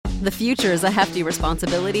The future is a hefty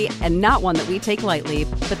responsibility and not one that we take lightly.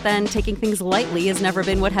 But then taking things lightly has never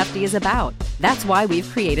been what Hefty is about. That's why we've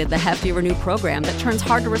created the Hefty Renew program that turns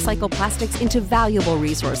hard-to-recycle plastics into valuable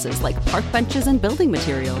resources like park benches and building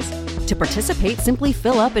materials. To participate, simply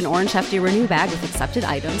fill up an orange Hefty Renew bag with accepted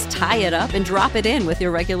items, tie it up, and drop it in with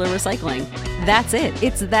your regular recycling. That's it.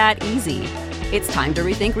 It's that easy. It's time to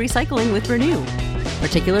rethink recycling with Renew.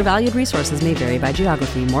 Particular valued resources may vary by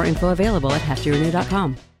geography. More info available at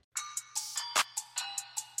heftyrenew.com.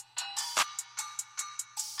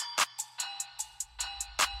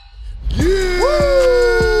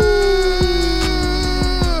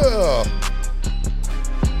 Yeah!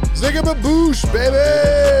 Zingamaboosh,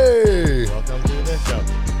 baby! Welcome to the show.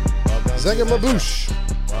 Zingamaboosh.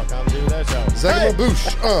 Welcome to the show. Zingamaboosh.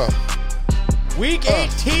 Week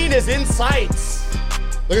 18 is in sights.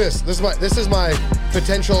 Look at this. This is my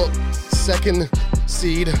potential second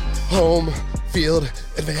seed home field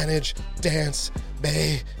advantage dance,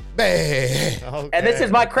 baby. Okay. And this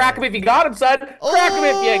is my crack him if you got him, son. Crack him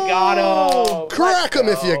if you got him. Crack him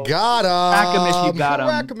if you got him. Crack him if you got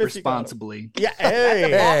Crack 'em him if you got 'em. responsibly. Yeah,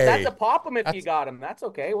 hey. That's a pop him if you got him. That's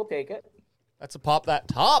okay. We'll take it. That's a pop that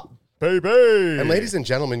top, baby. And ladies and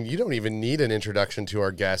gentlemen, you don't even need an introduction to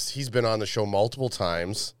our guest. He's been on the show multiple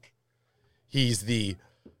times. He's the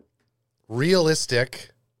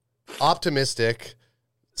realistic, optimistic,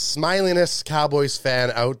 smilingest Cowboys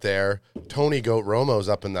fan out there. Tony Goat Romo's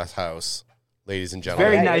up in that house, ladies and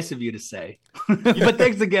gentlemen. Very nice of you to say. But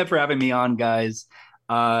thanks again for having me on, guys.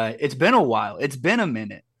 It's been a while. It's been a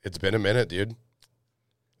minute. It's been a minute, dude.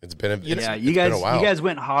 It's been a You been a while. guys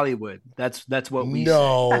went Hollywood. That's what we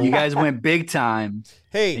No. say. You guys went big time,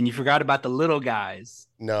 Hey, and you forgot about the little guys.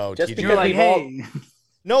 No, Just TJ. because You're like, we've all- hey,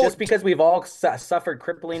 no, Just because we've all suffered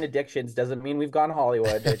crippling addictions doesn't mean we've gone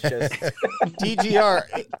Hollywood. It's just TGR.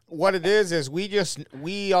 What it is we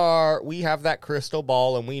have that crystal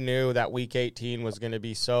ball, and we knew that Week 18 was going to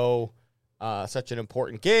be such an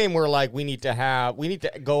important game. We're like, we need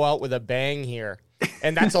to go out with a bang here.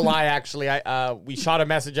 And that's a lie, actually. We shot a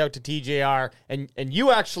message out to TJR, and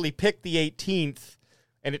you actually picked the 18th,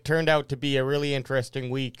 and it turned out to be a really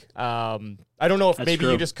interesting week. I don't know if That's maybe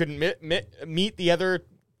true. you just couldn't meet the other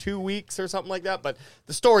 2 weeks or something like that, but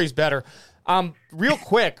the story's better. Real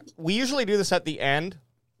quick, we usually do this at the end,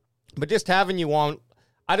 but just having you on,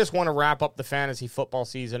 I just want to wrap up the fantasy football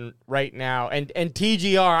season right now. And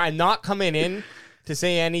TGR, I'm not coming in to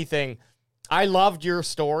say anything. I loved your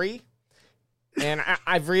story. And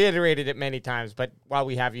I've reiterated it many times, but while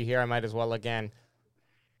we have you here, I might as well again.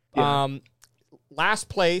 Yeah. Last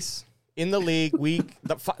place in the league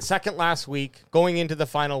second last week, going into the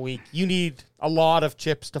final week, you need a lot of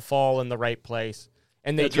chips to fall in the right place.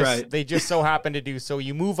 And they just so happen to do so.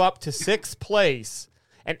 You move up to sixth place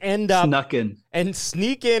and end up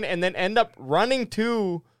sneak in and then end up running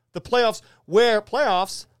to the playoffs, where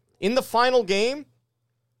in the final game,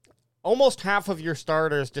 almost half of your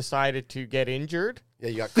starters decided to get injured. Yeah,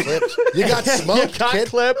 you got clipped. You got smoked, You got kid.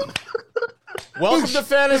 clipped. Welcome to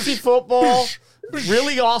fantasy football.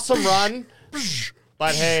 Really awesome run.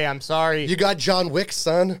 But hey, I'm sorry. You got John Wick,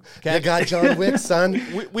 son. Okay. You got John Wick, son.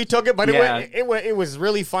 We took it, but Yeah. it was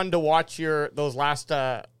really fun to watch those last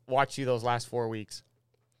 4 weeks.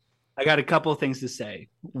 I got a couple of things to say.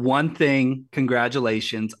 One thing,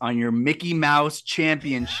 congratulations on your Mickey Mouse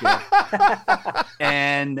championship.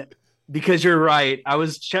 And because you're right, I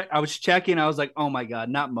was checking. I was like, oh my God,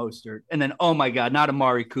 not Mostert. And then, oh my God, not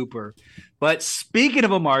Amari Cooper. But speaking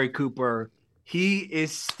of Amari Cooper, he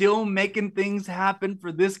is still making things happen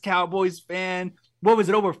for this Cowboys fan. What was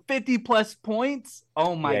it, over 50 plus points?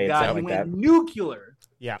 Oh my God, he went nuclear.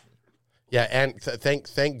 Yeah. Yeah, and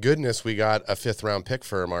thank goodness we got a 5th round pick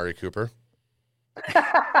for Amari Cooper.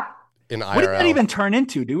 In IRL. What did that even turn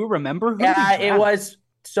into? Do we remember? it was.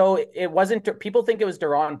 So it wasn't. People think it was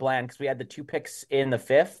Deron Bland because we had the 2 picks in the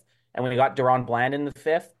 5th, and we got Deron Bland in the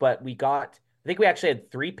 5th. But I think we actually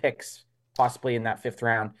had 3 picks possibly in that 5th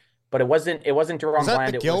round. But it wasn't Deron Was that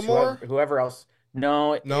Bland. the It Gilmore? was whoever else.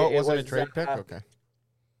 No, It wasn't a was, trade pick. Okay.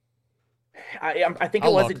 I think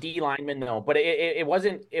I'll it was look. a D lineman though, but it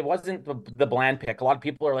wasn't the Bland pick. A lot of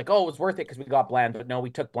people are like, oh, it was worth it because we got Bland, but no, we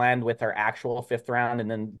took Bland with our actual 5th round, and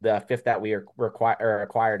then the 5th that we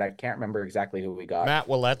acquired. I can't remember exactly who we got. Matt,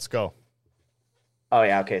 well, let's go. Oh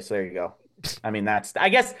yeah, okay, so there you go. I mean, I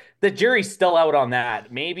guess the jury's still out on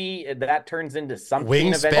that. Maybe that turns into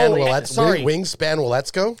something eventually. Wingspan, well,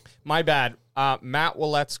 let's go. My bad. Matt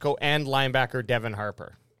Willetsko and linebacker Devin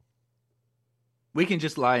Harper. We can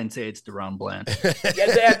just lie and say it's Deron Bland.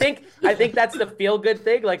 Yeah, I think that's the feel good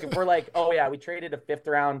thing. Like if we're like, oh yeah, we traded a 5th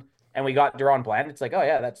round and we got Deron Bland. It's like, oh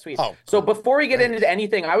yeah, that's sweet. Oh, so before we get into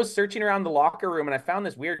anything, I was searching around the locker room and I found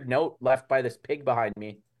this weird note left by this pig behind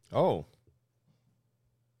me. Oh.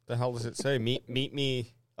 The hell does it say? Meet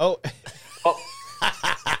me. Oh.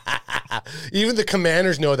 Even the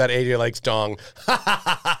Commanders know that AJ likes dong.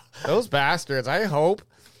 Those bastards. I hope.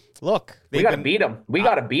 Look, we got to beat them. We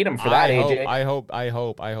got to beat them for that, AJ. I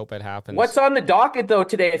hope it happens. What's on the docket, though,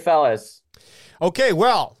 today, fellas? Okay,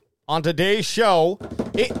 well, on today's show,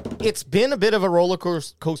 it's been a bit of a roller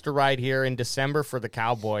coaster ride here in December for the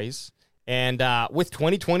Cowboys. And with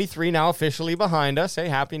 2023 now officially behind us, hey,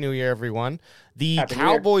 Happy New Year, everyone. The Happy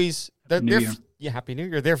Cowboys, Happy New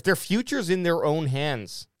Year. Their future's in their own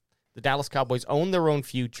hands. The Dallas Cowboys own their own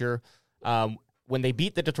future. When they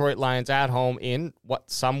beat the Detroit Lions at home in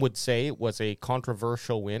what some would say was a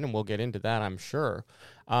controversial win, and we'll get into that, I'm sure.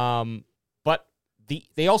 But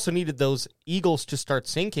they also needed those Eagles to start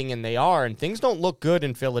sinking, and they are, and things don't look good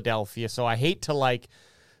in Philadelphia. So I hate to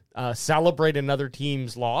celebrate another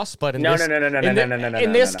team's loss, but in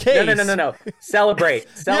this case, celebrate.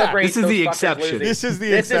 This is the exception. This is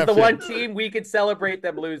the one team we could celebrate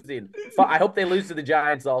them losing. I hope they lose to the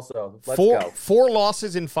Giants also. Let's go. 4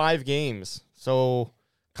 losses in 5 games. So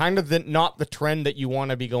kind of not the trend that you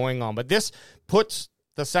want to be going on. But this puts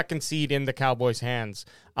the second seed in the Cowboys' hands.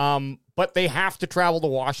 But they have to travel to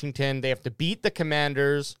Washington. They have to beat the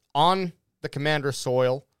Commanders on the Commander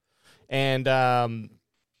soil. And,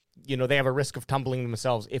 they have a risk of tumbling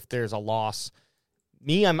themselves if there's a loss.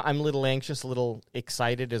 I'm a little anxious, a little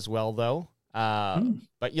excited as well, though.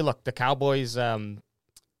 But the Cowboys,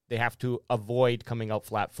 they have to avoid coming out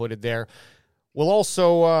flat-footed there. We'll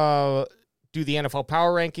also do the NFL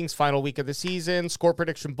Power Rankings, final week of the season, score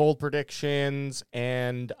prediction, bold predictions,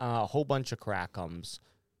 and a whole bunch of crackums.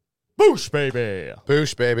 Boosh, baby.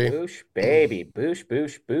 Boosh, baby. Boosh, baby. Boosh,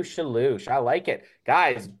 boosh, boosh-a-loosh. I like it.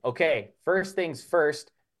 Guys, okay, first things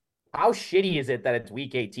first. How shitty is it that it's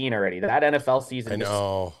week 18 already? That NFL season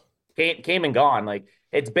came and gone. Like,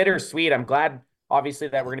 it's bittersweet. I'm glad, obviously,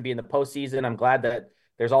 that we're going to be in the postseason. I'm glad that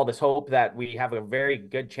there's all this hope that we have a very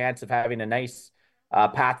good chance of having a nice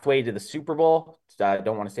pathway to the Super Bowl. I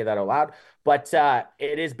don't want to say that out loud, but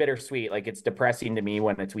it is bittersweet. Like, it's depressing to me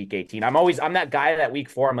when it's week 18. I'm that guy that week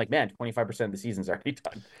 4, I'm like, man, 25% of the season's already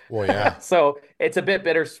done. Well, yeah. So it's a bit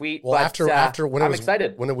bittersweet. Well, but, after when I'm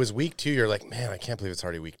excited. When it was week 2, you're like, man, I can't believe it's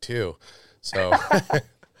already week 2. So,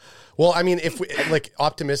 well, I mean, if we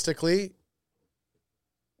optimistically,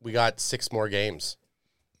 we got 6 more games.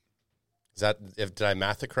 Did I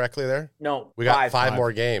math it correctly there? No, we got 5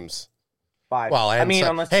 more games. 5. Well,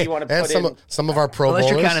 unless you want to put some of our Pro Bowlers.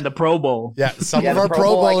 Unless you're counting the Pro Bowl. Yeah, some of our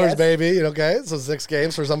Pro Bowlers, baby. Okay, so 6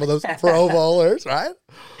 games for some of those Pro Bowlers, right?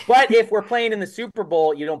 But if we're playing in the Super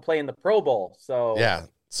Bowl, you don't play in the Pro Bowl. So yeah,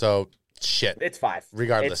 so shit. It's 5.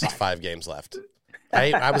 Regardless, it's 5 games left.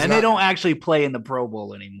 They don't actually play in the Pro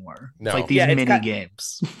Bowl anymore. No. It's like these mini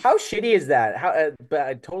games. How shitty is that?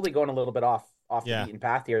 But totally going a little bit off the beaten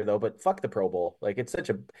path here, though. But fuck the Pro Bowl. Like, it's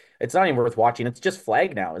not even worth watching. It's just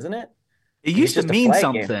flag now, isn't it? It used to mean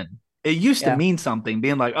something. Game. It used to mean something,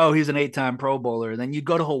 being like, oh, he's an 8-time Pro Bowler. Then you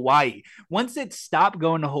go to Hawaii. Once it stopped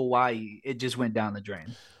going to Hawaii, it just went down the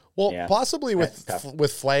drain. Well, possibly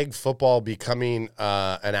with flag football becoming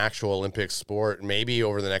an actual Olympic sport, maybe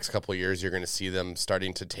over the next couple of years, you're going to see them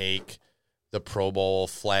starting to take the Pro Bowl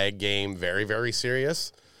flag game very, very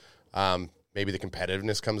serious. Maybe the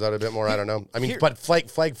competitiveness comes out a bit more. I don't know. I mean, but flag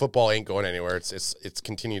football ain't going anywhere. It's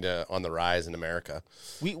continued on the rise in America.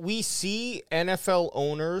 We see NFL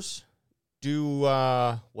owners do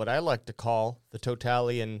what I like to call the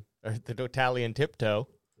totalitarian tiptoe,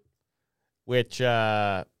 which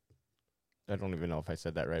I don't even know if I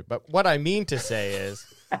said that right. But what I mean to say is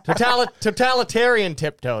totalitarian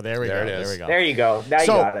tiptoe. There we go. There you go. Now you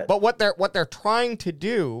got it. But what they're trying to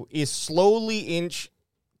do is slowly inch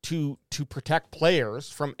to protect players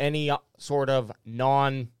from any sort of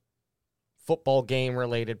non-football game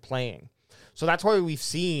related playing. So that's why we've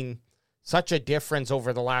seen such a difference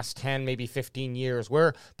over the last 10, maybe 15 years,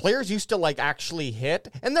 where players used to actually hit,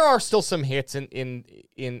 and there are still some hits in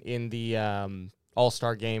the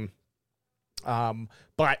All-Star game.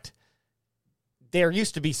 But there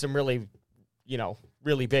used to be some really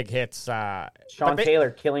big hits. Sean Taylor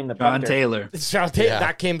killing the punter. Sean Taylor.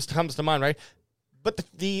 That comes to mind, right? But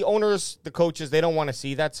the owners, the coaches, they don't want to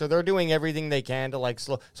see that, so they're doing everything they can to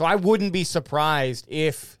slow. So I wouldn't be surprised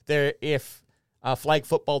if flag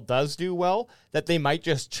football does do well, that they might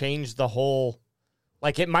just change the whole.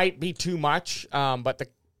 It might be too much, but the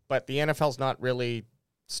NFL's not really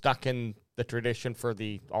stuck in the tradition for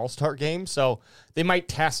the All-Star game, so they might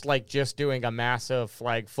test just doing a massive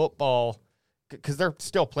flag football because they're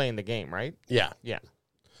still playing the game, right? Yeah. Yeah.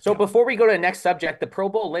 So before we go to the next subject, the Pro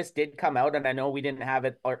Bowl list did come out, and I know we didn't have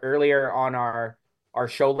it earlier on our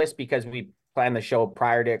show list because we planned the show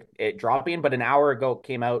prior to it dropping, but an hour ago it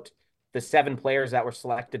came out the 7 players that were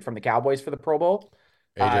selected from the Cowboys for the Pro Bowl.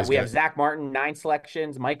 We have Zach Martin, 9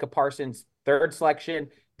 selections, Micah Parsons, 3rd selection,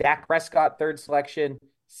 Dak Prescott, 3rd selection,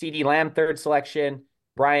 CeeDee Lamb, 3rd selection,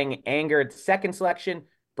 Brian Anger, 2nd selection,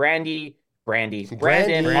 Brandon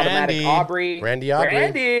Automatic Aubrey, first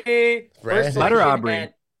Letter selection, Aubrey,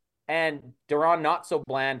 and Deron Not So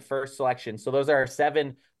Bland, 1st selection. So those are our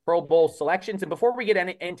 7 Pro Bowl selections. And before we get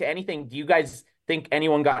into anything, do you guys think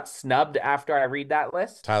anyone got snubbed after I read that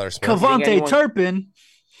list? Tyler Smith. KaVontae Turpin.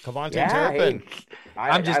 Turpin.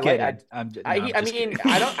 I'm just kidding.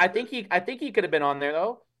 I think he could have been on there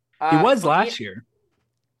though. He was last year.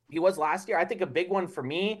 He was last year. I think a big one for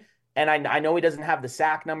me, and I know he doesn't have the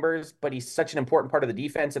sack numbers, but he's such an important part of the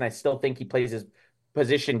defense, and I still think he plays his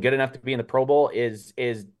position good enough to be in the Pro Bowl. Is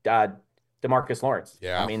DeMarcus Lawrence?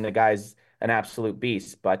 Yeah, I mean the guy's an absolute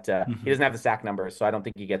beast, but he doesn't have the sack numbers, so I don't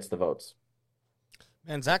think he gets the votes.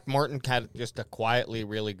 Man, Zach Martin had just a quietly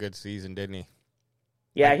really good season, didn't he?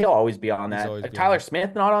 Yeah, he'll always be on that. Tyler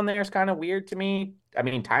Smith not on there is kind of weird to me. I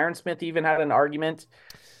mean, Tyron Smith even had an argument,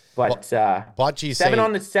 but seven's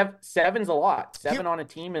a lot. 7 on a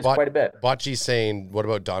team is quite a bit. Bocce's saying, what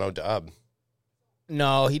about Dono Dub?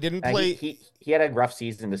 No, he didn't play. He had a rough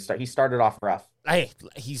season to start. He started off rough. Hey,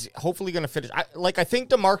 he's hopefully going to finish. I think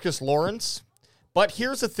DeMarcus Lawrence, but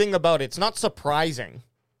here's the thing about it. It's not surprising.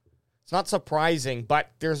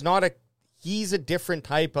 But he's a different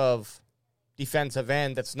type of defensive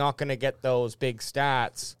end that's not going to get those big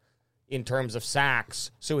stats in terms of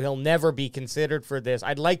sacks, so he'll never be considered for this.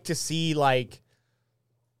 I'd like to see, like,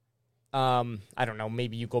 I don't know,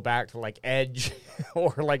 maybe you go back to, like, edge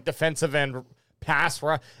or, like, defensive end pass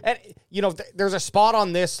rush. And, there's a spot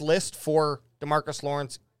on this list for DeMarcus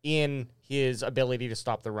Lawrence in his ability to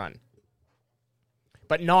stop the run,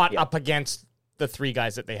 but not up against the 3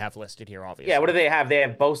 guys that they have listed here, obviously. Yeah, what do they have? They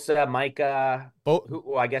have Bosa, Micah.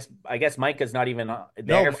 I guess Micah's not even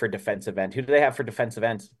there for defensive end. Who do they have for defensive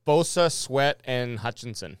ends? Bosa, Sweat, and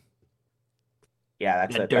Hutchinson. Yeah,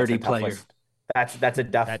 that's a dirty player. List. That's a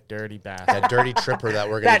duff. That dirty bastard. That dirty tripper that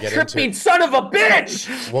we're going to get into. That tripping son of a bitch!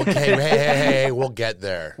 Hey, we'll get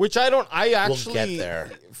there. We'll get there.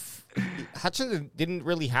 Hutchinson didn't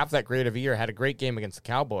really have that great of a year. Had a great game against the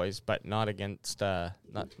Cowboys, but not against not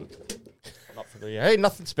for the year. Hey,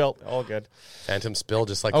 nothing spilled. All good. Phantom spill,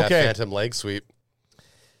 just like that phantom leg sweep.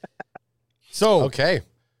 So okay,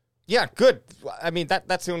 yeah, good. I mean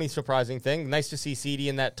that's the only surprising thing. Nice to see CD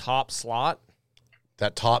in that top slot.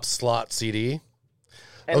 That top slot CD.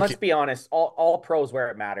 And let's be honest, all pros where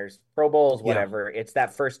it matters. Pro Bowls, whatever. Yeah. It's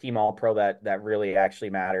that first team all pro that really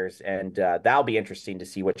actually matters, and that'll be interesting to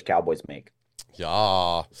see which Cowboys make.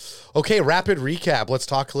 Yeah. Okay, rapid recap. Let's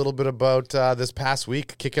talk a little bit about this past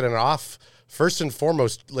week, kicking it off. First and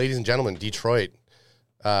foremost, ladies and gentlemen, Detroit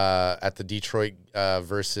at the Detroit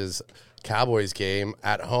versus Cowboys game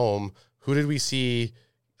at home. Who did we see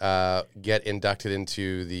get inducted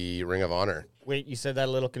into the Ring of Honor? Wait, you said that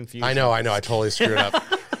a little confused. I know. I totally screwed up.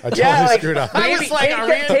 Screwed up.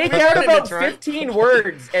 Take out about 15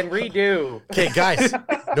 words and redo. Okay, guys.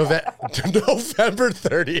 November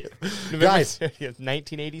 30th. Guys,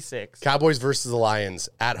 1986. Cowboys versus the Lions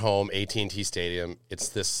at home, AT&T Stadium. It's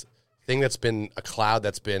this thing that's been a cloud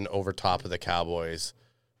that's been over top of the Cowboys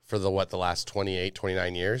for the last 28,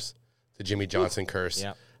 29 years. The Jimmy Johnson curse.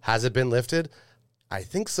 Yep. Has it been lifted? I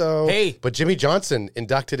think so. Hey. But Jimmy Johnson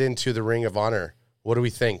inducted into the Ring of Honor. What do we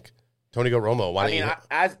think? Tony Go Romo,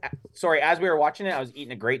 as we were watching it, I was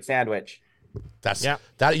eating a great sandwich.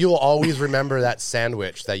 That you'll always remember that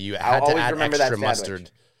sandwich that you had to add extra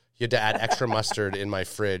mustard. You had to add extra mustard in my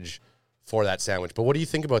fridge for that sandwich. But what do you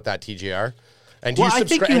think about that, TJR? And do you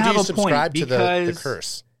subscribe to the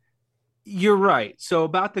curse? You're right. So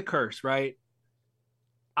about the curse, right?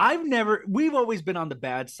 We've always been on the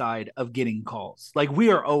bad side of getting calls. Like, we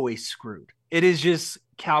are always screwed. It is just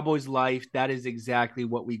Cowboys life. That is exactly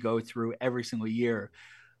what we go through every single year.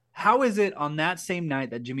 How is it on that same night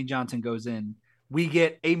that Jimmy Johnson goes in, we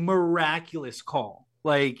get a miraculous call,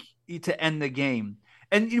 like, to end the game?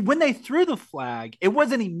 And when they threw the flag, it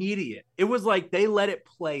wasn't immediate. It was like they let it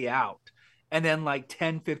play out. And then like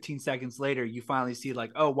 10, 15 seconds later, you finally see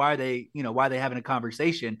like, oh, why are they having a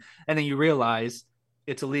conversation? And then you realize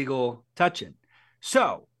it's illegal touching.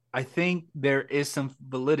 So I think there is some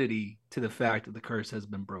validity to the fact that the curse has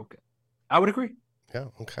been broken. I would agree. Yeah.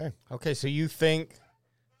 Okay. Okay. So you think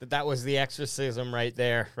that was the exorcism right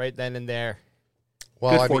there, right then and there?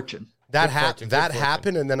 Well, good fortune. That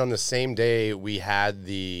happened, and then on the same day we had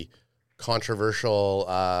the controversial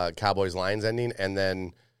Cowboys Lions ending, and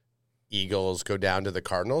then Eagles go down to the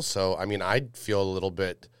Cardinals. So I mean, I feel a little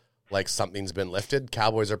bit like something's been lifted.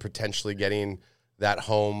 Cowboys are potentially getting that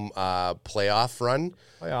home playoff run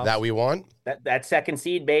that we want. That second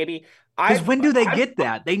seed, baby. Because when do they get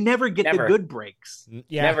that? They never get the good breaks.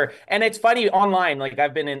 Yeah. Never. And it's funny online. Like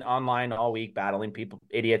I've been in online all week battling people,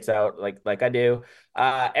 idiots out like I do.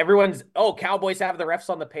 Everyone's, Cowboys have the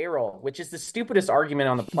refs on the payroll, which is the stupidest argument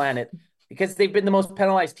on the planet because they've been the most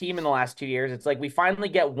penalized team in the last 2 years. It's like we finally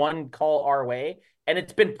get one call our way, and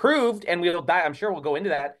it's been proved, and we'll die. I'm sure we'll go into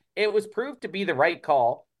that. It was proved to be the right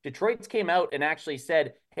call. Detroit's came out and actually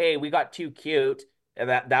said, hey, we got too cute.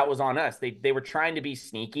 That was on us. They were trying to be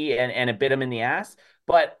sneaky and it bit them in the ass.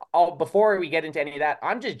 But before we get into any of that,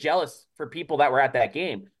 I'm just jealous for people that were at that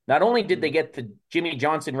game. Not only did they get the Jimmy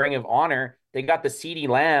Johnson Ring of Honor, they got the CeeDee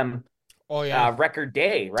Lamb record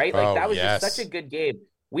day, right? Like that was just such a good game.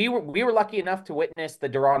 We were lucky enough to witness the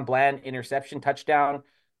Deron Bland interception touchdown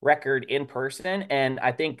record in person, and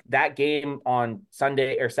I think that game on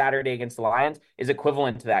Sunday or Saturday against the Lions is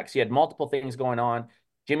equivalent to that because you had multiple things going on.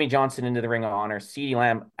 Jimmy Johnson into the Ring of Honor, CeeDee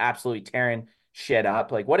Lamb absolutely tearing shit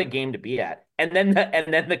up. Like what a game to be at. And then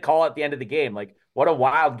the call at the end of the game. Like what a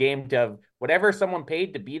wild game to whatever someone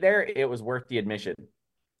paid to be there, it was worth the admission.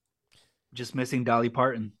 Just missing Dolly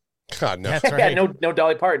Parton. God, no. That's right. Yeah, no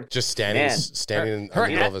Dolly Parton. Just standing in the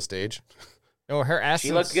middle of a stage. No, her essence.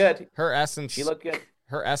 She looked good. Her essence. She looked good.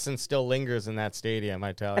 Her essence still lingers in that stadium,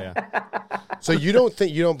 I tell you. So you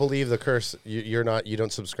don't believe the curse? You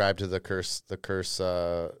don't subscribe to the curse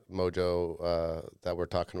mojo that we're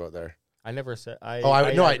talking about there. I never said. I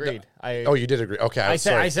agreed. You did agree. Okay, I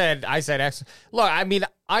said. Look, I mean,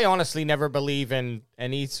 I honestly never believe in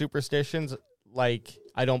any superstitions. Like,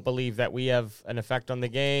 I don't believe that we have an effect on the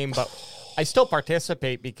game, but I still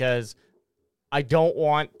participate because I don't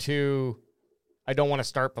want to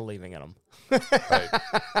start believing in them. Right.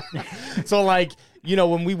 So, like,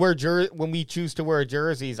 when we choose to wear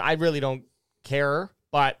jerseys, I really don't care.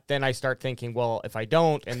 But then I start thinking, well, if I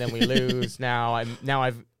don't, and then we lose, now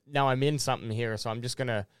I'm in something here, so I'm just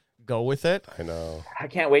gonna go with it. I know. I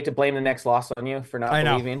can't wait to blame the next loss on you for not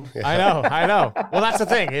believing. Yeah. I know. Well, that's the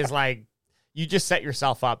thing is like you just set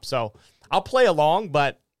yourself up. So I'll play along,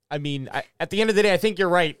 but I mean, at the end of the day, I think you're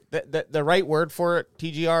right. The right word for it,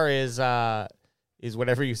 TGR, is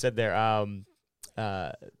whatever you said there.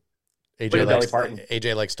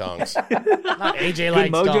 AJ likes dongs. Not AJ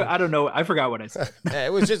likes mojo. dongs. I don't know. I forgot what I said.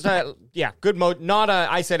 It was just good mode. Not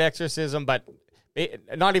I said exorcism, but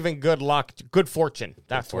not even good luck. Good fortune.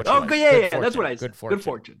 That's what. Oh, yeah. That's what I said. Good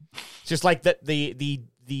fortune. Just like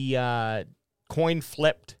the coin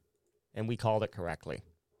flipped, and we called it correctly.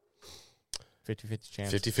 50-50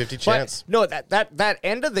 chance. 50-50 chance. But, no, that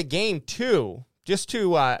end of the game too. Just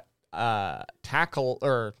to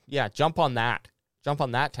tackle jump on that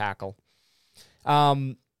tackle.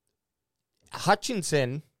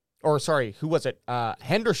 Hutchinson, or sorry, who was it?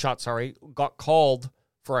 Hendershot, got called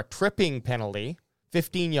for a tripping penalty,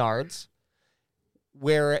 15 yards,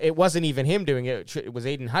 where it wasn't even him doing it. It was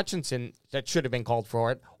Aiden Hutchinson that should have been called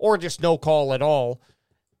for it, or just no call at all.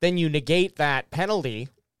 Then you negate that penalty,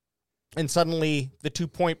 and suddenly the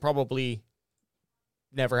 2-point probably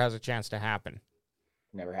never has a chance to happen.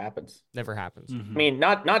 Never happens. Mm-hmm. I mean,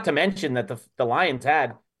 not to mention that the Lions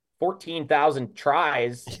had 14,000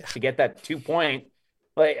 tries to get that 2-point.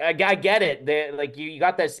 Like I get it. You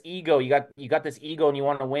got this ego. You got this ego, and you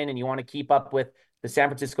want to win, and you want to keep up with the San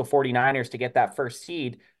Francisco 49ers to get that first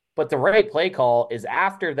seed. But the right play call is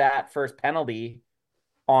after that first penalty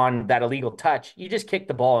on that illegal touch, you just kick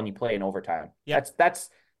the ball and you play in overtime. Yeah. That's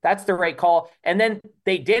the right call. And then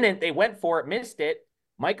they didn't. They went for it, missed it.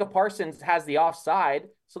 Micah Parsons has the offside,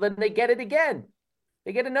 so then they get it again.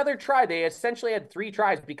 They get another try. They essentially had 3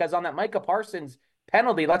 tries because on that Micah Parsons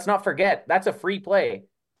penalty, let's not forget, that's a free play.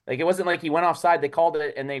 Like, it wasn't like he went offside, they called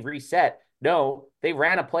it, and they reset. No, they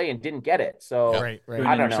ran a play and didn't get it. So right.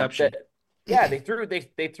 I don't know.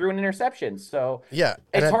 They threw an interception. So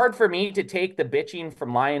it's hard for me to take the bitching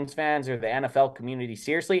from Lions fans or the NFL community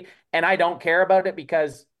seriously, and I don't care about it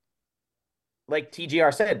because, like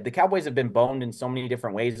TGR said, the Cowboys have been boned in so many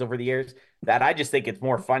different ways over the years that I just think it's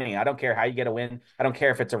more funny. I don't care how you get a win. I don't care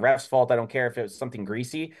if it's a ref's fault. I don't care if it was something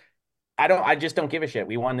greasy. I just don't give a shit.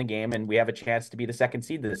 We won the game and we have a chance to be the second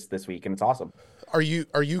seed this week, and it's awesome. Are you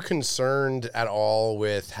concerned at all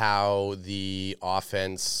with how the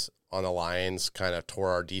offense on the Lions kind of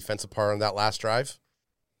tore our defense apart on that last drive?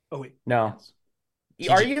 Oh wait, no.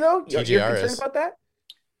 Are you though? TGR You're concerned about that?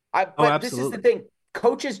 But absolutely. This is the thing.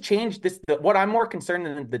 coaches changed this. What I'm more concerned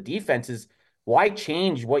than the defense is why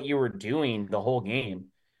change what you were doing the whole game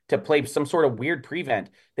to play some sort of weird prevent.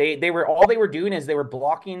 They were doing is they were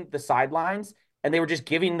blocking the sidelines and they were just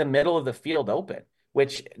giving the middle of the field open,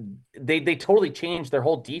 which they totally changed their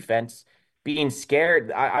whole defense. Being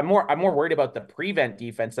scared, I'm more worried about the prevent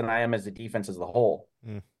defense than I am as the defense as a whole.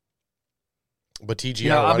 But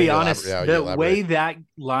TGR, I'll be honest, the way that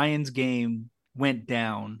Lions game went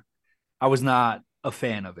down, I was not a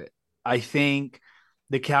fan of it. I think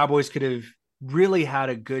the Cowboys could have really had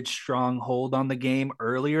a good, strong hold on the game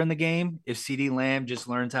earlier in the game if CeeDee Lamb just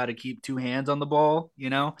learns how to keep two hands on the ball,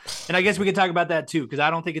 And I guess we could talk about that too, because I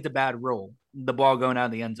don't think it's a bad rule, the ball going out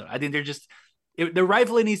of the end zone. I think there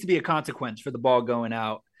rightfully needs to be a consequence for the ball going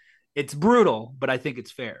out. It's brutal, but I think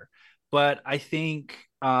it's fair. But I think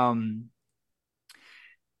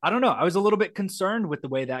I don't know. I was a little bit concerned with the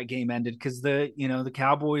way that game ended because the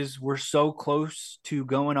Cowboys were so close to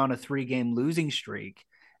going on a 3-game losing streak.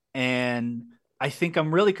 And I think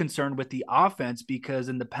I'm really concerned with the offense because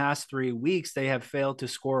in the past 3 weeks, they have failed to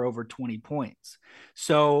score over 20 points.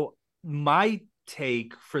 So my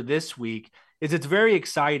take for this week is it's very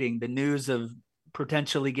exciting. The news of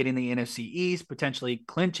potentially getting the NFC East, potentially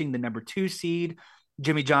clinching the number 2 seed,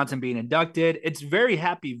 Jimmy Johnson being inducted. It's very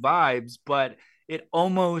happy vibes, but it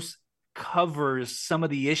almost covers some of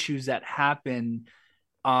the issues that happen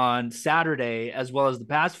on Saturday as well as the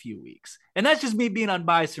past few weeks. And that's just me being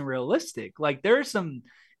unbiased and realistic. Like there are some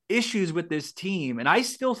issues with this team, and I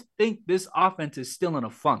still think this offense is still in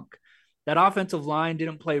a funk. That offensive line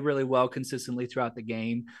didn't play really well consistently throughout the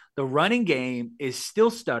game. The running game is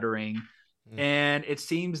still stuttering, and it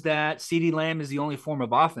seems that CeeDee Lamb is the only form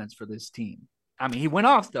of offense for this team. I mean, he went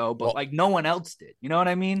off though, but no one else did. You know what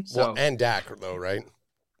I mean? So, and Dak though, right?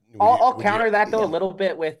 I'll counter that though a little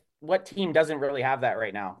bit with what team doesn't really have that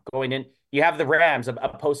right now going in. You have the Rams, a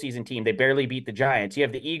postseason team. They barely beat the Giants. You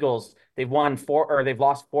have the Eagles. They've lost 4 of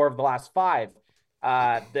the last 5.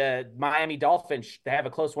 The Miami Dolphins, they have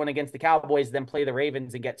a close one against the Cowboys, then play the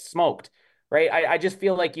Ravens and get smoked, right? I just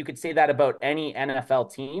feel like you could say that about any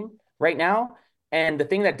NFL team right now. And the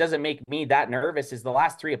thing that doesn't make me that nervous is the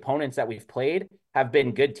last 3 opponents that we've played have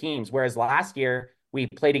been good teams. Whereas last year we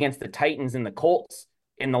played against the Titans and the Colts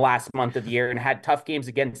in the last month of the year and had tough games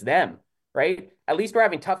against them, right? At least we're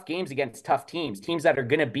having tough games against tough teams that are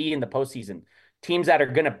going to be in the postseason, teams that are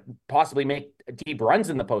going to possibly make deep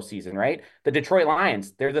runs in the postseason, right? The Detroit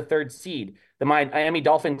Lions, they're the 3rd seed. The Miami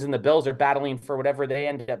Dolphins and the Bills are battling for whatever they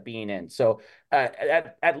end up being in. So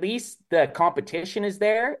at least the competition is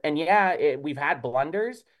there. And we've had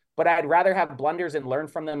blunders, but I'd rather have blunders and learn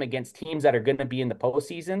from them against teams that are going to be in the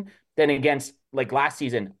postseason than against, like last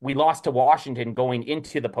season, we lost to Washington going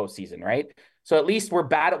into the postseason, right? So at least we're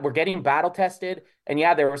getting battle tested. And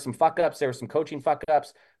there were some fuck ups, there were some coaching fuck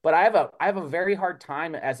ups, but I have a very hard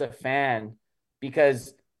time as a fan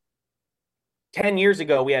because 10 years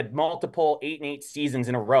ago we had multiple 8-8 seasons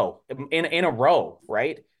in a row,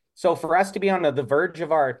 right? So for us to be on the verge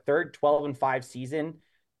of our 3rd 12-5 season,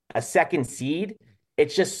 a 2nd seed,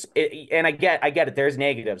 it's just, and I get it. There's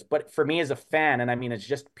negatives, but for me as a fan, and I mean, it's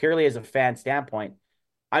just purely as a fan standpoint,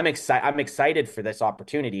 I'm excited for this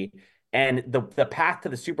opportunity. And the path to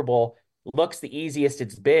the Super Bowl looks the easiest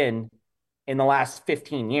it's been in the last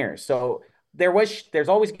 15 years. So there's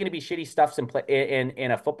always going to be shitty stuffs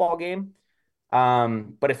in a football game.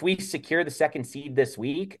 But if we secure the 2nd seed this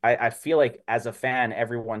week, I feel like as a fan,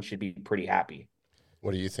 everyone should be pretty happy.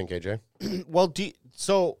 What do you think, AJ? Well,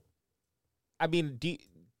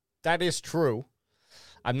 that is true.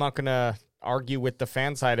 I'm not going to argue with the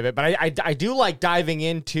fan side of it, but I do like diving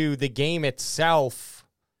into the game itself,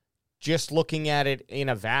 just looking at it in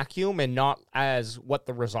a vacuum and not as what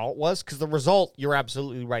the result was. Because the result, you're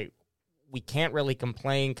absolutely right. We can't really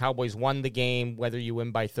complain. Cowboys won the game, whether you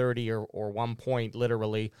win by 30 or 1 point,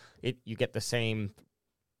 literally. You get the same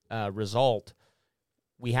result.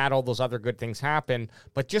 We had all those other good things happen.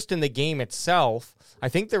 But just in the game itself, I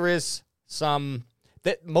think there is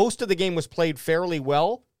that most of the game was played fairly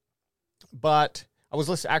well. But I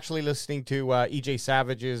was actually listening to EJ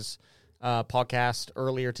Savage's podcast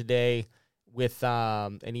earlier today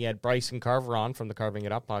and he had Bryce and Carver on from the Carving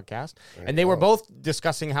It Up podcast. And they were both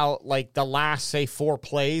discussing how, like, the last, say, 4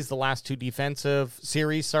 plays, the last 2 defensive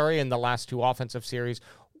series, and the last 2 offensive series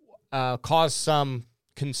caused some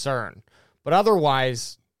concern. But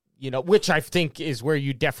otherwise, which I think is where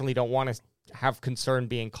you definitely don't want to have concern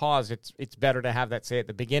being caused. It's better to have that, say, at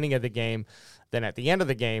the beginning of the game than at the end of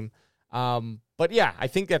the game. But yeah, I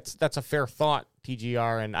think that's a fair thought,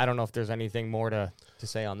 TGR, and I don't know if there's anything more to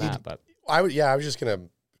say on that. But I was just gonna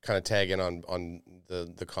kind of tag in on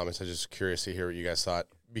the comments. I'm just curious to hear what you guys thought.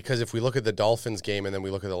 Because if we look at the Dolphins game and then we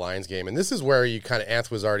look at the Lions game, and this is where you kind of, Anth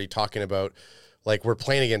was already talking about, like, we're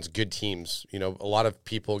playing against good teams. You know, a lot of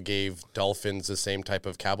people gave Dolphins the same type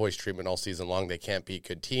of Cowboys treatment all season long. They can't beat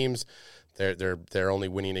good teams. They're only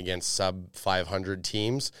winning against sub 500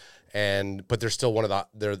 teams, but they're still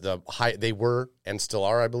they were and still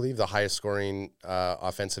are, I believe, the highest scoring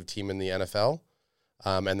offensive team in the NFL.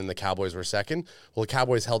 And then the Cowboys were second. Well, the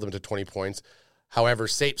Cowboys held them to 20 points. However,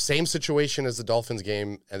 same situation as the Dolphins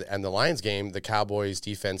game and the Lions game. The Cowboys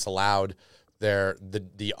defense allowed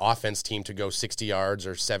the offense team to go 60 yards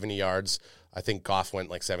or 70 yards. I think Goff went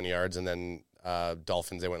like 70 yards, and then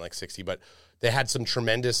Dolphins, they went like 60. But they had some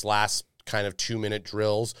tremendous last kind of 2-minute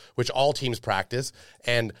drills, which all teams practice.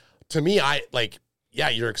 And to me,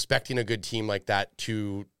 you're expecting a good team like that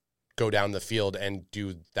to go down the field and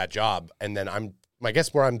do that job. And then I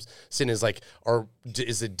guess where I'm sitting is like,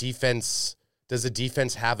 does the defense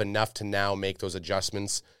have enough to now make those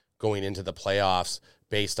adjustments going into the playoffs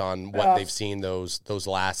based on what they've seen those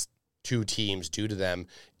last two teams do to them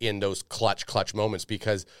in those clutch moments?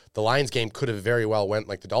 Because the Lions game could have very well went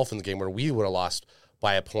like the Dolphins game, where we would have lost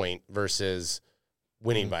by a point versus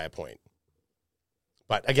winning by a point.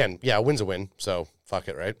 But again, yeah, a win's a win, so fuck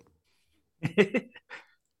it, right?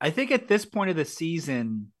 I think at this point of the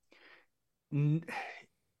season,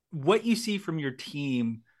 what you see from your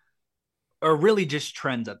team are really just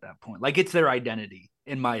trends at that point. Like, it's their identity,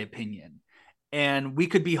 in my opinion. And we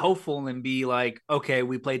could be hopeful and be like, okay,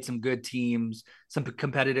 we played some good teams, some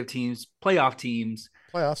competitive teams,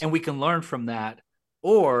 playoffs, and we can learn from that.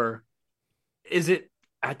 Or is it,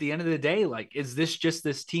 at the end of the day, like, is this just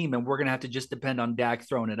this team and we're going to have to just depend on Dak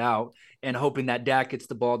throwing it out and hoping that Dak gets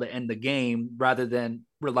the ball to end the game rather than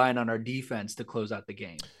relying on our defense to close out the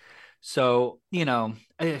game? So,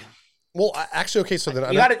 well, actually, okay, so then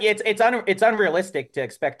it's unrealistic to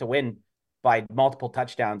expect to win by multiple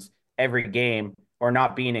touchdowns every game or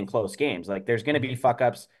not being in close games. Like, there's going to be fuck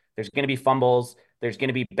ups, there's going to be fumbles, there's going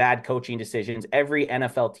to be bad coaching decisions. Every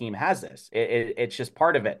NFL team has this. It's just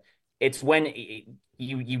part of it. It's when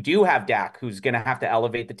you do have Dak, who's going to have to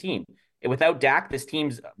elevate the team. Without Dak, this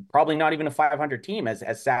team's probably not even a 500 team,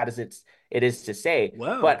 as sad as it is to say.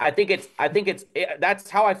 Whoa. But I think that's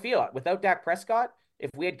how I feel. Without Dak Prescott, if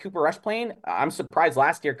we had Cooper Rush playing, I'm surprised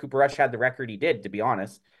last year Cooper Rush had the record he did, to be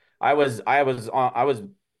honest. I was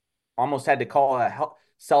almost had to call a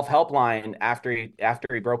self-help line after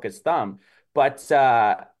he broke his thumb. But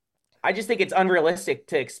I just think it's unrealistic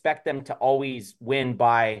to expect them to always win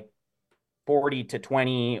by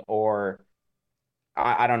 40-20, or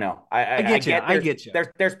I don't know. I get you.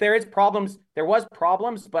 There is problems. There was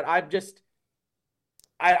problems, but I've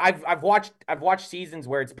watched seasons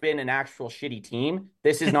where it's been an actual shitty team.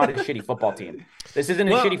 This is not a shitty football team. This isn't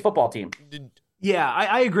a shitty football team. Yeah,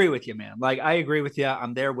 I agree with you, man. Like, I agree with you.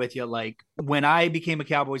 I'm there with you. Like, when I became a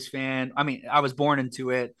Cowboys fan, I mean, I was born into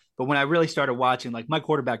it, but when I really started watching, like, my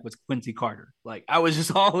quarterback was Quincy Carter. Like, I was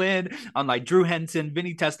just all in on, like, Drew Henson,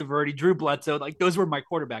 Vinny Testaverde, Drew Bledsoe. Like, those were my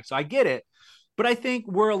quarterbacks. So I get it. But I think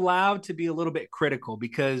we're allowed to be a little bit critical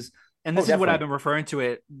because, and this is what I've been referring to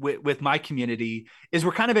it with my community, is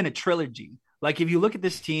we're kind of in a trilogy. Like, if you look at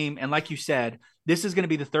this team, and like you said, this is going to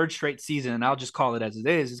be the third straight season, and I'll just call it as it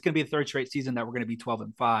is. It's going to be the third straight season that we're going to be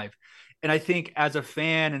 12-5. And I think as a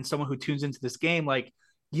fan and someone who tunes into this game, like,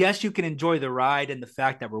 yes, you can enjoy the ride and the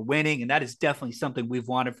fact that we're winning. And that is definitely something we've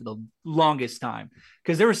wanted for the longest time.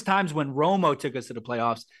 Because there was times when Romo took us to the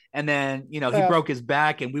playoffs and then, he broke his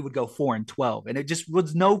back and we would go 4-12. And it just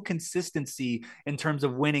was no consistency in terms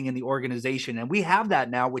of winning in the organization. And we have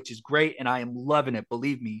that now, which is great. And I am loving it,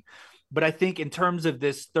 believe me. But I think in terms of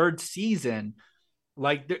this third season,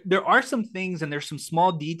 like, there are some things and there's some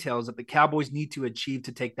small details that the Cowboys need to achieve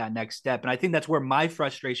to take that next step. And I think that's where my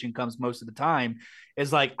frustration comes most of the time,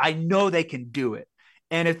 is like, I know they can do it.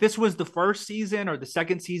 And if this was the first season or the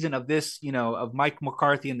second season of this, of Mike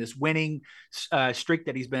McCarthy and this winning streak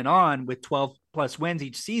that he's been on with 12 plus wins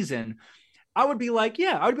each season, I would be like,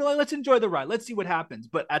 let's enjoy the ride. Let's see what happens.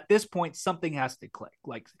 But at this point, something has to click.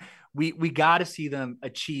 Like, we got to see them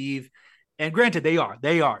achieve. And granted, they are.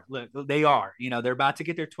 Look, they are. They're about to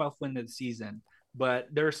get their 12th win of the season. But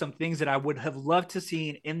there are some things that I would have loved to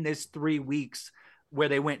see in this 3 weeks where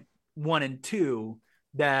they went 1-2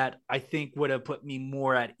 that I think would have put me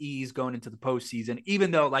more at ease going into the postseason.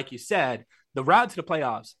 Even though, like you said, the route to the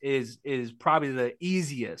playoffs is probably the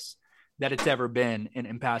easiest that it's ever been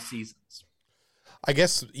in past seasons. I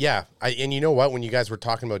guess, yeah. And you know what? When you guys were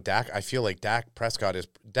talking about Dak, I feel like Dak Prescott and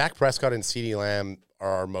CeeDee Lamb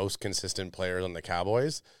are our most consistent players on the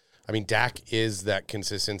Cowboys. I mean, Dak is that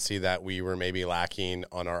consistency that we were maybe lacking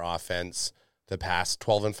on our offense the past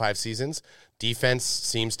 12-5 seasons. Defense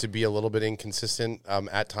seems to be a little bit inconsistent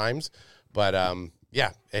at times, but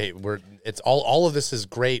hey, it's all of this is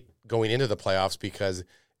great going into the playoffs because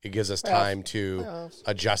it gives us time to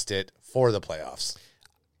adjust it for the playoffs.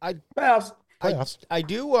 Playoffs. I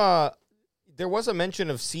do. There was a mention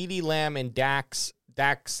of CeeDee Lamb and Dax.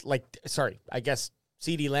 I guess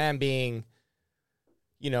CeeDee Lamb being,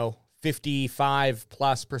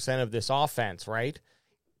 55+% of this offense, right?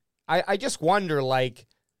 I just wonder,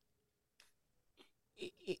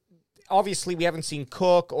 obviously we haven't seen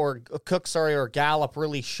Cook or Gallup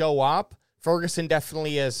really show up. Ferguson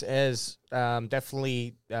definitely has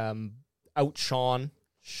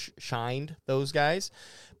outshined those guys.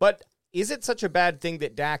 But is it such a bad thing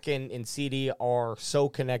that Dak and CeeDee are so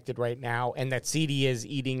connected right now and that CeeDee is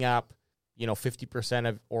eating up, 50%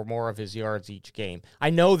 of or more of his yards each game? I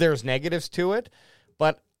know there's negatives to it,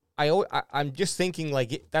 but I'm just thinking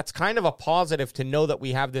that's kind of a positive to know that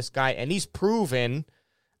we have this guy, and he's proven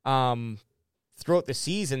throughout the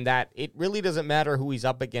season that it really doesn't matter who he's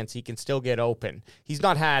up against. He can still get open. He's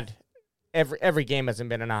not had every game hasn't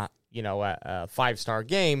been a 5-star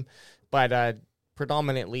game, but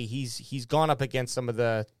predominantly he's gone up against some of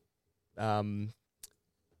the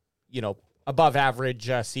above average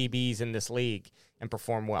CBs in this league and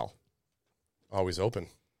performed well. Always open.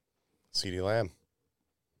 CeeDee Lamb.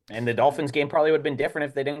 And the Dolphins game probably would have been different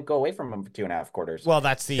if they didn't go away from him for 2.5 quarters. Well,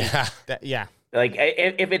 that's Like,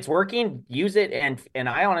 if it's working, use it. And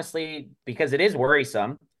I honestly, because it is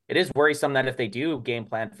worrisome that if they do game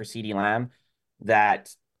plan for CeeDee Lamb, that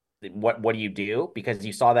what do you do? Because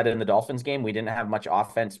you saw that in the Dolphins game, we didn't have much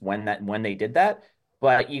offense when they did that.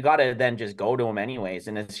 But you got to then just go to him anyways.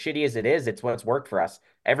 And as shitty as it is, it's what's worked for us.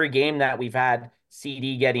 Every game that we've had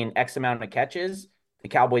CD getting X amount of catches, the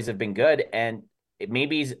Cowboys have been good. And it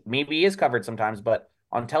maybe he is covered sometimes, but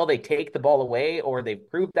until they take the ball away or they've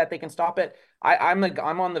proved that they can stop it, I'm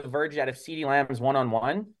on the verge that if CeeDee Lamb's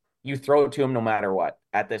one-on-one, you throw it to him no matter what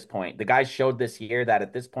at this point. The guys showed this year that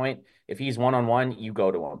at this point, if he's one-on-one, you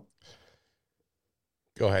go to him.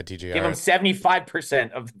 Go ahead, TJ. Give him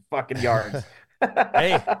 75% of the fucking yards.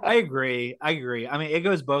 Hey, I agree. I mean, it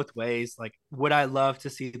goes both ways. Like, would I love to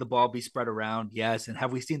see the ball be spread around? Yes. And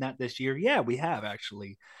have we seen that this year? Yeah, we have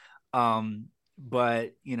actually.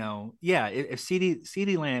 But if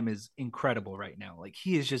CeeDee Lamb is incredible right now, like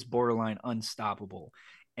he is just borderline unstoppable.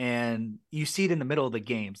 And you see it in the middle of the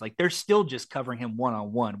games, like they're still just covering him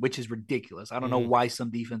one-on-one, which is ridiculous. I don't know why some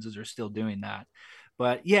defenses are still doing that.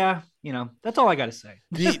 But yeah, that's all I got to say.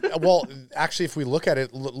 Well, actually, if we look at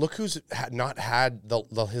it, look who's not had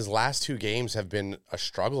his last 2 games have been a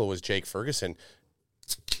struggle. Was Jake Ferguson.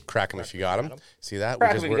 Crack him if you got him. See that?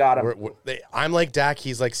 Crack him if you got him. I'm like Dak.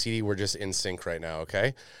 He's like CeeDee. We're just in sync right now,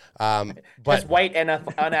 okay? But just white and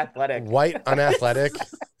unathletic. White, unathletic,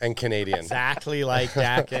 and Canadian. Exactly like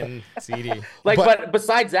Dak and CeeDee. But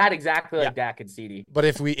besides that, exactly like Dak and CeeDee. But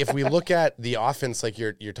if we look at the offense, like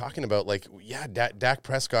you're talking about, Dak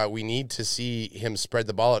Prescott, we need to see him spread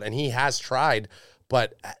the ball out, and he has tried.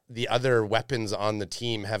 But the other weapons on the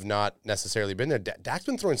team have not necessarily been there. Dak's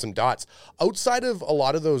been throwing some dots outside of a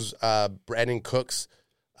lot of those Brandon Cooks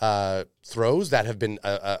throws that have been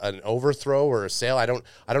an overthrow or a sail. I don't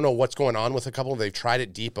know what's going on with a couple. They've tried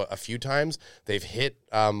it deep a few times. They've hit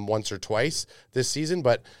once or twice this season,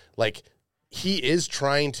 but he is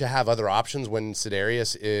trying to have other options when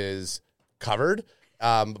Sedarius is covered.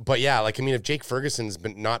 But yeah, if Jake Ferguson's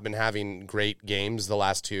not been having great games the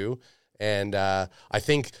last 2. And I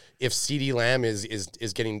think if CeeDee Lamb is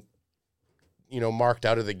getting, marked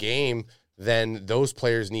out of the game, then those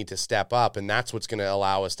players need to step up, and that's what's going to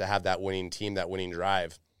allow us to have that winning team, that winning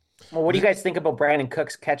drive. Well, what do you guys think about Brandon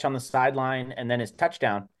Cooks' catch on the sideline and then his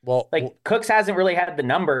touchdown? Well, Cooks hasn't really had the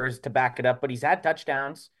numbers to back it up, but he's had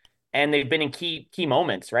touchdowns, and they've been in key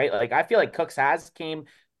moments, right? I feel like Cooks I know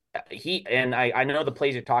the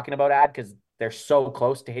plays you're talking about, Ad, because they're so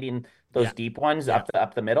close to hitting those deep ones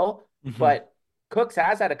up the middle. Mm-hmm. But Cooks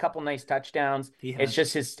has had a couple nice touchdowns. It's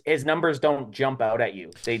just his numbers don't jump out at you.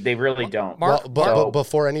 They really don't. But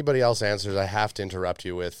before anybody else answers, I have to interrupt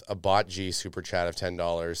you with a Bot G super chat of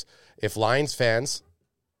 $10. If Lions fans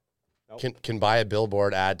can buy a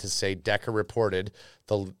billboard ad to say Decker reported,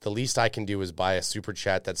 the least I can do is buy a super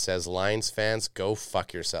chat that says Lions fans, go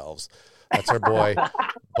fuck yourselves. That's our boy,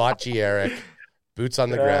 Bot G Eric, boots on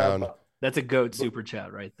the ground. That's a GOAT super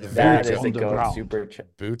chat right there. That is a GOAT super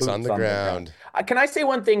chat. Boots on the ground. Can I say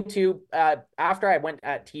one thing too? After I went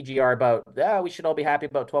at TGR about, we should all be happy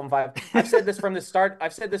about 12-5. I've said this from the start.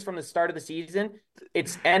 I've said this from the start of the season.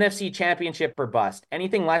 It's NFC Championship or bust.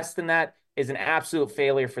 Anything less than that, is an absolute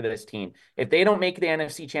failure for this team. If they don't make the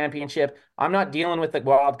NFC Championship, I'm not dealing with the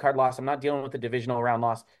wild card loss. I'm not dealing with the divisional round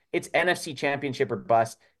loss. It's NFC Championship or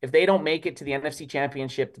bust. If they don't make it to the NFC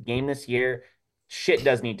Championship game this year, shit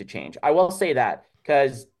does need to change. I will say that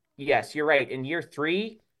because, yes, you're right. In year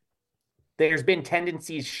 3, there's been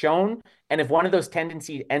tendencies shown, and if one of those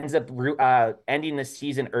tendencies ends up ending the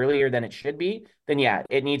season earlier than it should be, then yeah,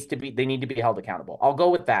 they need to be held accountable. I'll go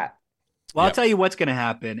with that. Well, I'll tell you what's going to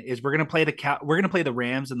happen is we're going to play the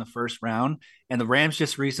Rams in the first round, and the Rams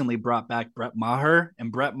just recently brought back Brett Maher,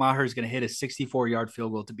 and Brett Maher is going to hit a 64-yard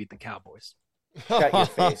field goal to beat the Cowboys. Shut your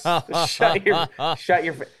face. Shut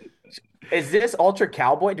your face. Is this Ultra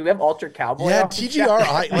Cowboy? Do we have Ultra Cowboy? Yeah,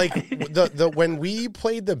 TGR. When we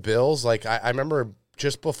played the Bills, like I remember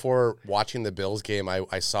just before watching the Bills game,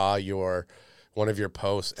 I saw one of your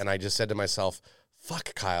posts, and I just said to myself,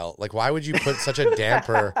 fuck, Kyle, like, why would you put such a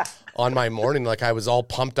damper on my morning? Like, I was all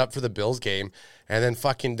pumped up for the Bills game, and then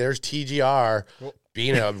fucking there's TGR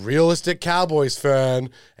being a realistic Cowboys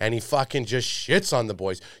fan, and he fucking just shits on the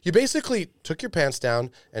boys. You basically took your pants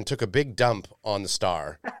down and took a big dump on the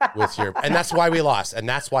star with and that's why we lost, and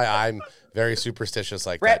that's why I'm very superstitious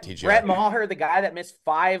like that, TGR. Brett Maher, the guy that missed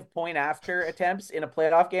 5 point after attempts in a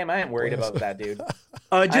playoff game, I am worried about that dude.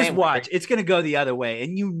 Just watch. It's going to go the other way,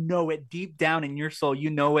 and you know it deep down in your soul.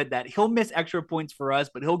 You know it that he'll miss extra points for us,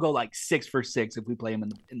 but he'll go like 6 for 6 if we play him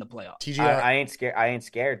in the playoffs. TGR, I ain't scared. I ain't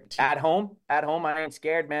scared. At home, I ain't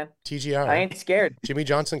scared, man. TGR, I ain't scared. Jimmy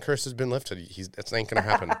Johnson curse has been lifted. That's ain't gonna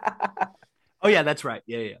happen. Oh yeah, that's right.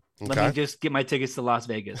 Yeah. Okay. Let me just get my tickets to Las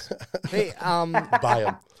Vegas. Hey, buy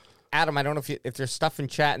them. Adam, I don't know if there's stuff in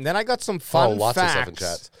chat, and then I got some fun lots facts of stuff in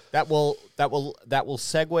chat that will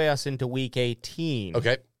segue us into Week 18.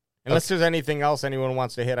 Okay. Unless there's anything else anyone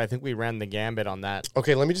wants to hit, I think we ran the gambit on that.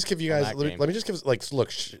 Okay, let me just give you guys. Let me just give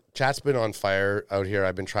look. Chat's been on fire out here.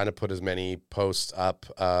 I've been trying to put as many posts up.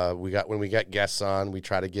 When we get guests on, we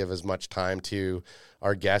try to give as much time to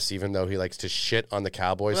our guests, even though he likes to shit on the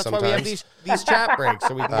Cowboys. Well, that's sometimes. why we have these chat breaks,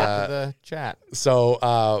 so we can get to the chat.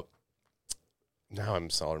 So. Now I'm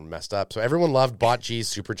so messed up. So everyone loved Bot G's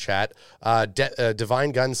super chat.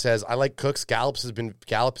 Divine Gun says, "I like Cooks. Gallup has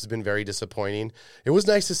been very disappointing. It was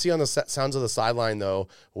nice to see on the sounds of the sideline though,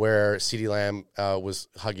 where CeeDee Lamb was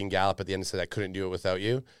hugging Gallup at the end and said, 'I couldn't do it without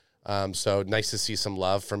you.' So nice to see some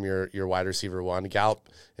love from your wide receiver 1. Gallup,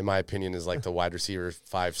 in my opinion, is like the wide receiver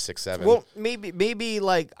 5, 6, 7. Well, maybe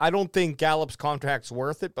like I don't think Gallup's contract's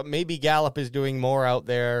worth it, but maybe Gallup is doing more out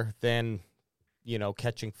there than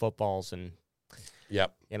catching footballs and."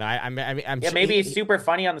 Yep. I'm maybe he's super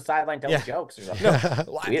funny on the sideline telling jokes or something.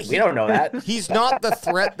 No, we don't know that. He's not the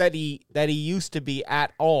threat that he used to be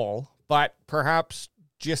at all, but perhaps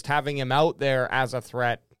just having him out there as a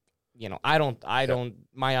threat, I don't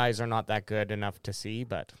my eyes are not that good enough to see,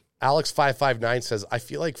 but Alex559 says, "I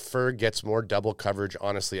feel like Ferg gets more double coverage,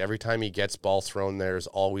 honestly. Every time he gets ball thrown, there's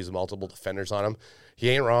always multiple defenders on him." He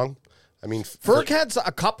ain't wrong. I mean, Ferg had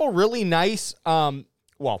a couple really nice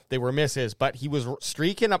well, they were misses, but he was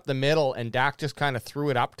streaking up the middle, and Dak just kind of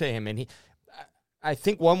threw it up to him. And I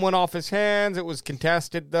think one went off his hands. It was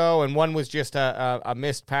contested, though, and one was just a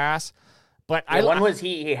missed pass. But one was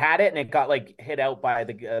he had it, and it got, hit out by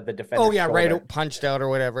the defender. Oh, yeah, shoulder. Right, punched out or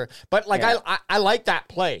whatever. But, I like that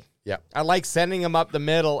play. Yeah. I like sending him up the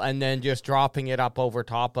middle and then just dropping it up over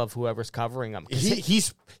top of whoever's covering him.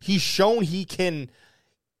 He's shown he can...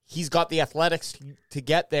 He's got the athletics to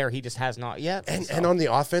get there. He just has not yet. And on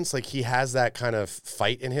the offense, he has that kind of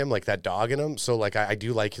fight in him, that dog in him. So, I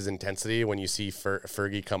do like his intensity when you see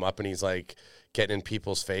Fergie come up and he's, getting in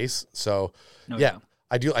people's face. So,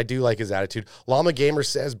 I do like his attitude. Llama Gamer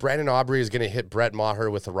says Brandon Aubrey is going to hit Brett Maher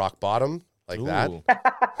with a rock bottom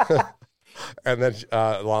that. And then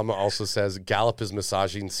Llama also says Gallup is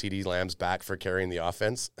massaging CeeDee Lamb's back for carrying the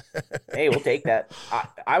offense. Hey, we'll take that.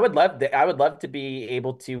 I would love to be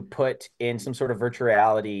able to put in some sort of virtual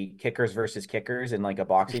reality kickers versus kickers in a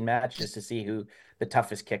boxing match just to see who the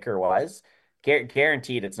toughest kicker was.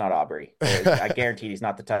 Guaranteed it's not Aubrey. I guaranteed he's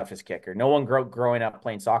not the toughest kicker. No one growing up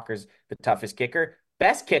playing soccer is the toughest kicker.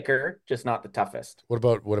 Best kicker, just not the toughest. What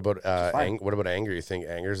about Anger? You think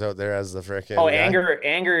Anger's out there as the frickin' guy?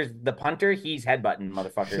 Anger's the punter. He's headbutting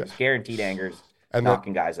motherfuckers. Guaranteed Anger's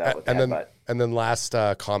knocking guys out with headbutt. And then last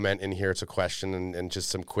comment in here, it's a question and just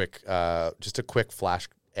some quick, just a quick flash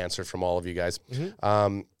answer from all of you guys.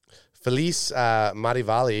 Mm-hmm. Felice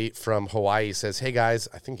Marivali from Hawaii says, "Hey guys,"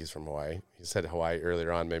 I think he's from Hawaii. He said Hawaii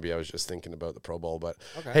earlier on. Maybe I was just thinking about the Pro Bowl, but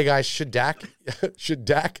Hey guys, should Dak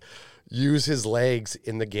use his legs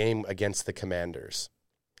in the game against the Commanders?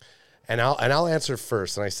 And I'll answer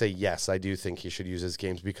first, and I say yes, I do think he should use his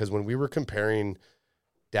games, because when we were comparing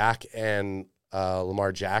Dak and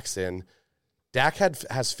Lamar Jackson. Dak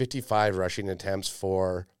has 55 rushing attempts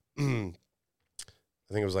for, I think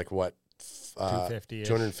it was like what,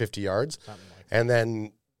 250 yards, and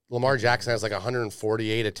then Lamar Jackson has like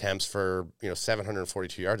 148 attempts for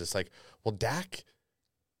 742 yards. It's like, well, Dak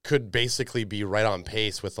could basically be right on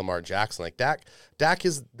pace with Lamar Jackson. Like Dak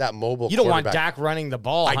is that mobile. You don't want Dak running the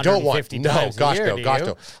ball. I don't want. Times Gosh, a year,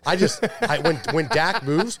 no. When Dak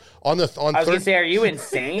moves on I was gonna say, are you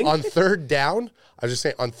insane? On third down, I was just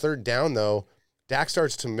saying on third down though, Dak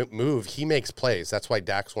starts to move. He makes plays. That's why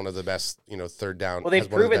Dak's one of the best, third down. Well, they've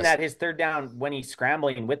proven that his third down, when he's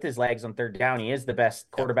scrambling with his legs on third down, he is the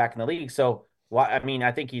best quarterback in the league. So, I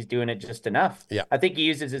think he's doing it just enough. Yeah. I think he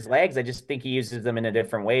uses his legs. I just think he uses them in a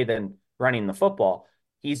different way than running the football.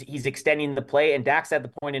 He's extending the play, and Dak's at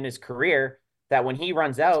the point in his career that when he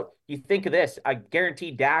runs out, you think of this. I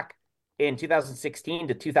guarantee Dak in 2016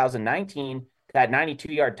 to 2019, that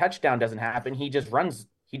 92-yard touchdown doesn't happen. He just runs.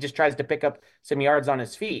 He just tries to pick up some yards on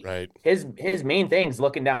his feet. Right. His main thing's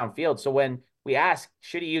looking downfield. So when we ask,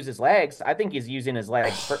 should he use his legs? I think he's using his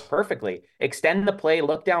legs perfectly. Extend the play,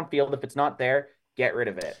 look downfield. If it's not there, get rid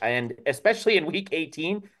of it. And especially in week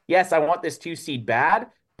 18, yes, I want this 2 seed bad,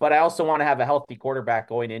 but I also want to have a healthy quarterback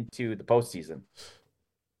going into the postseason.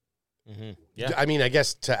 Mm-hmm. Yeah. I mean, I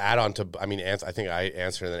guess to add on to, I think I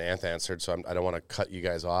answered and then Anth answered, so I don't want to cut you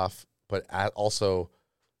guys off, but also,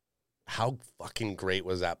 how fucking great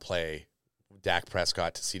was that play, Dak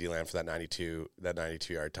Prescott to CeeDee Lamb for that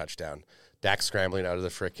 92-yard touchdown? Dak scrambling out of the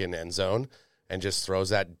frickin' end zone and just throws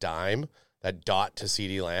that dime, that dot to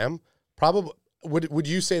CeeDee Lamb. Probably would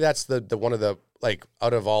you say that's the one of the, like,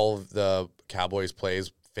 out of all of the Cowboys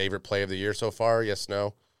plays, favorite play of the year so far? Yes,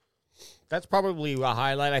 no. That's probably a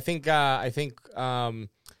highlight. I think Deron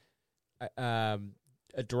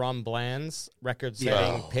Bland's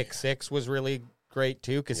record-setting pick six was really great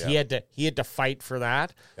too, because he had to fight for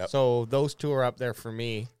that. Yep. So those two are up there for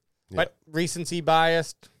me. Yep. But recency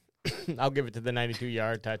biased, I'll give it to the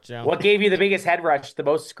 92-yard touchdown. What gave you the biggest head rush, the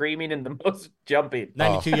most screaming, and the most jumping?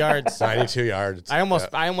 92 yards. 92 yards. I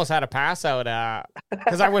almost had a pass out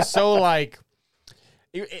because I was so like,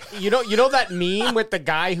 you know that meme with the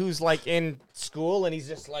guy who's like in school and he's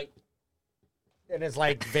just like, and his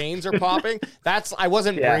like veins are popping. I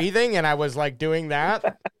wasn't breathing and I was like doing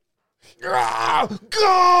that. Go!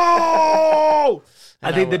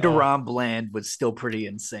 I think the Deron Bland was still pretty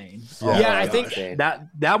insane. Yeah, I think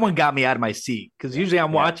that one got me out of my seat, because usually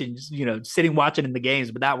I'm watching, sitting watching in the games,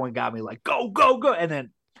 but that one got me like, go, and then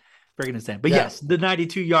freaking insane. But yes, the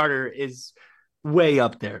 92-yarder is way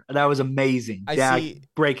up there. That was amazing. Dak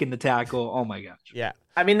breaking the tackle. Oh my gosh. Yeah.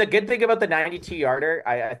 I mean, the good thing about the 92-yarder,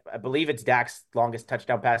 I believe it's Dak's longest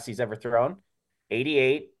touchdown pass he's ever thrown.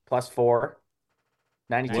 88 plus 4.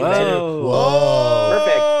 92. Whoa.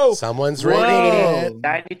 Perfect. Someone's rating it.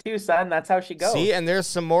 92, son. That's how she goes. See, and there's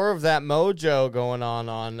some more of that mojo going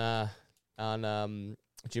on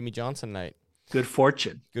Jimmy Johnson night. Good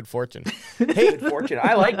fortune. Hey, good fortune.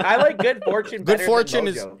 I like good fortune. Good fortune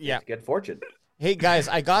is It's good fortune. Hey guys,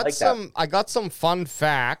 I got some fun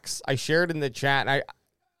facts I shared in the chat.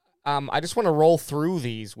 And I just want to roll through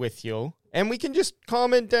these with you. And we can just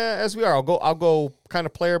comment as we are. I'll go kind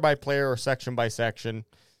of player by player or section by section,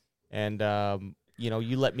 and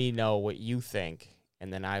you let me know what you think,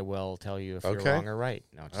 and then I will tell you if you're wrong or right.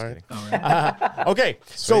 No, just kidding. Right. Okay,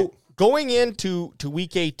 so going into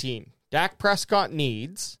week 18, Dak Prescott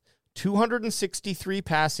needs 263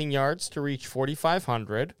 passing yards to reach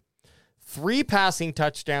 4,500, 3 passing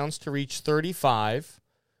touchdowns to reach 35,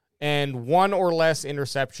 and 1 or less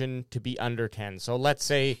interception to be under 10. So let's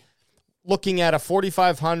say, looking at a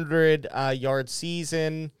 4,500 yard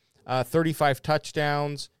season, 35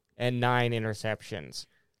 touchdowns, and 9 interceptions.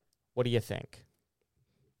 What do you think?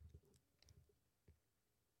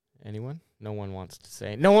 Anyone? No one wants to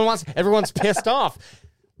say. Everyone's pissed off.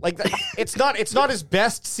 Like, it's not his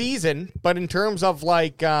best season, but in terms of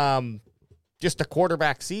like just a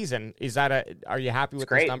quarterback season, are you happy with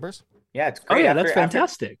those numbers? Yeah, it's great. Oh yeah, that's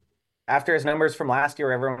fantastic. After his numbers from last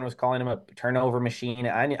year, everyone was calling him a turnover machine.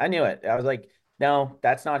 I knew it. I was like, no,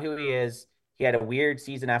 that's not who he is. He had a weird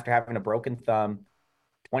season after having a broken thumb.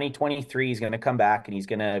 2023, he's going to come back and he's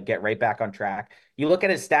going to get right back on track. You look at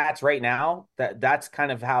his stats right now, that's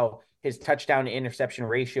kind of how his touchdown to interception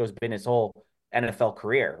ratio has been his whole NFL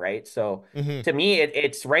career, right? So to me,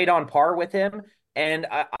 it's right on par with him. And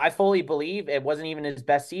I fully believe it wasn't even his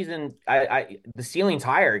best season. The ceiling's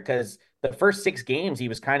higher because the first 6 games, he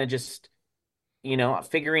was kind of just,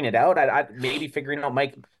 figuring it out. Maybe figuring out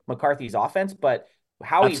Mike McCarthy's offense, but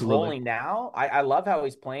how he's rolling now, I love how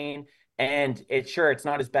he's playing. And it's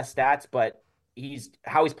not his best stats, but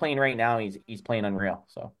how he's playing right now. He's playing unreal.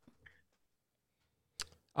 So.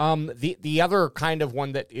 The other kind of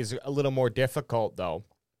one that is a little more difficult though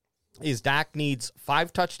is Dak needs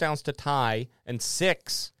 5 touchdowns to tie and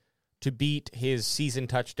 6 to beat his season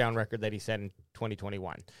touchdown record that he set in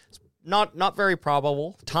 2021. It's not very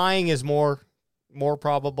probable. Tying is more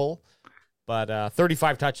probable, but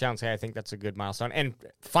 35 touchdowns, hey, I think that's a good milestone. And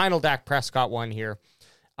final Dak Prescott one here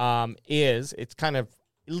it's kind of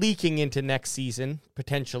leaking into next season,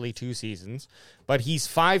 potentially 2 seasons, but he's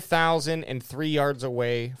 5,003 yards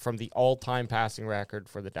away from the all-time passing record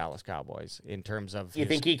for the Dallas Cowboys in terms of... You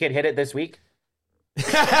think he could hit it this week?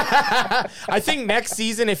 I think next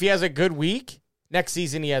season, if he has a good week, next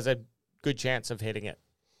season he has a good chance of hitting it.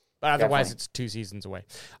 But otherwise, Definitely. It's 2 seasons away.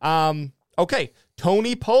 Okay,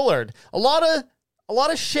 Tony Pollard. A lot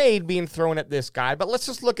of shade being thrown at this guy, but let's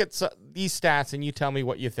just look at these stats and you tell me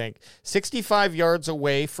what you think. 65 yards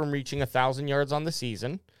away from reaching 1,000 yards on the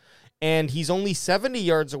season, and he's only 70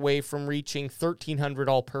 yards away from reaching 1,300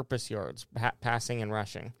 all-purpose yards, passing and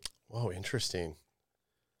rushing. Whoa, interesting.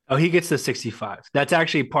 Oh, he gets to 65. That's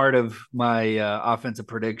actually part of my offensive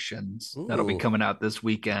predictions that'll be coming out this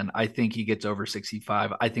weekend. I think he gets over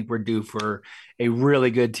 65. I think we're due for a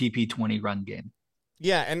really good TP20 run game.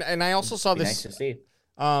 Yeah, and I also saw this. Nice to see.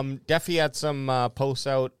 Duffy had some posts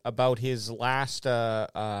out about his last,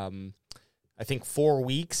 I think, 4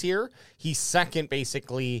 weeks here. He's second,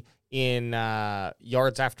 basically, in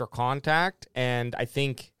yards after contact, and I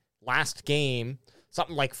think last game,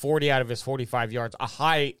 something like 40 out of his 45 yards, a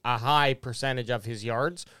high percentage of his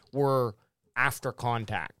yards were after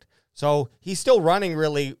contact. So he's still running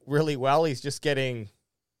really, really well. He's just getting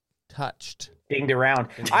touched. Dinged around.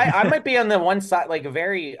 I might be on the one side,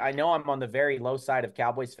 I know I'm on the very low side of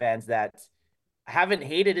Cowboys fans that haven't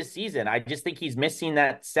hated his season. I just think he's missing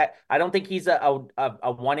that set. I don't think he's a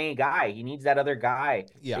 1A guy. He needs that other guy.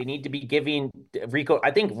 Yeah. They need to be giving Rico.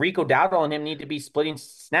 I think Rico Dowdle and him need to be splitting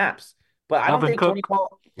snaps. But I don't think Tony Pollard.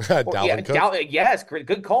 Dalvin Cook. Yes,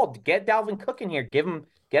 good call. Get Dalvin Cook in here. Get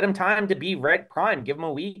him time to be red prime. Give him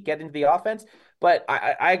a week. Get into the offense. But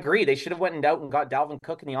I agree. They should have went out and got Dalvin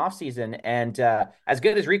Cook in the offseason. And as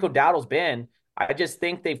good as Rico Dowdle's been, I just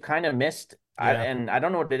think they've kind of missed. Yeah. And I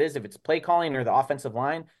don't know what it is, if it's play calling or the offensive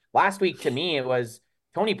line. Last week, to me, it was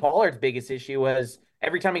Tony Pollard's biggest issue was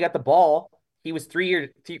every time he got the ball, he was 3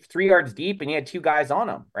 yards deep and he had 2 guys on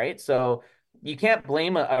him, right? So you can't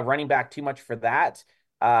blame a running back too much for that.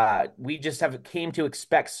 We just have came to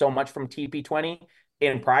expect so much from TP20.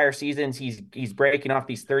 In prior seasons, he's breaking off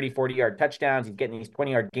these 30, 40-yard touchdowns. He's getting these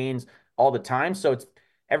 20-yard gains all the time. So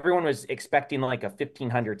everyone was expecting like a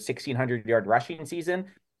 1,500, 1,600-yard rushing season.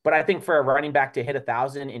 But I think for a running back to hit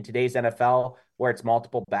 1,000 in today's NFL, where it's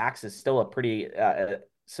multiple backs, is still a pretty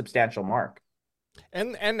substantial mark.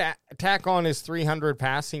 And tack on his 300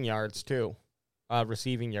 passing yards too.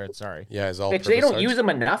 Receiving yards, sorry. Yeah, Which they don't use him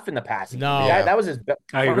enough in the passing. No, that was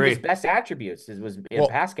I agree. His best attributes was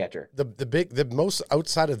pass catcher. The most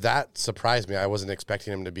outside of that surprised me. I wasn't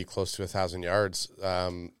expecting him to be close to 1,000 yards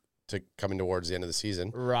to coming towards the end of the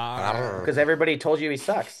season. Right. Because everybody told you he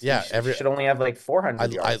sucks. Yeah, he should only have like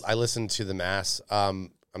 400 yards. I listened to the mass.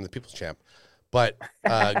 I'm the people's champ, but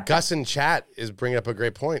Gus in chat is bringing up a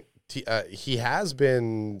great point. He has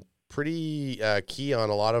been pretty key on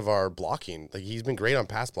a lot of our blocking. Like he's been great on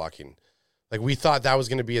pass blocking. Like we thought that was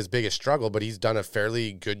going to be his biggest struggle, but he's done a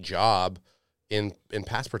fairly good job in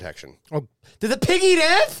pass protection. Oh, did the pig eat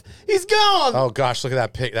it? He's gone. Oh gosh, look at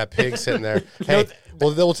that pig! That pig sitting there. Hey,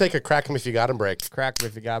 well, they'll take a crack him if you got him break. Crack him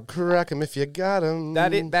if you got him. Crack him if you got him.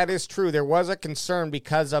 That is true. There was a concern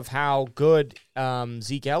because of how good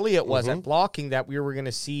Zeke Elliott was at blocking that we were going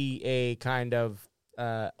to see a kind of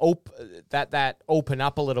open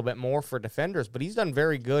up a little bit more for defenders, but he's done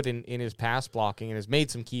very good in his pass blocking and has made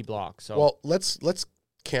some key blocks. So well, let's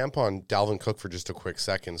camp on Dalvin Cook for just a quick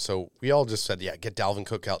second. So we all just said, yeah, get Dalvin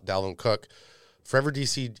Cook out. Dalvin Cook. Forever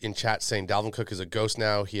DC in chat saying Dalvin Cook is a ghost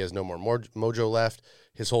now. He has no more mojo left.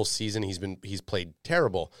 His whole season he's played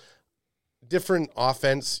terrible. Different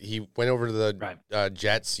offense. He went over to the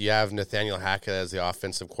Jets. You have Nathaniel Hackett as the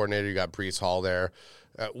offensive coordinator. You got Breece Hall there.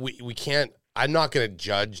 We can't. I'm not going to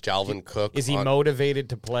judge Dalvin Cook. Is he motivated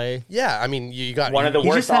to play? Yeah, I mean, you got one of the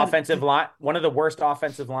worst offensive line. One of the worst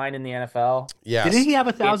offensive line in the NFL. Yeah, didn't he have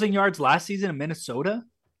 1,000 yards last season in Minnesota?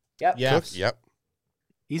 Yep. Yes. Yep.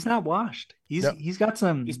 He's not washed. He's got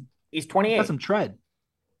some. He's 28. He's got some tread.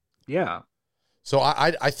 Yeah. So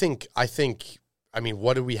I think. I mean,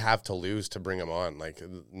 what do we have to lose to bring him on? Like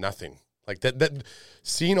nothing. Like that.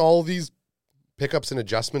 Seeing all these pickups and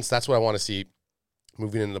adjustments. That's what I want to see.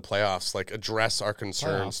 Moving into the playoffs, like address our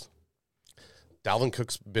concerns. Dalvin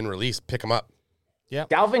Cook's been released. Pick him up. Yeah.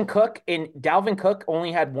 Dalvin Cook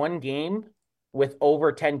only had one game with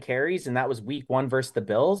over 10 carries, and that was week 1 versus the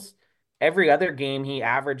Bills. Every other game, he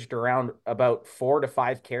averaged around about 4 to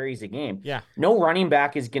 5 carries a game. Yeah. No running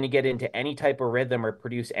back is going to get into any type of rhythm or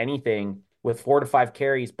produce anything with 4 to 5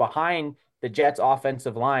 carries behind the Jets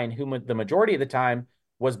offensive line, who the majority of the time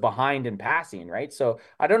was behind in passing, right? So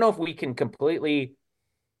I don't know if we can completely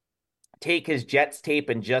take his Jets tape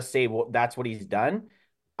and just say, well, that's what he's done.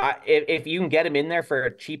 If you can get him in there for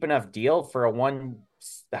a cheap enough deal for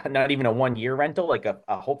not even a 1 year rental, like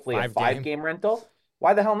hopefully a 5 game rental,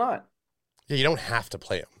 why the hell not? Yeah, you don't have to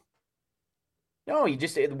play him. No, you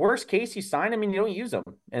just, worst case, you sign him and you don't use him.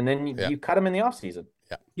 And then you cut him in the offseason.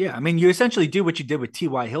 Yeah. Yeah. I mean, you essentially do what you did with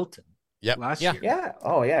T.Y. Hilton last year. Yeah.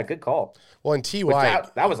 Oh, yeah. Good call. Well, and T.Y.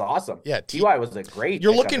 That was awesome. Yeah. T.Y. was a great.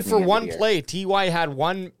 You're looking for one play. T.Y. had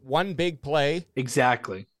one big play.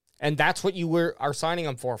 Exactly. And that's what you are signing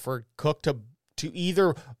him for Cook to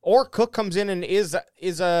either, or Cook comes in and is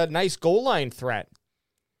a nice goal line threat.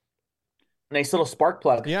 Nice little spark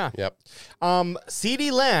plug. Yeah. Yep.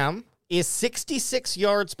 CeeDee Lamb is 66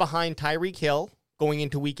 yards behind Tyreek Hill going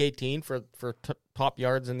into week 18 for top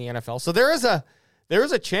yards in the NFL. So there is a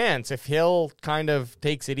chance if Hill kind of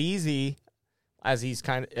takes it easy as he's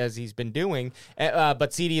been doing.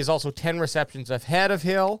 But CeeDee is also 10 receptions ahead of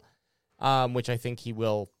Hill, which I think he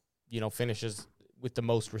will, finishes with the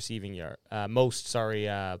most receptions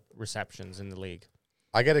in the league.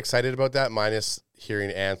 I get excited about that, minus hearing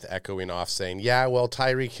Anth echoing off saying, yeah, well,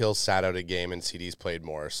 Tyreek Hill sat out a game and CD's played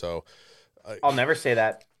more. So I'll never say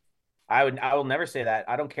that. I will never say that.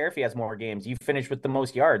 I don't care if he has more games. You finish with the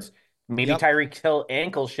most yards. Maybe Tyreek Hill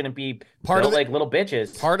ankles shouldn't be built like little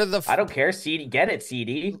bitches. I don't care. CD, get it,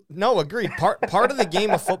 CD. No, agreed. Part of the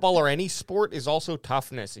game of football or any sport is also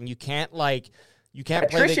toughness, and you can't play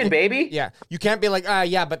attrition, baby. Yeah, you can't be like,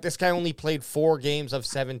 but this guy only played 4 games of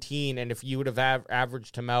 17, and if you would have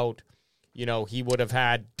averaged him out, he would have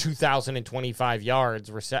had 2,025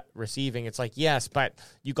 yards receiving. It's like, yes, but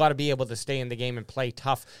you got to be able to stay in the game and play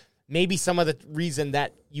tough. Maybe some of the reason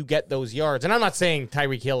that you get those yards, and I'm not saying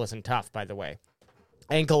Tyreek Hill isn't tough, by the way.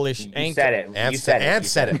 Ankle issue. You said it. Ant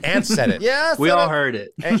said it. Yeah, we all heard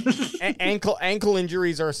it. Ankle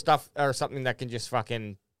injuries are something that can just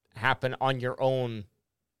fucking happen on your own,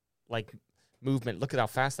 like, movement. Look at how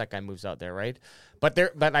fast that guy moves out there, right? But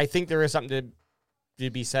I think there is something to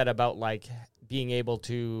be said about, like, being able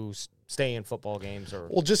to stay in football games. Or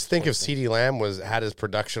just think if CeeDee Lamb had his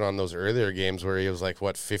production on those earlier games where he was like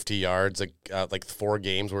 50 yards, like 4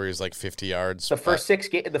 games where he was like 50 yards. The first 6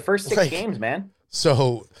 games, man.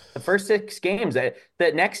 So the first 6 games. The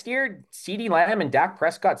next year, CeeDee Lamb and Dak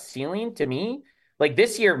Prescott's ceiling, to me, like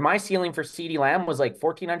this year, my ceiling for CeeDee Lamb was like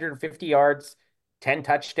 1,450 yards, 10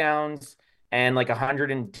 touchdowns, and like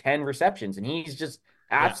 110 receptions. And he's just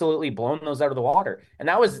absolutely blown those out of the water. And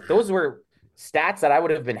those were stats that I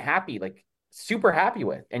would have been super happy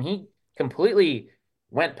with. And he completely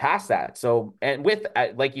went past that. So, and with,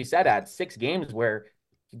 like you said, at 6 games where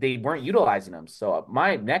they weren't utilizing him. So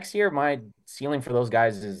next year, my ceiling for those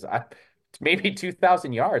guys is maybe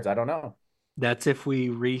 2,000 yards. I don't know. That's if we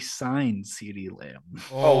re-sign CeeDee Lamb.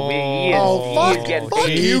 Fuck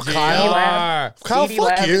you, Kyle. Kyle,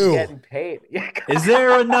 fuck you. Getting paid. Is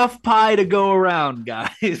there enough pie to go around,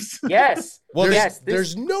 guys? Yes. Well,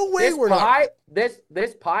 there's no way we're not.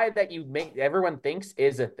 This pie that you make, everyone thinks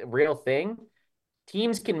is a real thing.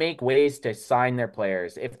 Teams can make ways to sign their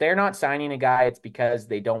players. If they're not signing a guy, it's because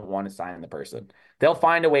they don't want to sign the person. They'll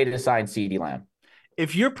find a way to sign CeeDee Lamb.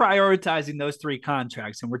 If you're prioritizing those 3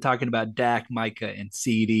 contracts, and we're talking about Dak, Micah, and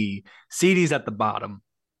CD, CD's at the bottom.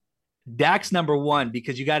 Dak's number 1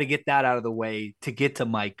 because you got to get that out of the way to get to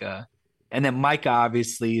Micah. And then Micah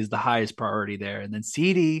obviously is the highest priority there. And then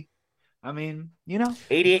CD, I mean,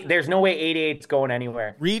 88. There's no way 88's going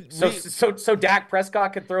anywhere. So Dak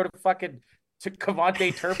Prescott could throw to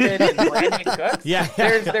Kevontae Turpin and Brandon Cooks. Yeah.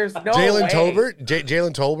 There's no Jalen way.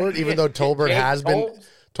 Jalen Tolbert, even though Tolbert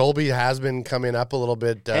Tolby has been coming up a little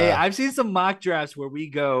bit. Hey, I've seen some mock drafts where we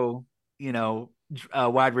go,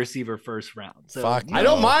 wide receiver first round. So fuck no. I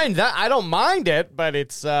don't mind that. I don't mind it, but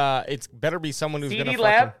it's better be someone who's going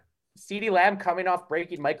to CeeDee Lamb coming off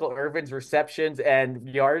breaking Michael Irvin's receptions and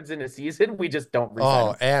yards in a season. We just don't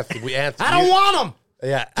resign him. Anthony, I don't want him.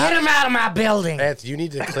 Yeah, get him out of my building. Anthony, you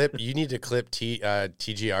need to clip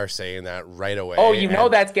TGR saying that right away. Oh,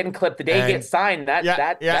 that's getting clipped the day he gets signed. That's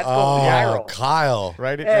going viral. Kyle,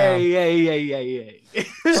 write it down. Hey.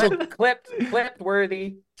 So clipped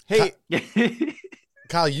worthy. Hey,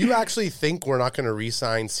 Kyle, you actually think we're not going to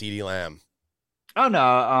re-sign CeeDee Lamb? Oh no,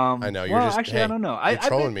 I know you're just. Actually, hey, I don't know. You're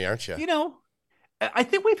trolling me, aren't you? I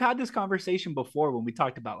think we've had this conversation before when we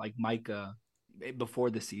talked about like Micah before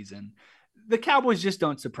the season. The Cowboys just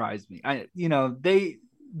don't surprise me.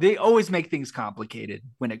 They always make things complicated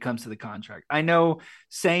when it comes to the contract. I know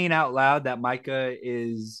saying out loud that Micah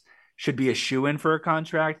should be a shoo-in for a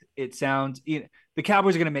contract, it sounds, the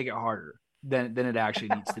Cowboys are going to make it harder than it actually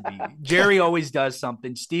needs to be. Jerry always does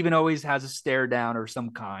something. Steven always has a stare down or some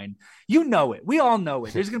kind. You know it. We all know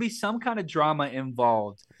it. There's going to be some kind of drama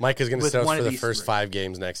involved. Micah's going to sit out for the first 5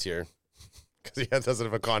 games next year because he doesn't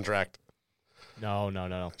have a contract.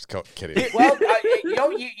 No. Just kidding. Well,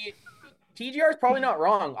 TGR is probably not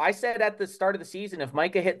wrong. I said at the start of the season, if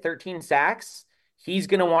Micah hit 13 sacks, he's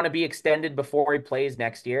going to want to be extended before he plays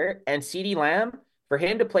next year. And CeeDee Lamb, for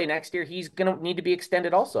him to play next year, he's going to need to be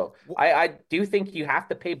extended also. I do think you have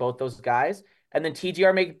to pay both those guys. And then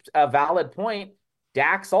TGR makes a valid point.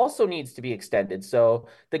 Dax also needs to be extended. So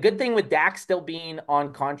the good thing with Dax still being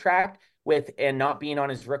on contract and not being on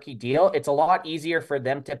his rookie deal, it's a lot easier for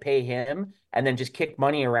them to pay him and then just kick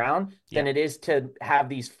money around than it is to have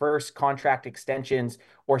these first contract extensions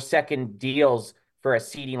or second deals for a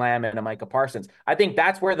CeeDee Lamb and a Micah Parsons. I think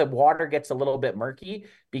that's where the water gets a little bit murky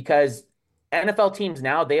because NFL teams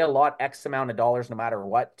now, they allot X amount of dollars no matter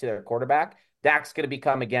what to their quarterback. Dak's going to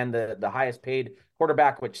become, again, the highest paid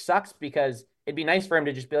quarterback, which sucks because it'd be nice for him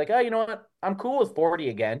to just be like, oh, you know what? I'm cool with 40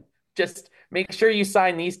 again. Just make sure you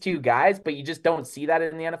sign these 2 guys, but you just don't see that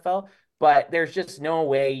in the NFL. But there's just no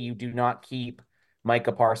way you do not keep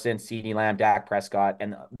Micah Parsons, CeeDee Lamb, Dak Prescott,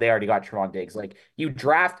 and they already got Trevon Diggs. Like, you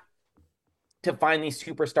draft to find these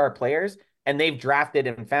superstar players, and they've drafted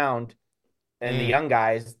and found, and the young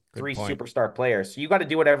guys, 3 superstar players. So you got to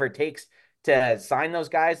do whatever it takes to sign those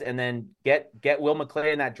guys and then get Will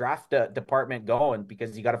McClay in that draft department going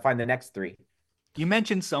because you got to find the next 3. You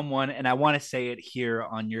mentioned someone, and I want to say it here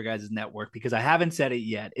on your guys' network because I haven't said it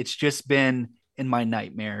yet. It's just been in my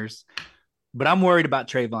nightmares, but I'm worried about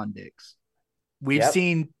Trevon Diggs. We've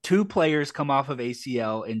seen 2 players come off of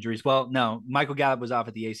ACL injuries. Well, no, Michael Gallup was off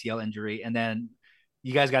at the ACL injury, and then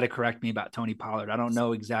you guys got to correct me about Tony Pollard. I don't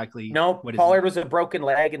know exactly. No, Pollard was a broken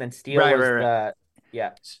leg, and then Steele was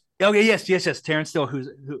yeah. Okay, yes. Terrence Steele,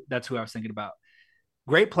 that's who I was thinking about.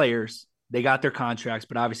 Great players. They got their contracts,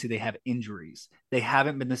 but obviously they have injuries. They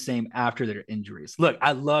haven't been the same after their injuries. Look,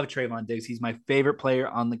 I love Trevon Diggs. He's my favorite player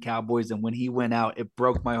on the Cowboys, and when he went out, it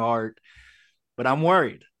broke my heart. But I'm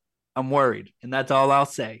worried. And that's all I'll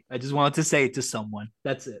say. I just wanted to say it to someone.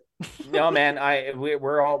 That's it. No, man,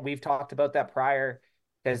 we've talked about that prior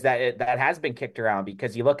because that has been kicked around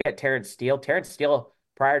because you look at Terrence Steele. Terrence Steele,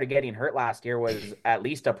 prior to getting hurt last year, was at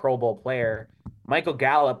least a Pro Bowl player. Michael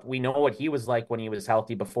Gallup, we know what he was like when he was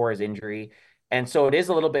healthy before his injury. And so it is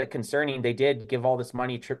a little bit concerning. They did give all this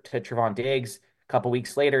money to Trevon Diggs. A couple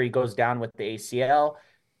weeks later, he goes down with the ACL.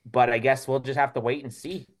 But I guess we'll just have to wait and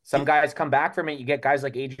see. Some guys come back from it. You get guys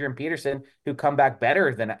like Adrian Peterson who come back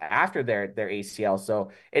better than after their ACL. So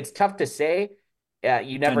it's tough to say.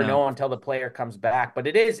 You never know until the player comes back. But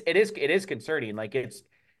it is concerning. Like it's,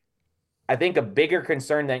 I think, a bigger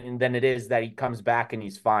concern than it is that he comes back and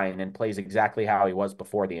he's fine and plays exactly how he was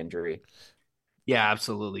before the injury. Yeah,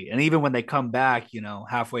 absolutely. And even when they come back,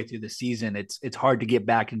 halfway through the season, it's hard to get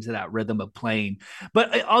back into that rhythm of playing.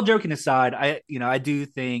 But all joking aside, I do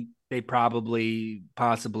think they possibly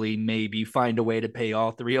maybe find a way to pay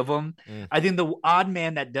all 3 of them. I think the odd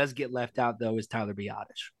man that does get left out though is Tyler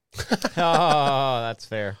Biadasz. Oh, that's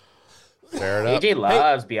fair. Fair enough. AJ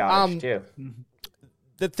loves Biadasz too.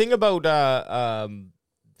 The thing about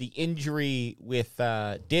the injury with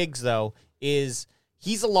Diggs though is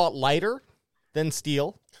he's a lot lighter than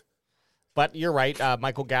Steele. But you're right,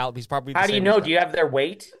 Michael Gallup. He's probably. How do you know? Do you have their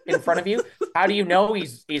weight in front of you? How do you know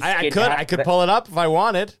he's? I could pull it up if I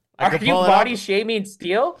wanted. Are you body shaming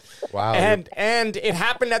Steele? Wow. And it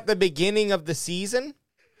happened at the beginning of the season,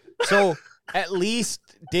 so at least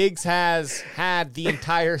Diggs has had the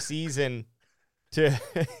entire season to.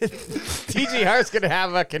 TGR's gonna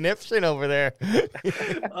have a conniption over there.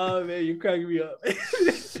 Oh man, you're cracking me up.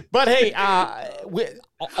 But hey, with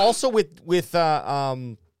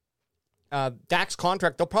Dak's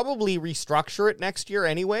contract, they'll probably restructure it next year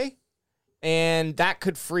anyway, and that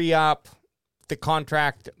could free up the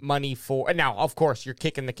contract money for. Now, of course, you're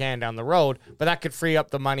kicking the can down the road, but that could free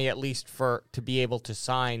up the money at least to be able to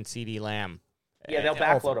sign CeeDee Lamb. Yeah, they'll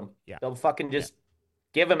backload him. Yeah. They'll fucking just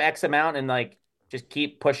give him X amount and just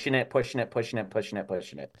keep pushing it.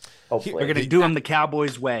 Hopefully, they're gonna do him the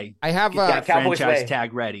Cowboys way. I have Cowboys franchise way.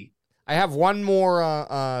 Tag ready. I have one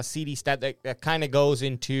more CD stat that kind of goes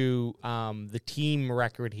into the team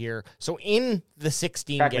record here. So in the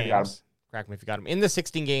 16 games, correct me if you got him. In the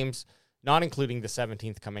 16 games not including the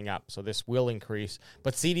 17th coming up. So this will increase.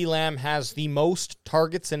 But CeeDee Lamb has the most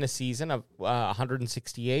targets in a season of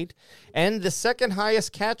 168, and the second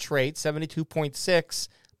highest catch rate, 72.6,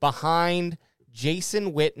 behind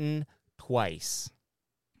Jason Witten twice.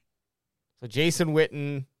 So Jason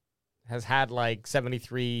Witten has had like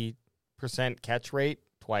 73% catch rate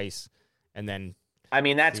twice, and then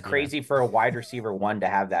that's crazy for a wide receiver one to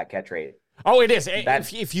have that catch rate. Oh, it is.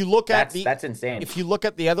 If you look at that's insane. If you look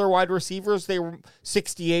at the other wide recievers, they were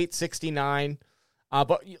 68, 69.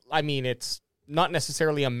 But it's not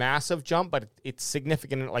necessarily a massive jump, but it's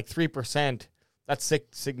significant, like 3%. That's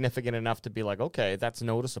significant enough to be like, okay, that's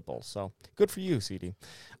noticeable. So good for you, CD.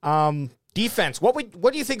 Defense. What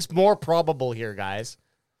do you think's more probable here, guys?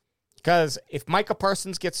 Because if Micah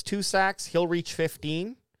Parsons gets 2 sacks, he'll reach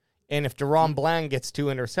 15, and if DaRon Bland gets 2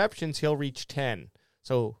 interceptions, he'll reach 10.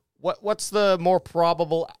 So what's the more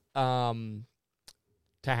probable to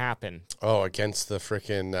happen? Oh, against the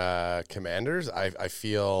freaking Commanders, I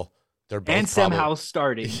feel they're both and Sam Howell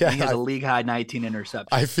starting. Yeah, he has a league high 19 interceptions.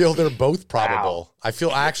 I feel they're both probable. Wow.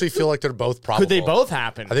 I actually feel like they're both probable. Could they both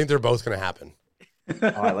happen? I think they're both going to happen. Oh,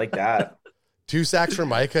 I like that. 2 sacks from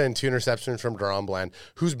Micah and 2 interceptions from DaRon Bland,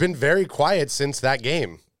 who's been very quiet since that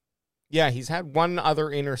game. Yeah, he's had 1 other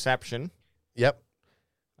interception. Yep.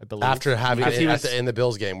 I believe. After having it in the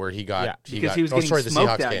Bills game where he got he was getting smoked the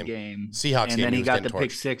Seahawks that game. Seahawks game. And then he got the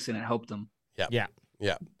pick 6 and it helped him. Yeah.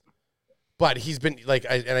 But he's been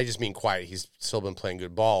and I just mean quiet. He's still been playing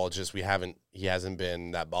good ball. It's just he hasn't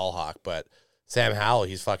been that ball hawk. But Sam Howell,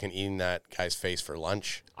 he's fucking eating that guy's face for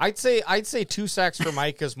lunch. I'd say 2 sacks for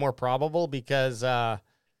Mike is more probable because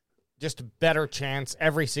just a better chance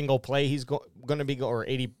every single play he's going to be or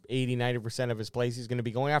 80 90% of his plays he's going to be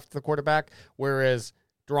going after the quarterback, whereas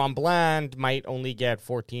DaRon Bland might only get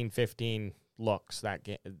 14 15 looks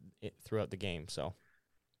throughout the game. So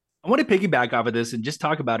I want to piggyback off of this and just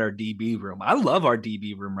talk about our DB room. I love our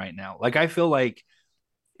DB room right now. Like, I feel like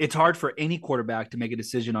it's hard for any quarterback to make a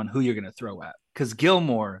decision on who you're going to throw at because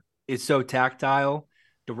Gilmore is so tactile.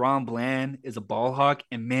 DaRon Bland is a ball hawk.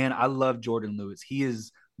 And, man, I love Jordan Lewis. He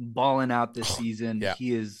is balling out this season. Yeah.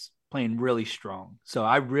 He is playing really strong. So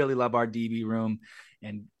I really love our DB room.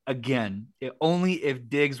 And, again, only if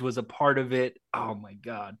Diggs was a part of it. Oh, my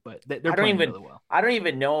God. But they're playing really well. I don't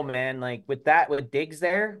even know, man. Like, with Diggs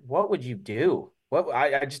there, what would you do?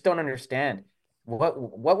 I just don't understand. What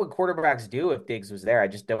would quarterbacks do if Diggs was there? I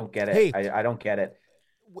just don't get it. Hey, I don't get it.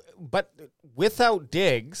 But without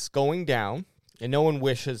Diggs going down, and no one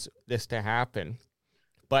wishes this to happen,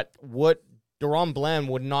 but DaRon Bland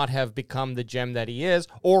would not have become the gem that he is,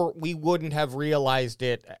 or we wouldn't have realized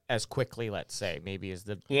it as quickly, let's say.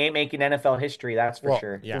 He ain't making NFL history, that's for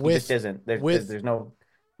sure. Yeah. He just isn't. There's no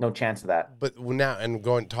chance of that. But now, and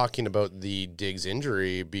talking about the Diggs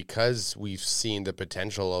injury, because we've seen the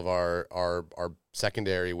potential of our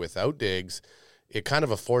secondary without Diggs, it kind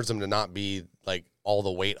of affords him to not be like all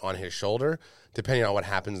the weight on his shoulder, depending on what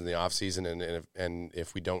happens in the offseason and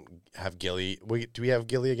if we don't have Gilly. Do we have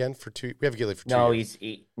Gilly again for 2? We have Gilly for 2 years.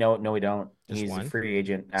 No, we don't. He's a free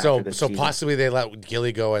agent after this season. Possibly they let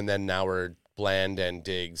Gilly go, and then now we're Bland and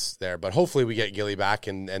Diggs there. But hopefully we get Gilly back,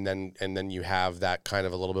 and then you have that kind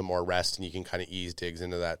of a little bit more rest, and you can kind of ease Diggs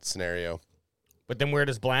into that scenario. But then where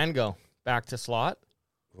does Bland go? Back to slot?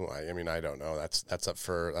 Well, I don't know. That's up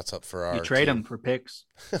for our. You trade him for picks.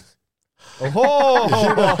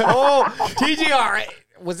 TGR.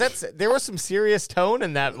 There was some serious tone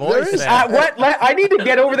in that voice. I need to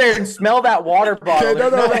get over there and smell that water bottle.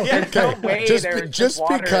 Okay, just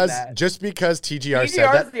because TGR said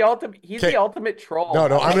that. He's the ultimate troll. No,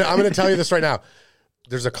 I'm going to tell you this right now.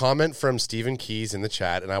 There's a comment from Stephen Keys in the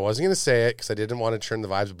chat, and I wasn't going to say it because I didn't want to turn the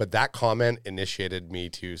vibes, but that comment initiated me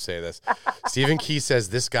to say this. Stephen Keys says,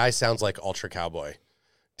 "This guy sounds like Ultra Cowboy."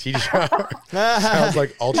 TGR sounds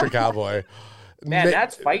like Ultra Cowboy. Man,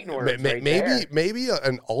 that's fighting words maybe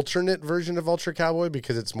an alternate version of Ultra Cowboy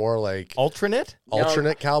because it's more like alternate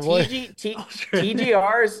Cowboy.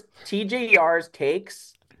 TGR's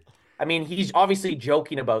takes. I mean, he's obviously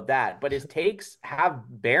joking about that, but his takes have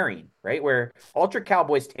bearing, right? Where Ultra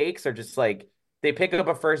Cowboys takes are just like they pick up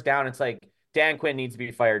a first down. It's like Dan Quinn needs to be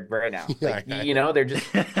fired right now. They're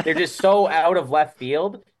just so out of left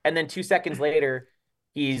field, and then 2 seconds later,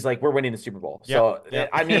 he's like, "We're winning the Super Bowl." So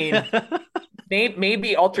I mean.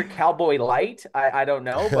 Maybe Ultra Cowboy light. I don't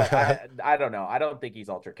know, but I don't know. I don't think he's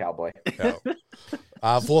Ultra Cowboy. No.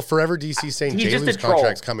 Well, Forever DC saying J-Lou's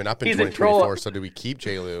contract's coming up in 2024, so do we keep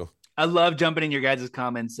J-Lou? I love jumping in your guys'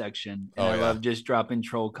 comments section. And I love just dropping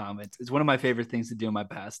troll comments. It's one of my favorite things to do in my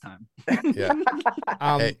pastime. Yeah.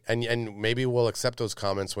 Hey, and maybe we'll accept those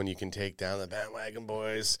comments when you can take down the bandwagon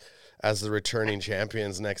boys. as the returning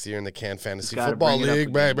champions next year in the Can Fantasy Gotta Football bring it up League.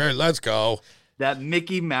 again. Baby, let's go. That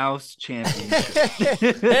Mickey Mouse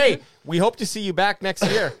championship. Hey, we hope to see you back next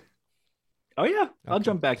year. Oh yeah, I'll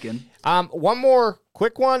jump back in. One more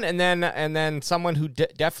quick one, and then someone who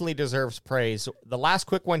definitely deserves praise. The last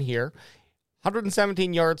quick one here: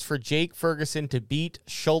 117 yards for Jake Ferguson to beat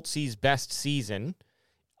Schultze's best season.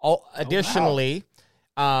 Additionally,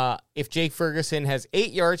 if Jake Ferguson has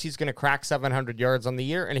 8 yards, he's going to crack 700 yards on the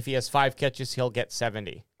year, and if he has 5 catches, he'll get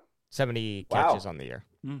 70 catches on the year.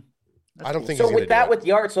 I don't think so. he's With that, do with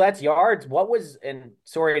yards, so that's yards. What was, and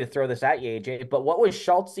sorry to throw this at you, AJ, but what was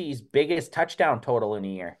Schultze's biggest touchdown total in a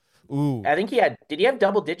year? Ooh, I think he had. Did he have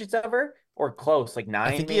double digits ever or close, like 9? I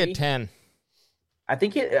think maybe? he had 10. I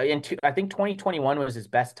think I think 2021 was his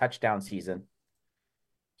best touchdown season.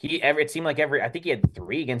 It seemed like I think he had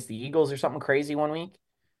 3 against the Eagles or something crazy one week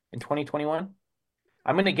in 2021.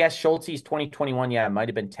 I'm gonna guess Schultze's 2021. Yeah, it might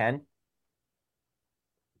have been 10.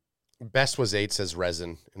 Best was 8, says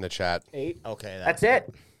Resin in the chat. 8. Okay, That's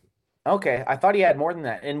it. Okay, I thought he had more than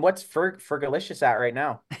that. And what's Fergalicious at right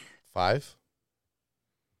now? 5.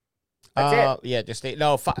 That's it. Yeah, just 8.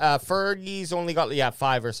 No, Fergie's only got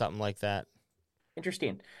 5 or something like that.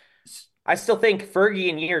 Interesting. I still think Fergie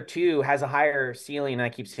in year 2 has a higher ceiling. And I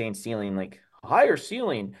keep saying ceiling, like higher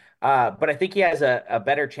ceiling. But I think he has a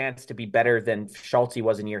better chance to be better than Schultze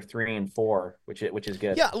was in year 3 and 4, which is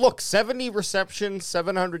good. Yeah, look, 70 receptions,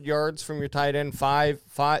 700 yards from your tight end, 5.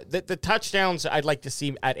 The touchdowns I'd like to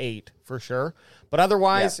see at 8 for sure. But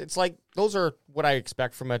otherwise, It's like those are what I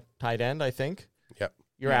expect from a tight end, I think. Yep.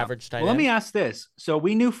 Your average tight Well, end. let me ask this. So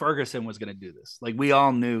we knew Ferguson was going to do this. Like we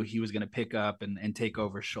all knew he was going to pick up and take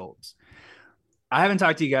over Schultz. I haven't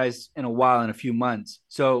talked to you guys in a while, in a few months.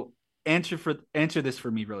 So answer this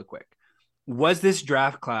for me really quick. Was this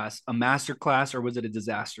draft class a master class or was it a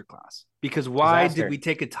disaster class? Because why did we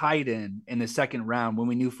take a tight end in the second round when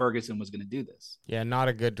we knew Ferguson was going to do this? Yeah, not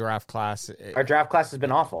a good draft class. Our draft class has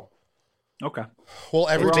been awful. Okay. Well,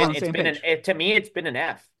 to me, it's been an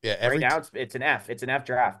F. Yeah, right now it's an F. It's an F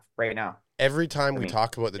draft right now. Every time we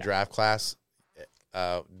talk about the draft class,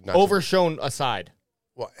 overshown aside.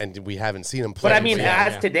 Well, and we haven't seen him play. But I mean,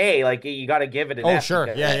 today, like you got to give it an F. Oh,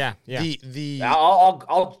 sure. Yeah.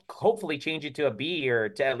 I'll hopefully change it to a B or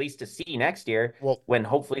to at least a C next year. Well, when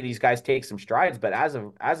hopefully these guys take some strides. But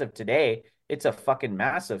as of today, it's a fucking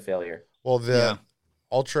massive failure. Well,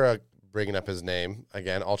 Ultra, bringing up his name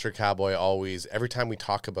again, Ultra Cowboy, always, every time we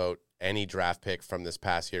talk about any draft pick from this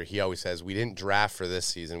past year, he always says, we didn't draft for this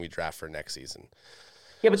season, we draft for next season.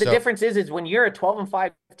 Yeah, but the difference is when you're a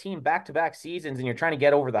 12-5 team back-to-back seasons and you're trying to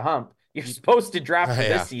get over the hump, you're supposed to draft for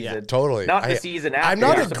this season. Yeah, totally. Not the season after. I'm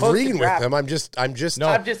not agreeing with him. I'm just I'm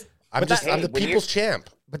the people's champ.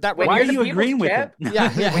 But why are you agreeing with him? Yeah.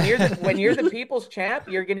 When you're the people's champ,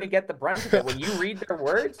 you're going to get the brunt of it. When you read their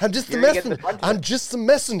words, I'm just the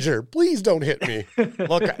messenger. Please don't hit me.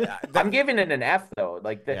 Look, I'm giving it an F though.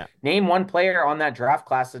 Like name one player on that draft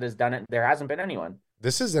class that has done it. There hasn't been anyone.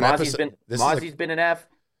 This is an episode. Mozzie's been an F.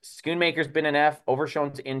 Schoonmaker's been an F.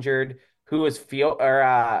 Overshown's injured.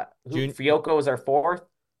 Fiocco is our 4th.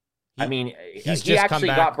 I mean, he actually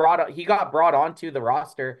got brought onto the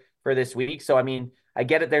roster for this week. So I mean, I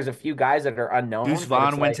get it. There's a few guys that are unknown. Deuce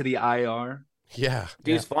Vaughn went to the IR. Yeah,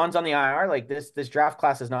 Deuce Vaughn's on the IR. Like this draft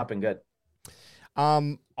class has not been good.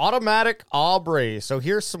 Automatic Aubrey. So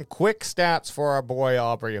here's some quick stats for our boy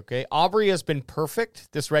Aubrey. Okay, Aubrey has been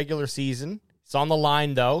perfect this regular season. It's on the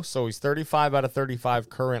line though, so he's 35 out of 35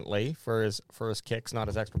 currently for his kicks, not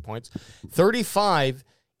his extra points. 35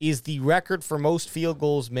 is the record for most field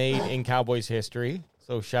goals made in Cowboys history.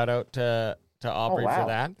 So shout out to Aubrey for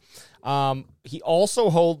that. He also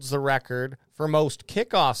holds the record for most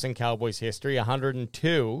kickoffs in Cowboys history,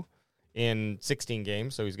 102 in 16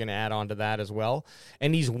 games. So he's going to add on to that as well.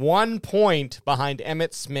 And he's 1 point behind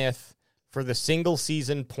Emmitt Smith for the single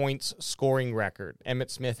season points scoring record. Emmitt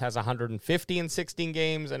Smith has 150 in 16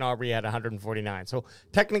 games and Aubrey had 149. So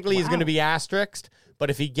technically he's going to be asterisked, but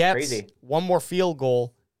if he gets one more field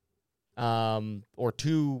goal or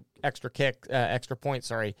 2 extra points,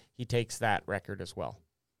 he takes that record as well.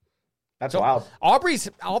 That's wild. Aubrey's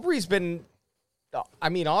been,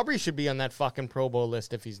 Aubrey should be on that fucking Pro Bowl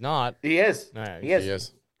list if he's not. He is. He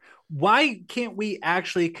is. Why can't we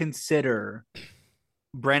actually consider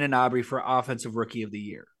Brandon Aubrey for Offensive Rookie of the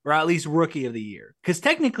Year, or at least Rookie of the Year? Because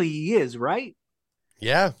technically he is, right?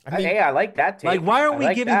 Yeah. I like that take. Like, why aren't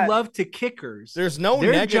we giving love to kickers? There's no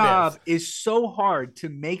Their negative. job is so hard to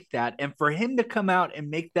make that, and for him to come out and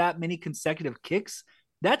make that many consecutive kicks,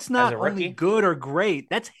 that's not only good or great.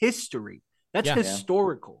 That's history. That's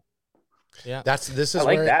historical. Yeah. This is I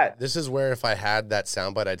like where that. This is where if I had that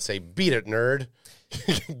soundbite, I'd say, "Beat it, nerd."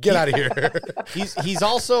 Get out of here. He's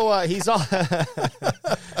also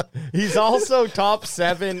he's also top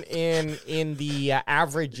 7 in the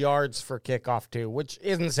average yards for kickoff too, which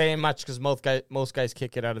isn't saying much because most guys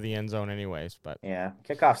kick it out of the end zone anyways. But yeah,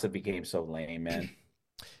 kickoffs have became so lame, man.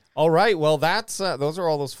 All right, well that's those are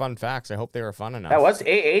all those fun facts. I hope they were fun enough. That was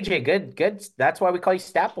AJ. Good. That's why we call you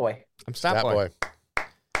Stat Boy. I'm Stat Boy.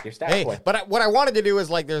 You're Stat Hey, Boy. but what I wanted to do is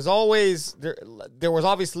like, there was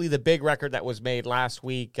obviously the big record that was made last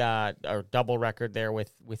week, or double record there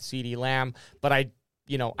with CeeDee Lamb. But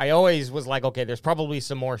I always was like, okay, there's probably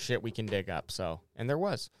some more shit we can dig up. So, and there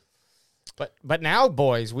was. But now,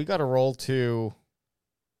 boys, we got to roll to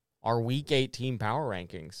our Week 18 power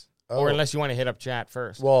rankings. Oh. Or unless you want to hit up chat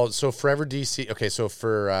first. Well, so Forever DC. Okay, so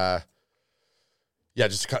for I'll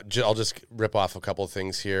just rip off a couple of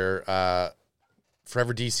things here.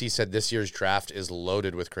 Forever DC said this year's draft is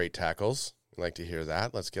loaded with great tackles. I'd like to hear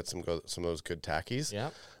that. Let's get some of those good tackies.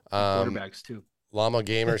 Yeah. Quarterbacks too. Llama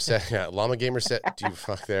Gamer said, dude,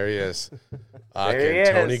 fuck, there he is. There he is.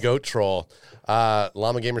 Tony Goat Troll.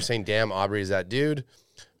 Llama Gamer saying, damn, Aubrey is that dude.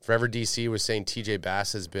 Forever DC was saying TJ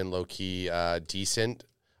Bass has been low-key decent.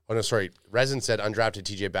 Oh, no, sorry. Resin said undrafted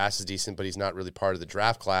TJ Bass is decent, but he's not really part of the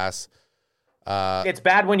draft class. It's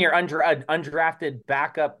bad when your undrafted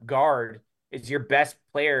backup guard is your best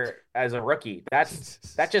player as a rookie. That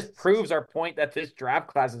just proves our point that this draft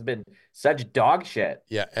class has been such dog shit.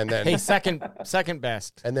 Yeah, and then Hey, second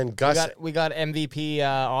best. and then Gus. We got MVP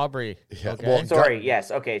Aubrey. Yeah, Okay. well, Sorry,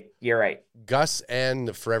 yes, okay, you're right. Gus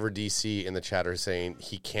and Forever DC in the chat are saying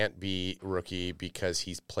he can't be rookie because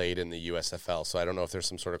he's played in the USFL. So I don't know if there's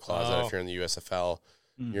some sort of clause that if you're in the USFL,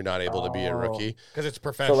 you're not able to be a rookie. Because it's So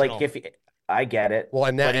professional. like I get it. Well,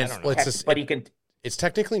 and that But he can. It's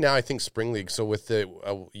technically now, I think, Spring League. So with the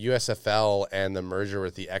USFL and the merger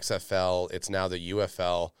with the XFL, it's now the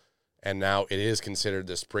UFL, and now it is considered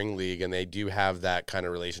the Spring League, and they do have that kind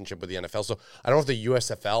of relationship with the NFL. So I don't know if the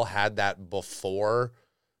USFL had that before,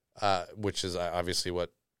 which is obviously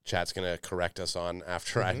what chat's going to correct us on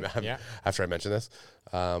after after I mention this.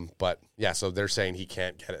 But yeah, so they're saying he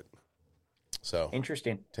can't get it. So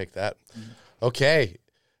Interesting. take that. Okay.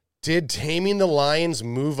 Did Taming the Lions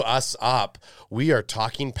move us up? We are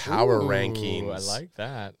talking power rankings. I like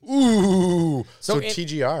that. Ooh. So in-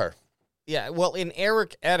 TGR. Yeah, well, in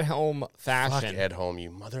Eric Edholm fashion. Fuck Edholm,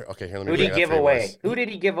 you mother. Okay, here, let me Who bring did he up give away? Famous. Who did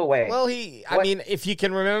he give away? Well, I mean, if you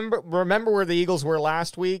can remember where the Eagles were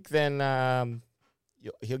last week, then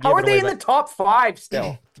he'll give How it are they away, in the but top 5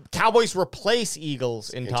 still? Cowboys replace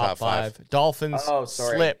Eagles in top five. Dolphins Oh,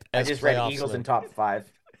 sorry. slip. I as just read playoff Eagles slip. in top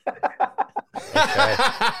 5.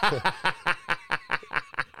 Okay.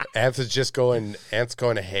 Ant's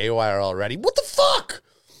going haywire already. What the fuck?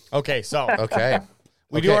 Okay, so Okay.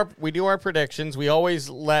 we do our predictions. We always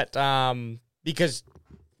let because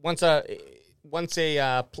once a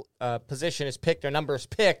position is picked or number is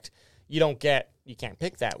picked, you can't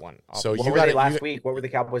pick that one. So What you were got they it last week? What were the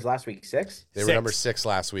Cowboys last week? 6? They were 6. number 6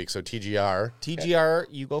 last week. So TGR. TGR,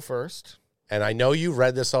 you go first. And I know you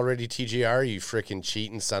read this already, TGR. You freaking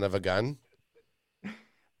cheating son of a gun.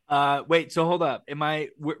 Wait, so hold up.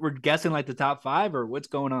 We're guessing like the top 5 or what's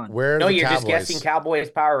going on? Where are No, the you're Cowboys? just guessing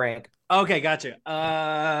Cowboys power rank. Okay, gotcha.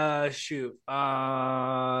 Shoot.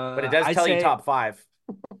 But it does tell you top 5.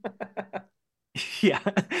 Yeah.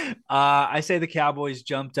 I say the Cowboys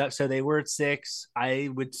jumped up. So they were at 6. I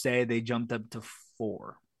would say they jumped up to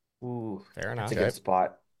 4. Ooh, Fair enough. that's a good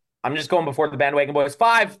spot. I'm just going before the bandwagon boys.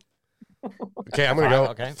 5. Okay, I'm going to go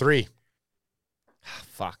Okay. 3.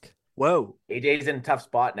 Fuck. Whoa. AJ's in a tough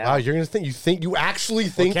spot now. Wow, you're going to think you actually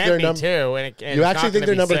Well, think it can't they're be number 2. And You it's actually not think they're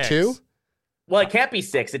gonna be number 6. 2? Well, it can't be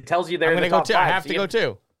 6. It tells you they're I'm in the going to go top 2. 5. I have to go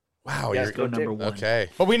 2. Wow, Yes, you're go number two. 1. okay.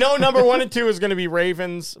 But we know number 1 and 2 is going to be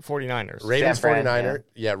Ravens, 49ers. Ravens, San Fran, 49ers.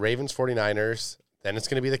 Yeah, Ravens, 49ers. Then it's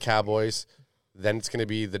going to be the Cowboys. Then it's going to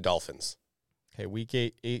be the Dolphins. Okay, week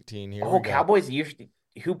 18 here. Oh, Cowboys usually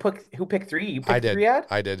who picked 3? You picked I did. 3 yet?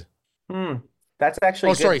 I did. That's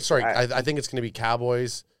actually Oh, good. sorry. I think it's going to be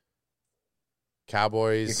Cowboys,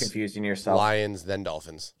 You're confusing yourself. Lions, then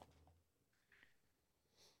Dolphins.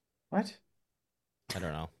 What? I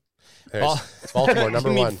don't know. Anyways, Baltimore, number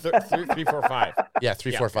You mean 1. 3, 4, 5. Yeah,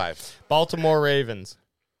 3, 4, 5. Baltimore Ravens.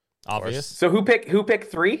 Obvious. So who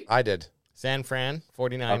picked 3? I did. San Fran,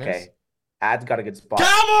 49ers. Okay. Ad's got a good spot.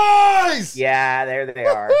 Cowboys! Yeah, there they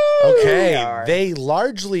are. Okay, They are. they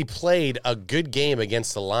largely played a good game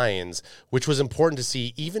against the Lions, which was important to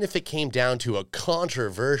see, even if it came down to a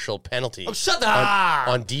controversial penalty Shut up!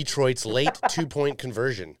 on Detroit's late 2-point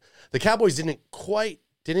conversion. The Cowboys didn't quite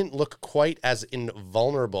didn't look quite as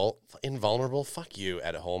invulnerable. Fuck you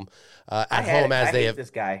at home. At home as they have. This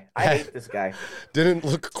guy. I hate this guy. Didn't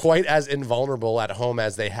look quite as invulnerable at home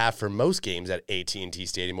as they have for most games at AT&T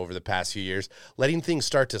Stadium over the past few years, letting things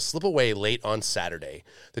start to slip away late on Saturday.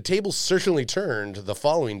 The tables certainly turned the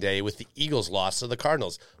following day with the Eagles' loss to the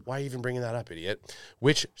Cardinals. Why are you even bringing that up, idiot?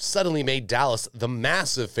 Which suddenly made Dallas the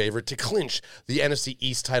massive favorite to clinch the NFC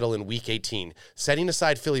East title in Week 18. Setting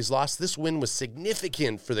aside Philly's loss, this win was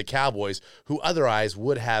significant for the Cowboys, who otherwise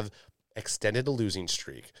would have extended a losing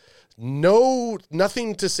streak.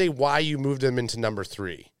 Nothing to say why you moved them into number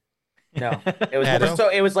 3. No,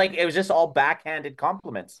 it was just all backhanded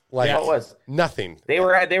compliments. Like it was nothing. They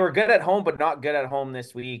were good at home, but not good at home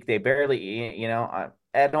this week. They barely,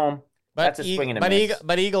 at home. But that's a swing and a miss.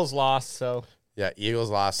 But Eagles lost, so yeah, Eagles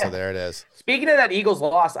lost. So there it is. Speaking of that Eagles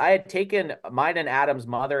loss, I had taken mine and Adam's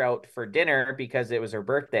mother out for dinner because it was her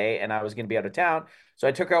birthday and I was going to be out of town. So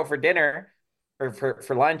I took her out for dinner or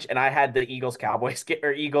for lunch, and I had the Eagles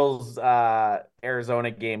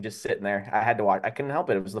Arizona game just sitting there. I had to watch. I couldn't help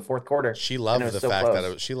it. It was the fourth quarter. She loved the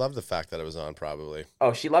fact that it was on. Probably.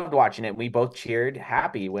 Oh, she loved watching it. We both cheered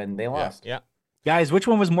happy when they lost. Yeah. Guys, which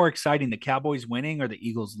one was more exciting, the Cowboys winning or the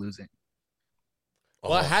Eagles losing?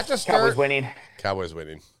 Well, it had to start. Cowboys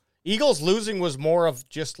winning. Eagles losing was more of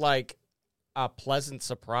just like a pleasant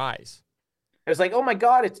surprise. It was like, oh my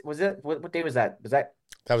God! What day was that?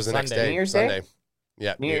 That was the Sunday. next day. New Year's Sunday. Day?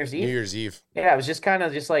 Yeah, New Year's Eve. Yeah, it was just kind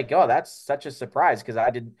of just like, oh, that's such a surprise because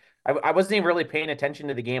I wasn't even really paying attention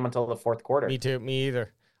to the game until the fourth quarter. Me too. Me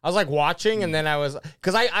either. I was like watching, and then I was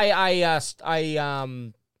because I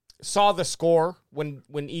saw the score when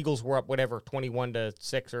Eagles were up, whatever,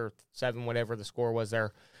 21-6 or 7, whatever the score was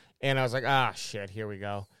there, and I was like, shit, here we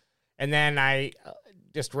go. And then I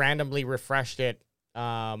just randomly refreshed it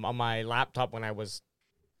on my laptop when I was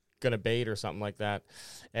gonna bait or something like that,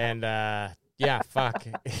 and yeah, fuck.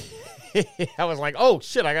 I was like, oh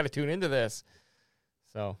shit, I got to tune into this.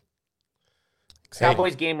 So.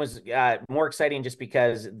 Cowboys game was more exciting just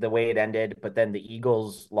because the way it ended, but then the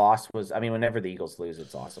Eagles loss was, whenever the Eagles lose,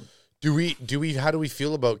 it's awesome. How do we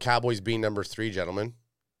feel about Cowboys being number 3, gentlemen?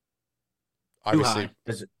 Obviously.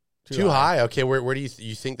 Too high. Okay. Where do you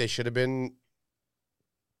think they should have been?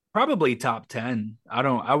 Probably top 10.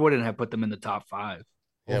 I wouldn't have put them in the top 5.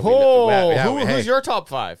 Yeah, who's your top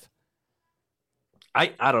 5?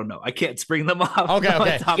 I don't know. I can't spring them off.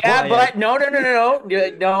 Okay. Yeah, but no.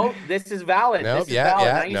 This is valid. Nope, this is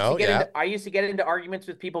valid. I used to get into arguments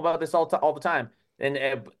with people about this all the time.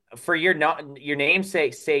 And for your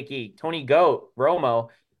namesake, Tony Goat Romo,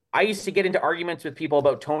 I used to get into arguments with people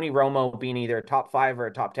about Tony Romo being either a top 5 or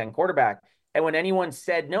a top 10 quarterback. And when anyone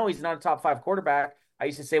said no, he's not a top 5 quarterback, I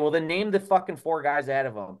used to say, well, then name the fucking 4 guys ahead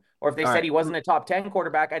of him. Or if they said he wasn't a top 10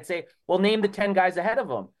 quarterback, I'd say, well, name the 10 guys ahead of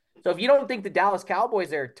him. So if you don't think the Dallas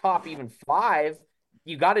Cowboys are top even 5,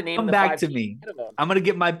 you got to name Come the back 5 to me. I'm going to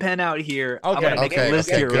get my pen out here. Okay.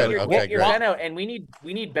 Get your pen out, and we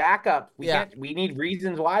need backup. We need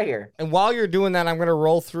reasons why here. And while you're doing that, I'm going to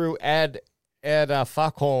roll through Ed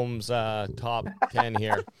Fuckholm's top 10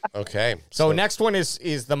 here. Okay. So next one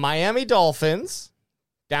is the Miami Dolphins,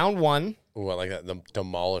 down 1. Ooh, I like that.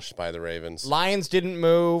 Demolished by the Ravens. Lions didn't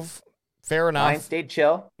move. Fair enough. Lions stayed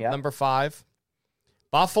chill. Yeah. Number 5.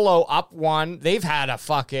 Buffalo up 1. They've had a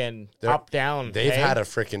fucking up-down. They've had a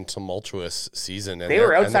freaking tumultuous season. They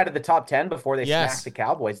were outside of the top 10 before they smacked the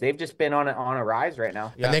Cowboys. They've just been on a rise right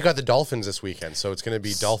now. Yeah. And they got the Dolphins this weekend, so it's going to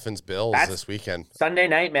be Dolphins-Bills this weekend. Sunday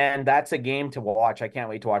night, man. That's a game to watch. I can't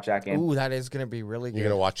wait to watch that game. Ooh, that is going to be really good. You're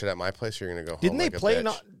going to watch it at my place, or you're going to go home? Didn't they play?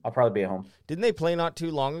 I'll probably be at home. Didn't they play not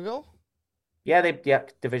too long ago? Yeah,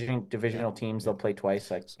 divisional teams. They'll play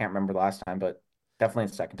twice. I can't remember the last time, but definitely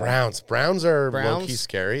the second time. Browns are low-key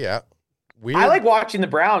scary, yeah. Weird. I like watching the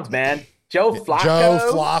Browns, man. Joe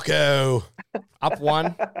Flacco. Up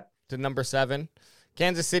 1 to number 7.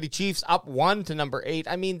 Kansas City Chiefs up 1 to number 8.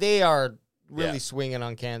 I mean, they are really swinging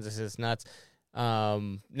on Kansas's nuts.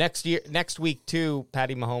 Next week too,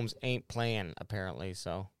 Patty Mahomes ain't playing apparently.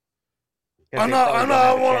 So I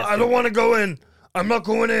don't want to go in. I'm not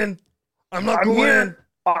going in. I'm not going in.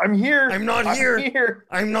 I'm here. I'm not here.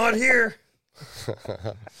 I'm not here.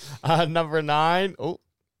 Number 9. Oh,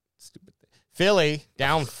 stupid. Philly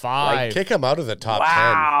down 5. Kick him out of the top 10.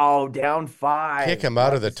 Wow, down 5. Kick him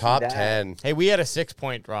out of the top 10. Hey, we had a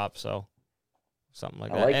 6-point drop, so something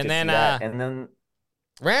like that. And then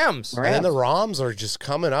Rams. And then the Rams are just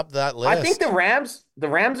coming up that list. I think the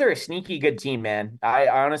Rams are a sneaky good team, man. I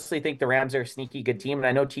honestly think the Rams are a sneaky good team, and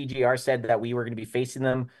I know TGR said that we were going to be facing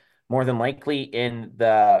them more than likely in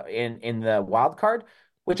the wild card,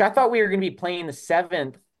 which I thought we were going to be playing the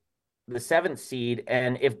 7th the 7th seed.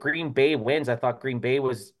 And if Green Bay wins, I thought Green Bay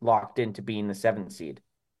was locked into being the 7th seed.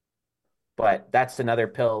 But that's another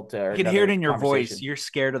pill to. You can hear it in your voice. You're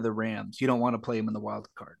scared of the Rams. You don't want to play them in the wild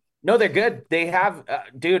card. No, they're good. They have,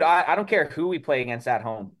 dude. I don't care who we play against at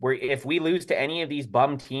home. If we lose to any of these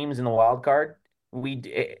bum teams in the wild card,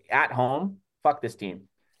 at home, fuck this team.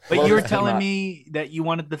 But you were telling me that you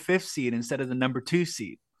wanted the 5th seed instead of the number 2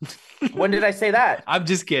 seed. When did I say that? I'm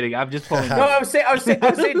just kidding. I'm just pulling. No, I was saying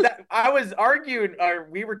that I was arguing, or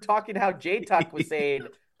we were talking how J Tuck was saying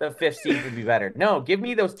the 5th seed would be better. No, give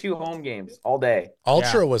me those 2 home games all day.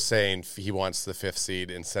 Ultra was saying he wants the 5th seed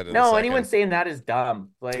instead of no. Anyone saying that is dumb.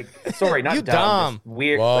 Like, sorry, not you dumb.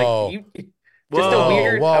 Weird. Whoa. Like just a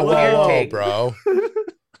weird take, bro.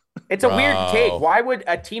 It's a weird take. Why would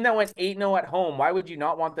a team that went 8-0 at home? Why would you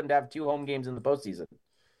not want them to have 2 home games in the postseason?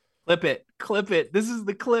 Clip it. This is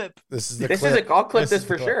the clip. I'll clip this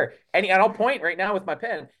for sure. And I'll point right now with my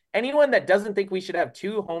pen. Anyone that doesn't think we should have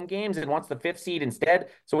 2 home games and wants the 5th seed instead,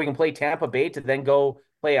 so we can play Tampa Bay to then go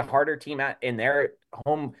play a harder team in their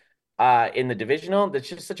home in the divisional, that's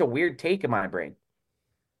just such a weird take in my brain.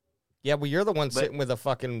 Yeah, well, you're the one sitting with a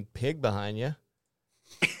fucking pig behind you.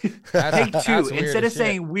 Take 2. Instead of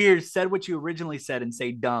saying weird, said what you originally said and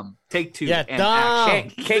say dumb. Take 2. Yeah, dumb.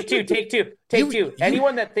 Take two.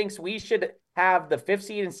 Anyone that thinks we should have the 5th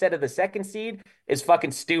seed instead of the 2nd seed is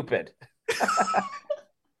fucking stupid.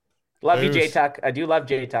 Love you, J Tuck. I do love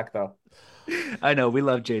J Tuck though. I know we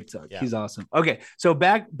love J Tuck. Yeah. He's awesome. Okay, so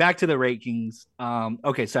back to the rankings.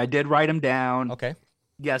 Okay, so I did write them down. Okay.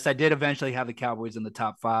 Yes, I did eventually have the Cowboys in the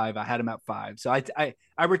top 5. I had them at 5. So I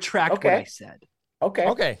retract what I said.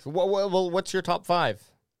 Okay. Well, what's your top 5?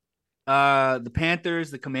 The Panthers,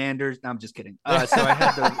 the Commanders. No, I'm just kidding. So I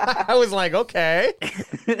had the. I was like, okay.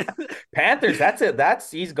 Panthers. That's it.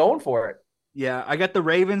 He's going for it. Yeah, I got the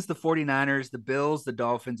Ravens, the 49ers, the Bills, the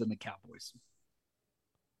Dolphins, and the Cowboys.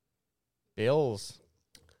 Bills.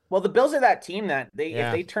 Well, the Bills are that team that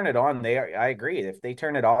if they turn it on, I agree. If they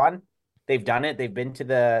turn it on, they've done it. They've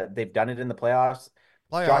done it in the playoffs.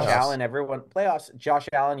 Josh Allen, playoffs. Josh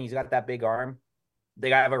Allen, he's got that big arm. They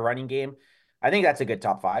have a running game. I think that's a good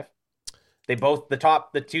top 5.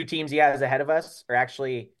 The 2 teams he has ahead of us are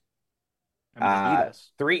actually 3.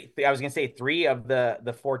 I was gonna say 3 of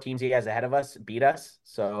the 4 teams he has ahead of us beat us.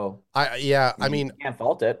 So I mean, can't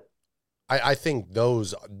fault it. I think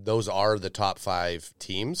those are the top 5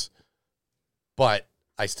 teams, but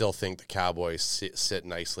I still think the Cowboys sit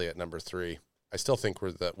nicely at number 3. I still think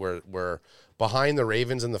we're behind the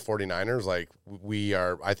Ravens and the 49ers. Like we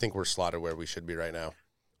are, I think we're slotted where we should be right now.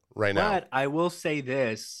 But I will say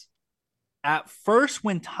this. At first,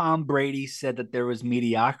 when Tom Brady said that there was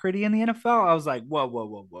mediocrity in the NFL, I was like,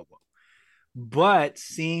 whoa. But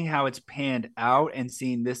seeing how it's panned out and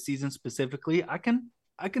seeing this season specifically, I can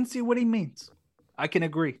see what he means. I can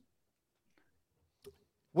agree.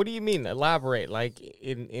 What do you mean? Elaborate. Like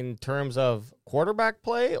in terms of quarterback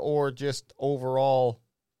play or just overall?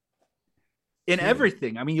 In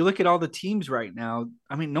everything. I mean, you look at all the teams right now.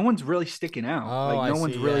 I mean, no one's really sticking out. No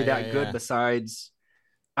one's really that good besides.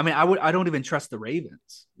 I mean, I don't even trust the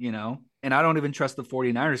Ravens, and I don't even trust the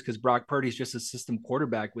 49ers because Brock Purdy's just a system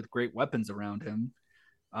quarterback with great weapons around him.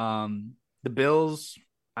 The Bills,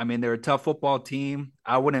 I mean, they're a tough football team.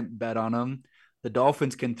 I wouldn't bet on them. The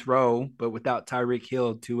Dolphins can throw, but without Tyreek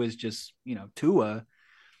Hill, Tua's just, Tua.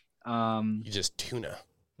 You just tuna.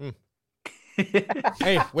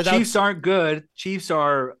 Hey, Chiefs aren't good. Chiefs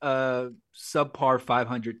are a subpar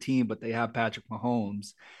 500 team, but they have Patrick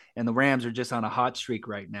Mahomes. And the Rams are just on a hot streak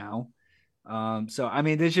right now. So, I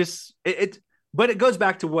mean, there's just but it goes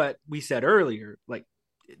back to what we said earlier. Like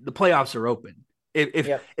the playoffs are open.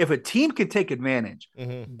 If a team can take advantage,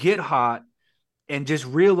 get hot, and just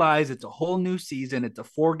realize it's a whole new season, it's a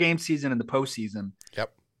 4-game season in the postseason.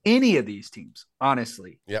 Yep. Any of these teams,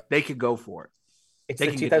 honestly, they could go for it. It's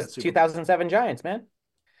the 2007 Giants, man.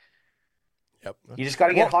 Yep. You just got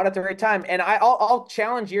to get hot at the right time. And I'll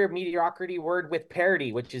challenge your mediocrity word with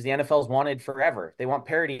parity, which is the NFL's wanted forever. They want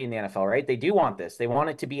parity in the NFL, right? They do want this. They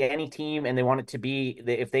want it to be any team, and they want it to be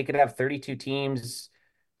if they could have 32 teams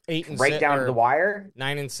 8-6 right down to the wire.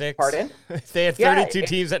 9-6. Pardon? If they had 32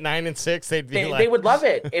 teams at 9-6, they'd be they would love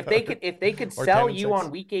it. If they could sell you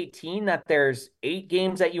on week 18 that there's 8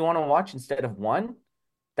 games that you want to watch instead of 1.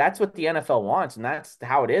 That's what the NFL wants, and that's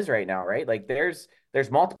how it is right now, right? Like there's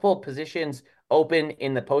multiple positions open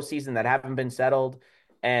in the postseason that haven't been settled.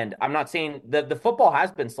 And I'm not saying the football has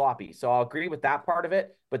been sloppy, so I'll agree with that part of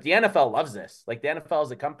it. But the NFL loves this. Like the NFL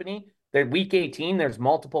is a company. They're week 18. There's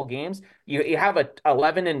multiple games. You have a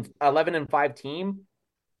 11-5 team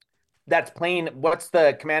that's playing. What's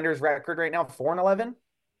the Commanders' record right now? 4-11.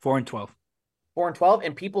 4-12. 4-12,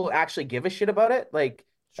 and people actually give a shit about it. Like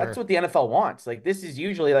that's what the NFL wants. Like this is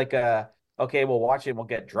usually like okay, we'll watch it and we'll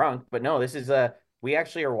get drunk, but no, this is we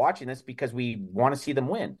actually are watching this because we want to see them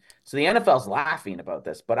win. So the NFL's laughing about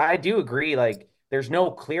this, but I do agree. Like there's no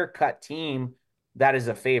clear-cut team that is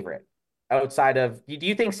a favorite outside of. Do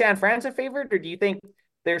you think San Fran's a favorite, or do you think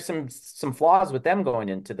there's some flaws with them going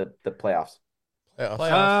into the playoffs?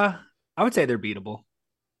 I would say they're beatable.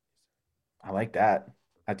 I like that.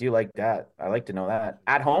 I do like that. I like to know that.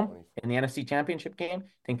 At home in the NFC Championship game,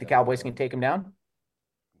 think the Cowboys can take them down?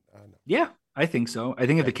 Yeah, I think so. I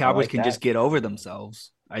think if the Cowboys can just get over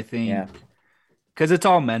themselves, I think because it's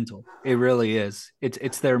all mental. It really is.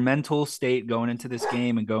 It's their mental state going into this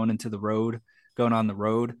game and going on the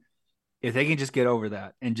road. If they can just get over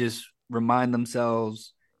that and just remind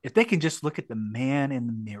themselves, if they can just look at the man in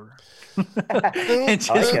the mirror and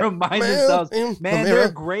just remind themselves, man, they're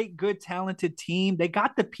a great, good, talented team. They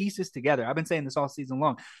got the pieces together. I've been saying this all season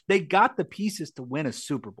long. They got the pieces to win a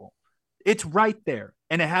Super Bowl. It's right there.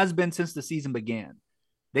 And it has been since the season began.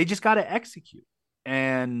 They just got to execute.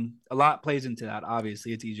 And a lot plays into that.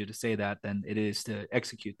 Obviously, it's easier to say that than it is to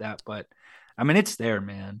execute that. But, I mean, it's there,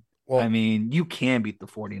 man. Well, I mean, you can beat the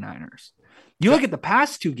 49ers. You look at the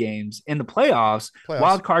past two games in the playoffs,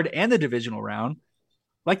 wild card and the divisional round,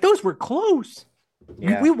 like those were close.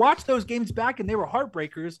 Yeah. We watched those games back and they were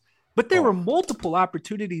heartbreakers, but there were multiple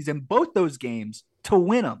opportunities in both those games to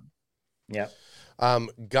win them. Yeah.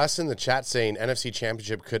 Gus in the chat saying NFC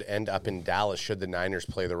Championship could end up in Dallas should the Niners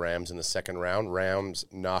play the Rams in the second round. Rams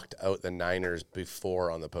knocked out the Niners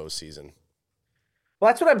before on the postseason. Well,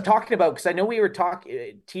 that's what I'm talking about because I know we were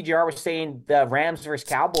talking. TGR was saying the Rams versus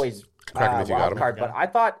Cowboys wild card, but I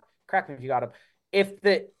thought, correct me if you got him. If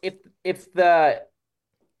the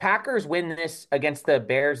Packers win this against the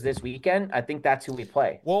Bears this weekend, I think that's who we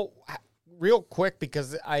play. Well, real quick,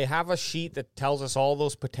 because I have a sheet that tells us all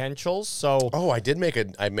those potentials. So, I did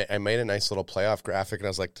I made a nice little playoff graphic, and I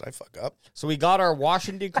was like, did I fuck up? So we got our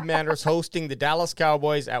Washington Commanders hosting the Dallas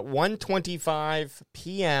Cowboys at 1:25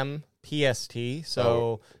 p.m. PST.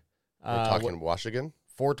 So we're talking Washington.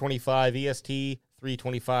 4:25 EST,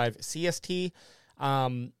 3:25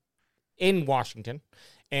 CST, in Washington,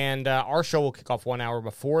 and our show will kick off 1 hour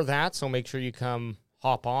before that. So make sure you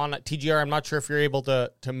hop on. TGR, I'm not sure if you're able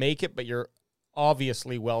to make it, but you're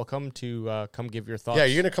obviously welcome to come give your thoughts. Yeah,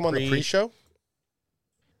 you're gonna come on the pre-show.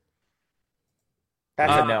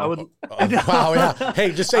 That's a no. Wow. Yeah.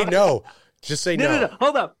 Hey, just say no. Just say no.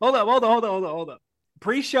 No. Hold up.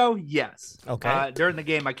 Pre-show, yes. Okay. During the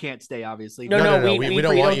game, I can't stay. Obviously, no. We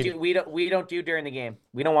don't want you. We don't do during the game.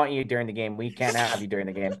 We don't want you during the game. We can't have you during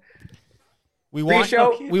the game. We want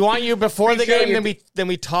you before the game. Then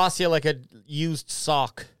we toss you like a used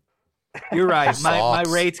sock. You're right. My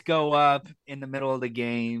rates go up in the middle of the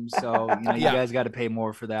game, so you guys got to pay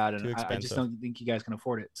more for that, and I just don't think you guys can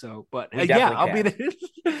afford it. So, but I'll be there.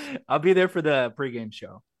 I'll be there for the pregame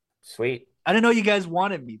show. Sweet. I didn't know you guys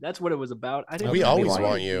wanted me. That's what it was about. We always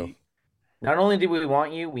want you. Not only do we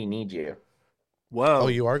want you, we need you. Whoa! Oh,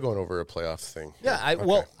 you are going over a playoff thing.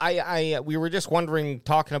 Yeah. We were just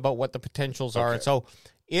talking about what the potentials are. So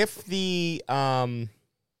if the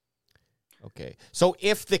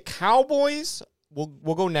if the Cowboys,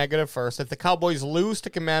 we'll go negative first. If the Cowboys lose to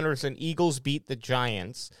Commanders and Eagles beat the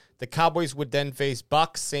Giants, the Cowboys would then face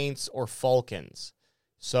Bucs, Saints, or Falcons.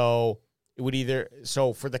 So it would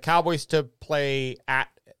for the Cowboys to play at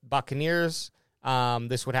Buccaneers,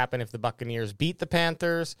 this would happen if the Buccaneers beat the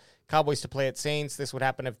Panthers. Cowboys to play at Saints, this would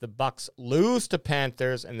happen if the Bucs lose to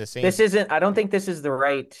Panthers and the Saints. I don't think this is the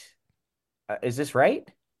right. Is this right?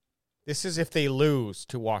 This is if they lose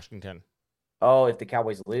to Washington. Oh, if the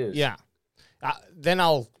Cowboys lose. Yeah. Then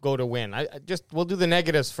I'll go to win. We'll do the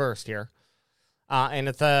negatives first here.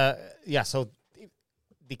 So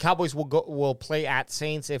the Cowboys will play at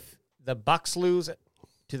Saints if the Bucs lose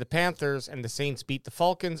to the Panthers and the Saints beat the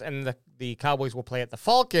Falcons, and the Cowboys will play at the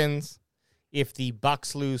Falcons if the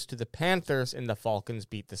Bucs lose to the Panthers and the Falcons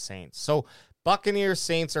beat the Saints. So Buccaneers,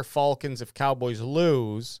 Saints, or Falcons if Cowboys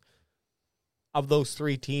lose. Of those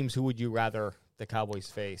three teams, who would you rather the Cowboys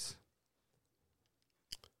face?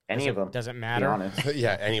 Any of them. Doesn't matter.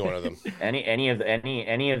 Yeah, any one of them. any of the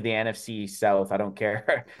NFC South. I don't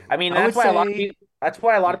care. I mean, that's why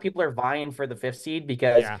a lot of people are vying for the 5th seed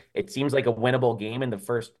because it seems like a winnable game in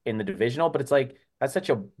the divisional, but it's like that's such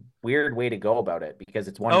a weird way to go about it because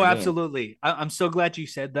it's one. Oh, absolutely. I'm so glad you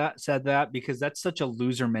said that because that's such a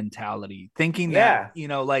loser mentality. Thinking that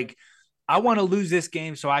I want to lose this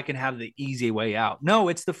game so I can have the easy way out. No,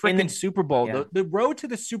 it's the freaking Super Bowl. Yeah. The road to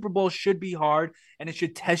the Super Bowl should be hard, and it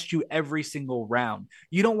should test you every single round.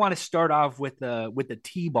 You don't want to start off with the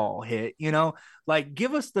T-ball hit, like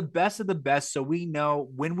give us the best of the best so we know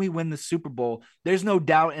when we win the Super Bowl, there's no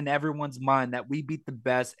doubt in everyone's mind that we beat the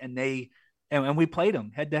best and we played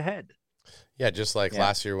them head to head. Yeah, just like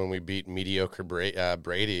last year when we beat mediocre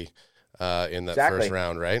Brady in that first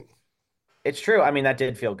round, right? It's true. I mean, that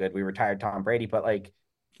did feel good. We retired Tom Brady, but like,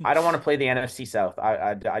 I don't want to play the NFC South.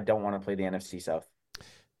 I don't want to play the NFC South.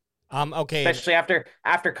 Okay. Especially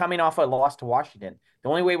after coming off a loss to Washington. The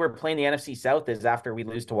only way we're playing the NFC South is after we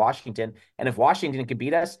lose to Washington. And if Washington can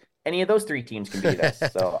beat us, any of those three teams can beat us.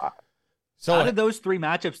 So out of those three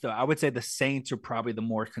matchups, though, I would say the Saints are probably the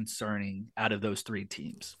more concerning out of those three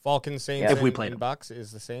teams. Falcons, Saints, if we play Bucks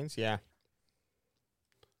is the Saints. Yeah.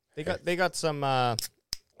 They got some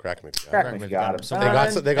crack 'em if you got them.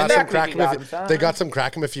 They got some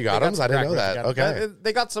crack 'em if you got them. I didn't know that. Okay.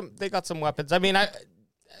 They got some weapons. I mean,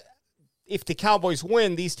 if the Cowboys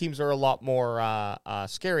win, these teams are a lot more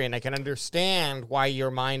scary, and I can understand why your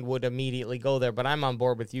mind would immediately go there. But I'm on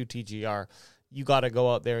board with you, TGR. You got to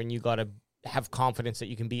go out there and you got to have confidence that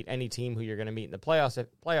you can beat any team who you're going to meet in the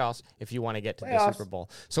playoffs if you want to get to the Super Bowl.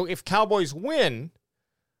 So if Cowboys win,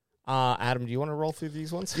 Adam, do you want to roll through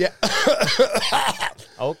these ones? Yeah.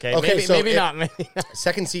 Okay. Maybe not.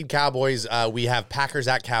 Second seed Cowboys. We have Packers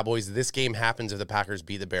at Cowboys. This game happens if the Packers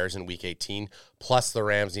beat the Bears in Week 18, plus the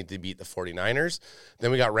Rams need to beat the 49ers. Then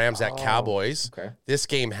we got Rams at Cowboys. Okay. This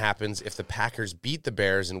game happens if the Packers beat the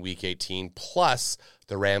Bears in Week 18, plus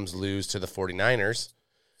the Rams lose to the 49ers.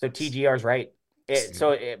 So TGR's right.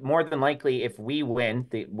 More than likely, if we win,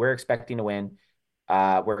 we're expecting to win.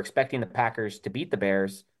 We're expecting the Packers to beat the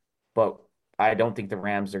Bears, but I don't think the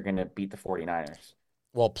Rams are going to beat the 49ers.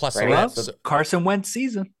 Well, plus right? the Rams. So Carson Wentz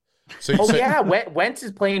season. Wentz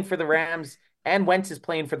is playing for the Rams, and Wentz is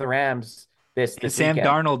playing for the Rams this Sam weekend.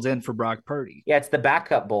 Darnold's in for Brock Purdy. Yeah, it's the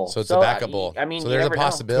backup bowl. So it's the backup bowl. I mean, so there's a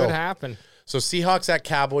possibility. Could happen. So Seahawks at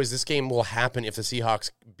Cowboys. This game will happen if the Seahawks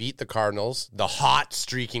beat the Cardinals, the hot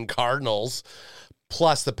streaking Cardinals,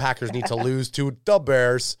 plus the Packers need to lose to the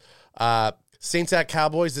Bears. Saints at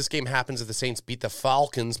Cowboys. This game happens if the Saints beat the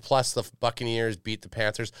Falcons, plus the Buccaneers beat the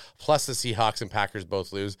Panthers, plus the Seahawks and Packers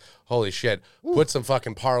both lose. Holy shit. Put some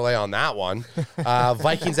fucking parlay on that one.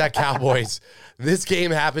 Vikings at Cowboys. This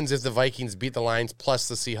game happens if the Vikings beat the Lions, plus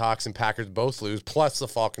the Seahawks and Packers both lose, plus the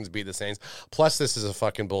Falcons beat the Saints, plus this is a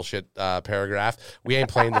fucking bullshit paragraph. We ain't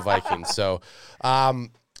playing the Vikings. So,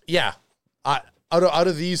 yeah. Out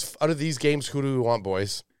of these games, who do we want,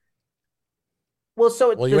 boys?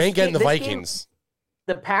 Well, you ain't getting the Vikings.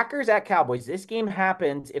 The Packers at Cowboys. This game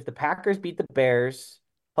happens if the Packers beat the Bears,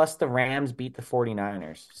 plus the Rams beat the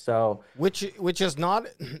 49ers. So which is not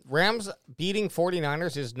Rams beating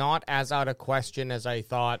 49ers is not as out of question as I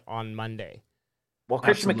thought on Monday. Well,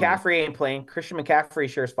 Christian McCaffrey ain't playing. Christian McCaffrey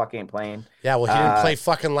sure as fuck ain't playing. Yeah, well, he didn't play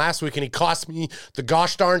fucking last week, and he cost me the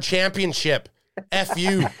gosh darn championship. F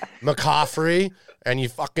you, McCaffrey, and you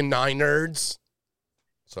fucking nine nerds.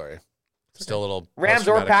 Sorry. Still a little Rams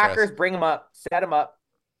or Packers, bring them up, set them up,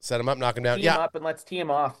 knock them down. Tee them up, and let's tee them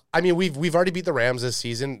off. I mean, we've already beat the Rams this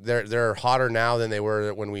season. They're hotter now than they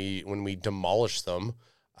were when we demolished them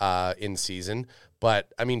in season.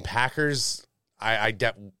 But I mean, Packers,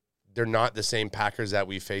 they're not the same Packers that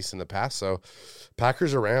we faced in the past. So,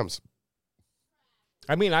 Packers or Rams.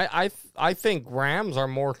 I mean, I think Rams are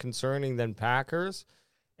more concerning than Packers,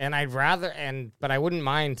 and but I wouldn't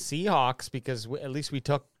mind Seahawks because at least we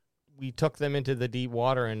took them into the deep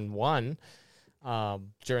water and won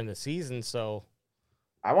during the season. So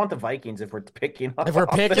I want the Vikings if we're picking.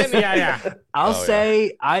 Yeah. I'll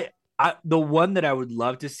say I the one that I would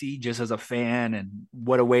love to see just as a fan, and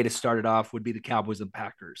what a way to start it off, would be the Cowboys and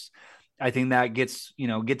Packers. I think that gets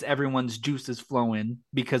everyone's juices flowing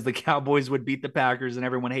because the Cowboys would beat the Packers and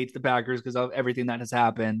everyone hates the Packers because of everything that has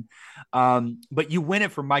happened. But you win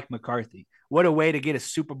it for Mike McCarthy. What a way to get a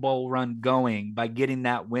Super Bowl run going by getting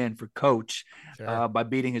that win for Coach, by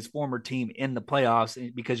beating his former team in the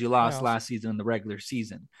playoffs because you lost last season in the regular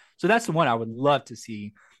season. So that's the one I would love to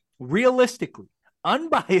see. Realistically,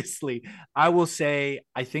 unbiasedly, I will say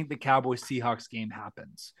I think the Cowboys-Seahawks game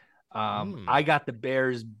happens. I got the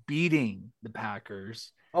Bears beating the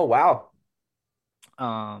Packers. Oh, wow.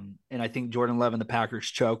 And I think Jordan Love and the Packers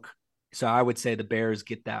choke. So I would say the Bears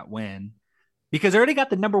get that win because they already got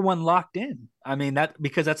the number one locked in. I mean,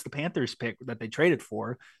 because that's the Panthers pick that they traded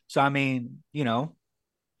for. So, I mean,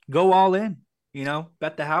 go all in,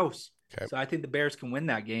 bet the house. Okay. So I think the Bears can win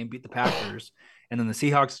that game, beat the Packers. And then the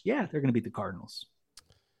Seahawks, they're going to beat the Cardinals.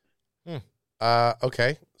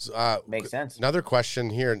 Okay. Makes sense. Another question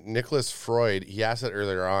here. Nicholas Freud, he asked it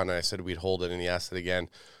earlier on, and I said we'd hold it, and he asked it again.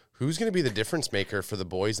 Who's going to be the difference maker for the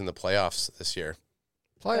boys in the playoffs this year?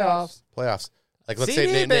 Playoffs. Like, let's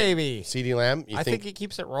CD, say baby. CeeDee Lamb. I think he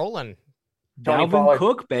keeps it rolling. Tony Dalvin Pollard.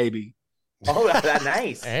 Cook, baby. Oh, that's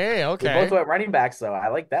nice. Hey, We okay. both went running backs, though. I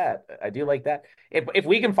like that. I do like that. If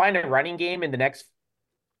we can find a running game in the next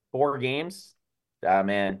 4 games,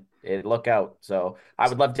 man, look out. So I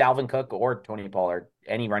would love Dalvin Cook or Tony Pollard.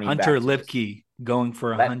 Any running Hunter backs. Lipke going for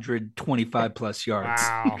 125 plus yards.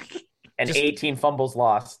 Wow. And 18 fumbles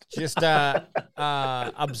lost. Just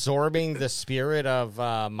absorbing the spirit of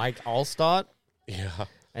Mike Allstott Yeah.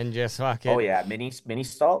 and just fucking. Oh yeah, mini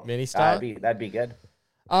stall. That'd be good.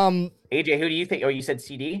 AJ, who do you think? Oh, you said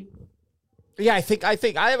CD. Yeah, I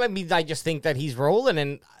just think that he's rolling,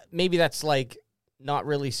 and maybe that's like not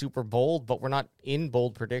really super bold, but we're not in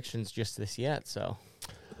bold predictions just this yet. So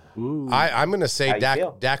I'm going to say How you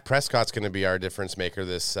feel? Dak Prescott's going to be our difference maker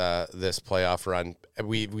this playoff run.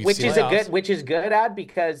 We've Which seen is good, Ad,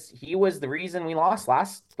 because he was the reason we lost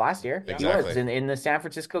last year. Exactly. He was in the San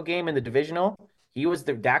Francisco game in the divisional. He was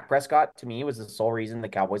Dak Prescott, to me, was the sole reason the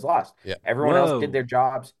Cowboys lost. Yeah. Everyone else did their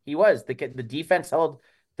jobs. He was. The defense held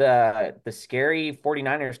the scary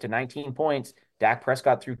 49ers to 19 points. Dak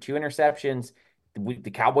Prescott threw 2 interceptions.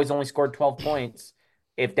 The Cowboys only scored 12 points.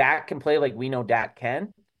 If Dak can play like we know Dak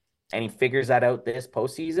can, and he figures that out this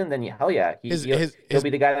postseason, then hell yeah, he'll be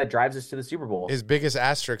the guy that drives us to the Super Bowl. His biggest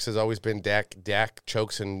asterisk has always been Dak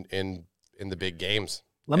chokes in the big games.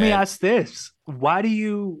 Let me ask this: Why do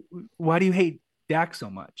you hate Dak so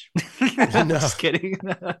much? I'm just kidding.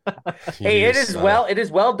 Hey, it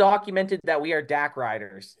is well documented that we are Dak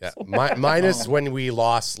riders. Yeah, minus when we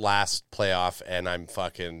lost last playoff, and I'm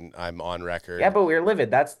on record. Yeah, but we were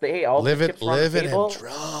livid. That's all live the it, chips were on the live it, table. and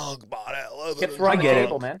drug about it. Chips were on the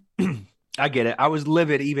table, man. I get it. I was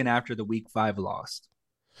livid even after the Week 5 loss.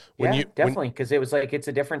 Definitely, because it was like it's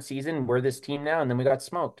a different season. We're this team now, and then we got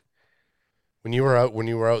smoked. When you were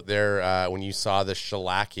out there, when you saw the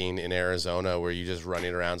shellacking in Arizona, were you just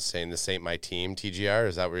running around saying "This ain't my team"? TGR,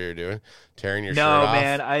 is that what you're doing? Tearing your shirt off? No,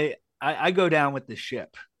 man. I go down with the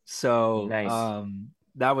ship. So Nice.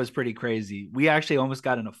 That was pretty crazy. We actually almost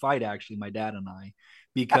got in a fight. Actually, my dad and I,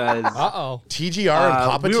 because TGR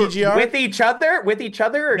and Papa TGR with each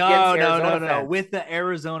other, or against Arizona fans? With the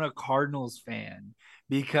Arizona Cardinals fan,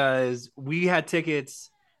 because we had tickets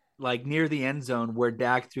like near the end zone where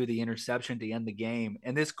Dak threw the interception to end the game.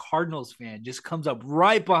 And this Cardinals fan just comes up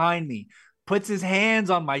right behind me, puts his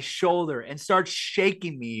hands on my shoulder and starts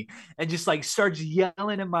shaking me and just like starts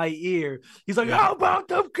yelling in my ear. He's like, how about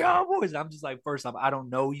the Cowboys? And I'm just like, first off, I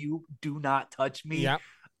don't know you. Do not touch me. Yeah.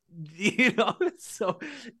 You know, so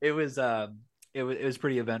it was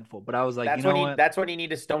pretty eventful. But I was like, that's when you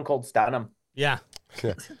need to stone cold stun him. Yeah.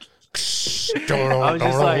 I was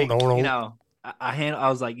just like, I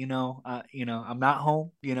was like, I'm not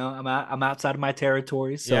home, I'm outside of my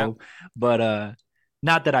territory. So, but,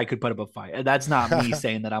 not that I could put up a fight. That's not me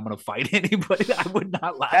saying that I'm going to fight anybody. I would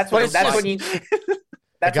not laugh. That's when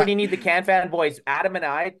you need the Can Fan boys. Adam and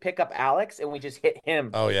I pick up Alex and we just hit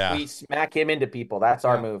him. Oh yeah. We smack him into people. That's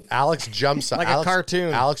our move. Alex jumps up like a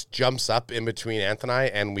cartoon. Alex jumps up in between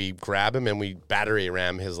Anthony and we grab him and we battery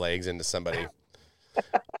ram his legs into somebody.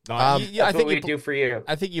 I think we do for you.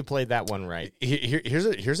 I think you played that one right.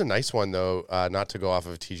 Here's a nice one though. Not to go off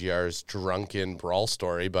of TGR's drunken brawl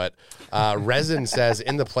story, but Resin says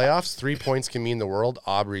in the playoffs, 3 points can mean the world.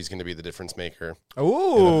 Aubrey's going to be the difference maker.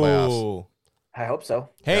 Ooh, I hope so.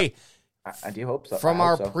 Hey, I do hope so. From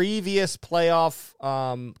our previous playoff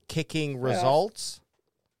kicking results,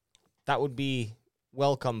 that would be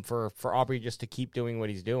welcome for Aubrey just to keep doing what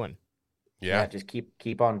he's doing. Yeah, just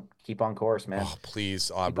keep on course, man. Oh, please,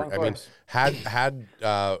 Aubrey. I mean, had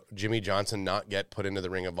Jimmy Johnson not get put into the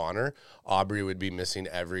Ring of Honor, Aubrey would be missing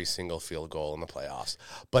every single field goal in the playoffs.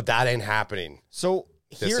 But that ain't happening. So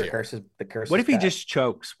here, the curse. What if he just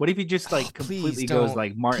chokes? What if he just completely goes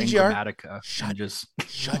like Martin Gramatica? Shut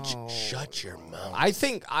your mouth. I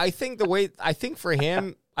think for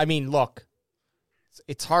him, I mean, look,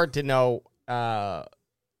 it's hard to know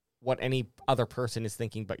what any other person is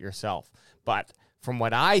thinking but yourself. But from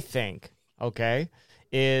what I think,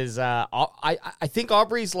 is I think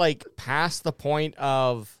Aubrey's like past the point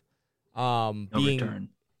of being return.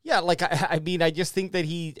 Yeah, like I mean, I just think that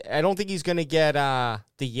I don't think he's gonna get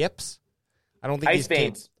the yips. I don't think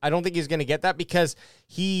I don't think he's gonna get that because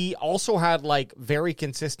he also had like very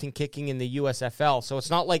consistent kicking in the USFL. So it's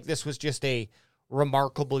not like this was just a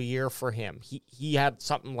remarkable year for him. He had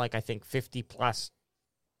something like I think 50 plus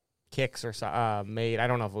kicks or made. I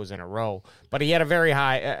don't know if it was in a row, but he had a very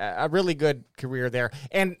a really good career there.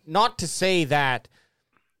 And not to say that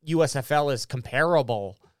USFL is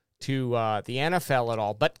comparable to the NFL at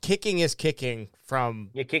all, but kicking is kicking from...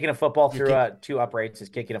 Yeah, kicking a football through two uprights is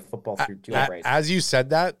kicking a football through two uprights. As you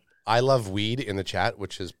said that, I love weed in the chat,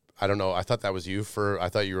 which is, I don't know, I thought that was you I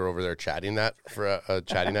thought you were over there chatting that for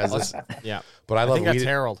chatting as this. Yeah. But I love think weed. That's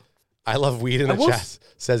Harold. I love weed in the chat.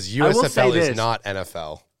 Says USFL is not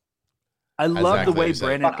NFL. I love the way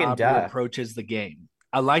Brandon Aubrey approaches the game.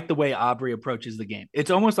 I like the way Aubrey approaches the game.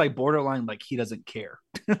 It's almost like borderline, like he doesn't care.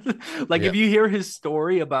 If you hear his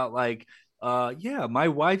story about like, my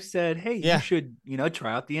wife said, hey, you should,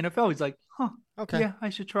 try out the NFL. He's like, okay, yeah, I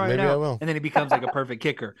should try it out. I will. And then he becomes like a perfect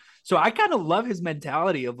kicker. So I kind of love his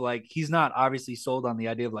mentality of like, he's not obviously sold on the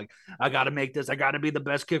idea of like, I got to make this, I got to be the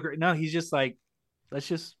best kicker. No, he's just like, let's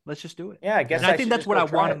just do it. Yeah, I guess. And I think that's what I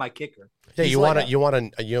want in my kicker. Yeah, you want a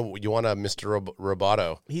Mr.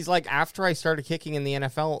 Roboto. He's like, after I started kicking in the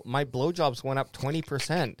NFL, my blowjobs went up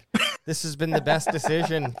 20%. This has been the best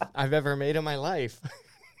decision I've ever made in my life.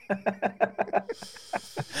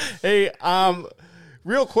 Hey,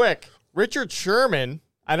 real quick, Richard Sherman.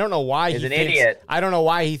 I don't know why he's an idiot. I don't know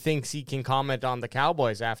why he thinks he can comment on the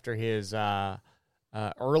Cowboys after his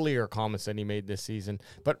earlier comments that he made this season.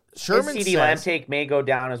 But Sherman says... CeeDee Lamb take may go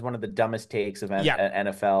down as one of the dumbest takes of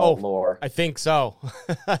NFL lore. I think so.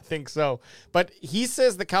 I think so. But he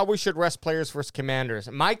says the Cowboys should rest players versus Commanders.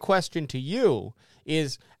 My question to you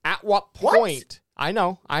is, at what point... I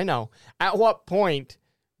know. At what point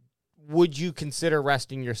would you consider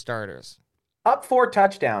resting your starters? Up 4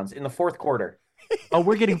 touchdowns in the fourth quarter.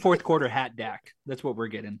 We're getting fourth quarter hat Dak. That's what we're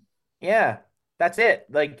getting. Yeah, that's it.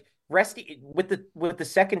 Like... Resty with the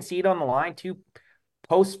second seed on the line, 2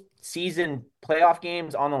 postseason playoff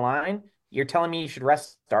games on the line. You're telling me you should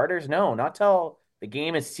rest starters? No, not till the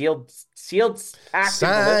game is sealed, packed,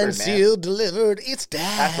 signed, sealed, delivered. It's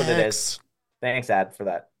Dax. That's what it is. Thanks, Ad, for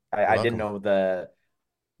that. I didn't know the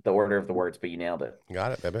order of the words, but you nailed it.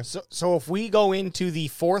 Got it, baby. So if we go into the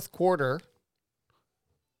fourth quarter,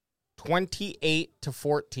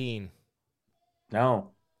 28-14.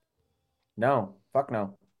 No, fuck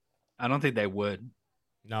no. I don't think they would.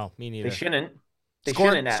 No, me neither. They shouldn't.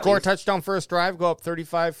 Score a touchdown first drive, go up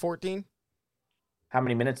 35-14. How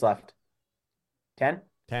many minutes left? 10?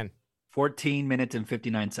 14 minutes and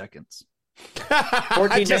 59 seconds.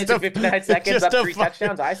 14 minutes and 59 seconds, up 3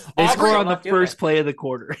 touchdowns. They score on the first play of the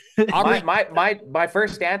quarter. My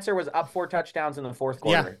first answer was up 4 touchdowns in the fourth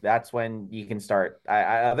quarter. Yeah. That's when you can start.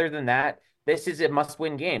 Other than that, this is a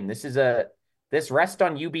must-win game. This rests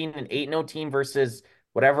on you being an 8-0 team versus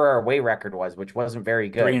whatever our away record was, which wasn't very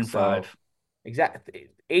good. 3-5. Exactly.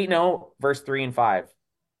 8-0 versus 3-5.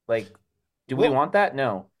 Like, do we want that?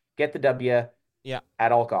 No. Get the W. Yeah.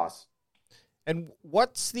 At all costs. And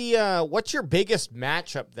what's your biggest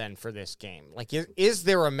matchup then for this game? Like, is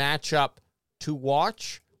there a matchup to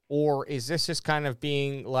watch, or is this just kind of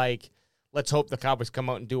being like, let's hope the Cowboys come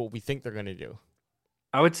out and do what we think they're going to do?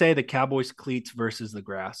 I would say the Cowboys cleats versus the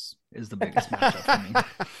grass is the biggest matchup for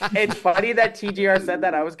me. It's funny that TGR said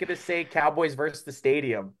that. I was going to say Cowboys versus the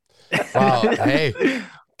stadium. Wow. Hey.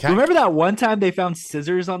 Remember that one time they found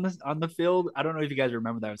scissors on the field? I don't know if you guys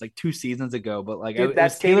remember that. It was like 2 seasons ago, but like dude, that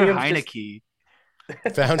was Taylor Heineke.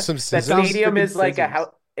 Found some scissors. The stadium is like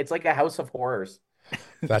it's like a house of horrors.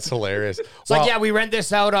 That's hilarious. It's like, yeah, we rent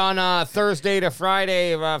this out on Thursday to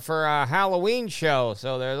Friday for a Halloween show.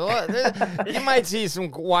 So you might see some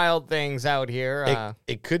wild things out here.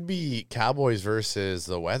 It could be Cowboys versus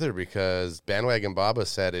the weather, because Bandwagon Baba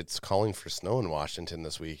said it's calling for snow in Washington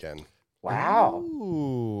this weekend. Wow.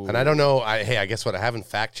 Ooh. And I don't know. I guess what, I haven't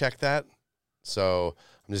fact checked that. So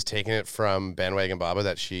I'm just taking it from Bandwagon Baba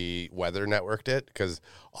that she weather networked it, because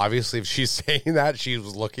obviously if she's saying that, she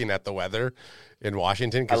was looking at the weather in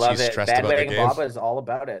Washington because she's stressed about the game. Bandwagon Baba is all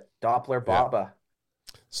about it. Doppler Baba.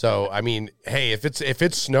 Yeah. So, I mean, hey, if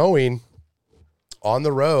it's snowing on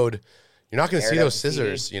the road, you're not going to see those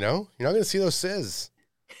scissors, you know? You're not going to see those sizz.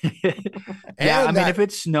 Yeah, I mean, if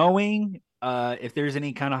it's snowing, if there's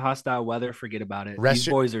any kind of hostile weather, forget about it. These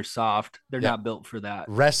boys are soft. They're not built for that.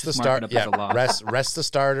 Rest the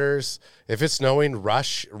starters. If it's snowing,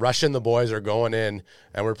 Rush and the boys are going in,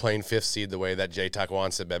 and we're playing 5th seed the way that J-Tuck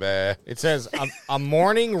wants it, baby. It says a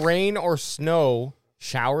morning rain or snow,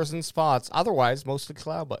 showers and spots. Otherwise, mostly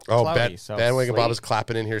cloudy. Bandwagon Bob is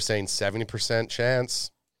clapping in here saying 70% chance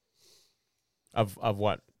of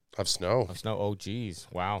what? Of snow. Of snow. Oh, geez.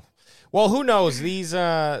 Wow. Well, who knows? These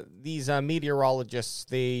meteorologists,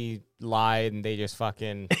 they lie and they just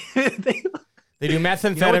fucking they do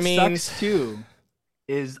methamphetamines. You know what sucks too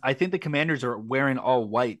is I think the Commanders are wearing all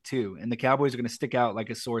white too, and the Cowboys are going to stick out like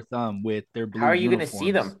a sore thumb with their blue. How are you going to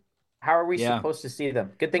see them? How are we supposed to see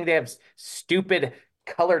them? Good thing they have stupid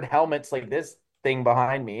colored helmets like this thing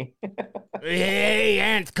behind me. Hey,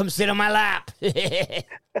 Ant, come sit on my lap.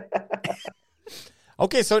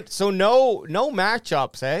 Okay, so no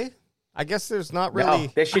matchups, eh? I guess there's not really.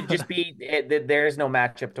 No, this should just be. There is no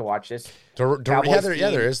matchup to watch this. There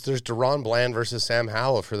is. There's Deron Bland versus Sam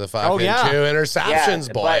Howell for the 5 2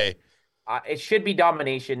 interceptions, boy. It should be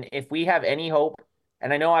domination. If we have any hope,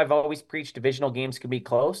 and I know I've always preached divisional games can be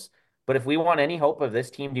close, but if we want any hope of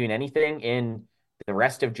this team doing anything in the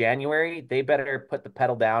rest of January, they better put the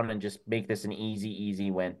pedal down and just make this an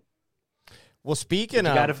easy win. Well, speaking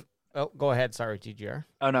of. Go ahead. Sorry, TGR.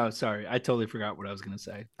 Oh, no, sorry. I totally forgot what I was going to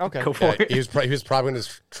say. Okay. Go for it. He was probably going to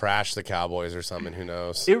trash the Cowboys or something. Who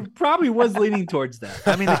knows? It probably was leaning towards that.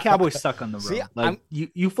 I mean, the Cowboys suck on the road. See,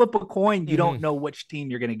 you flip a coin, you don't know which team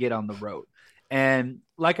you're going to get on the road. And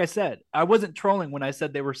like I said, I wasn't trolling when I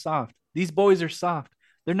said they were soft. These boys are soft.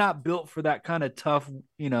 They're not built for that kind of tough,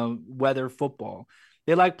 weather football.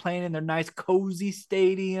 They like playing in their nice, cozy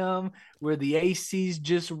stadium where the AC's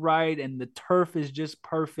just right and the turf is just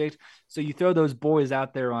perfect. So you throw those boys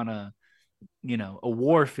out there on a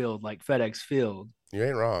war field like FedEx Field. You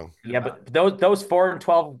ain't wrong. Yeah, but those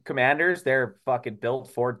 4-12 Commanders, they're fucking built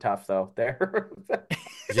for tough though. They're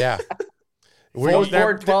yeah. Those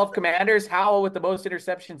 4-12 Commanders, Howell with the most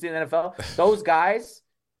interceptions in the NFL. Those guys,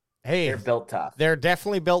 they're built tough. They're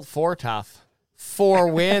definitely built for tough. 4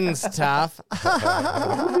 wins, tough.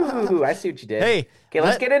 Ooh, I see what you did. Hey, okay,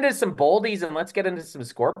 let's get into some boldies and let's get into some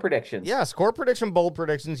score predictions. Yeah, score prediction, bold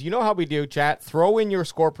predictions. You know how we do, chat. Throw in your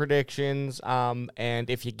score predictions, and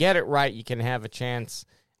if you get it right, you can have a chance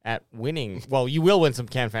at winning. Well, you will win some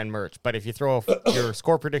CanFan merch, but if you throw your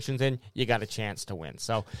score predictions in, you got a chance to win.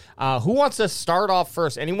 So, who wants to start off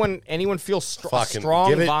first? Anyone feel a strong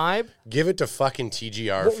vibe? Give it to fucking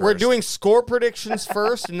TGR first. We're doing score predictions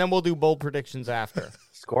first, and then we'll do bold predictions after.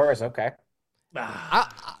 Scores, okay.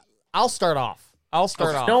 I'll start off.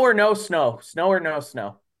 Snow or no snow? Snow or no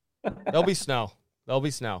snow? There'll be snow.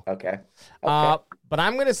 Okay. But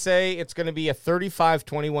I'm going to say it's going to be a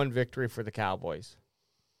 35-21 victory for the Cowboys.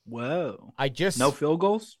 Whoa. No field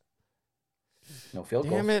goals? No field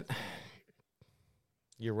goals. Damn it.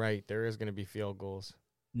 You're right. There is going to be field goals.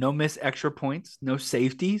 No missed extra points. No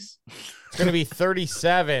safeties. It's going to be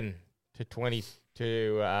 37-20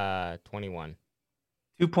 to 21.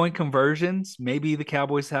 2-point conversions. Maybe the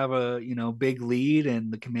Cowboys have a big lead,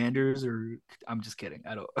 and the Commanders are. I'm just kidding.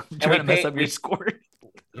 I'm trying to mess up your score.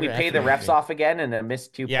 We pay the refs off again and a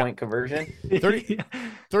missed 2-point conversion.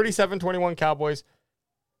 37-21 Cowboys.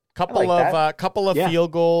 Couple of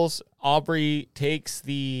field goals. Aubrey takes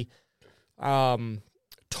the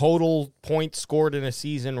total points scored in a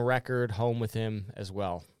season record home with him as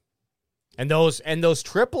well. And those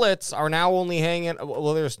triplets are now only hanging.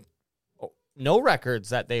 Well, there's no records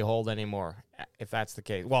that they hold anymore, if that's the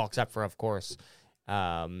case. Well, except for, of course,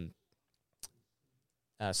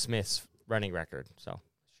 Smith's running record. So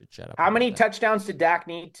should shut up. How many touchdowns did Dak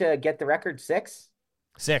need to get the record? 6?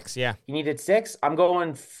 6, yeah. You needed 6? I'm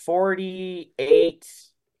going 48-13.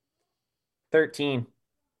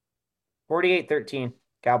 48-13.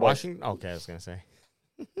 Cowboys. Washington? Okay, I was going to say.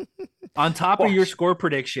 On top of your score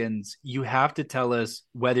predictions, you have to tell us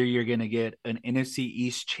whether you're going to get an NFC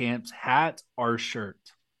East champs hat or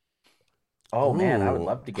shirt. Oh, man, I would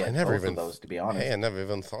love to get both of those, to be honest. Hey, I never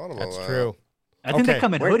even thought about that. That's true. I think they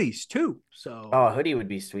come in hoodies too. So a hoodie would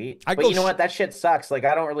be sweet. But you know what? That shit sucks. Like,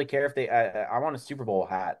 I don't really care if they. I want a Super Bowl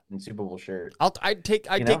hat and Super Bowl shirt. I'd take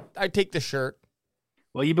the shirt.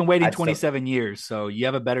 Well, you've been waiting 27 years, so you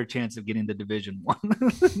have a better chance of getting the Division One.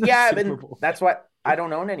 Yeah, that's what I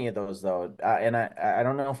don't own any of those though, and I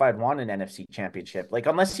don't know if I'd want an NFC Championship. Like,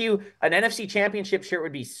 unless an NFC Championship shirt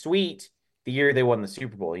would be sweet the year they won the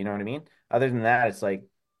Super Bowl. You know what I mean? Other than that, it's like,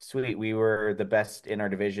 sweet, we were the best in our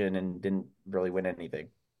division and didn't really win anything.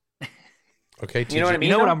 Okay, you know what I mean?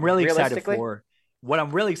 You know what I'm really excited for? What I'm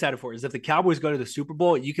really excited for is if the Cowboys go to the Super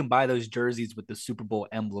Bowl, you can buy those jerseys with the Super Bowl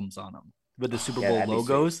emblems on them, with the Super Bowl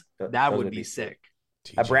logos. That would be sick.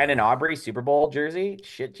 A Brandon Aubrey Super Bowl jersey?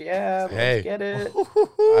 Shit, yeah. Let's get it.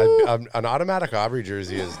 An automatic Aubrey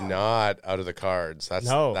jersey is not out of the cards. That's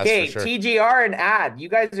for sure. TGR and Ad, you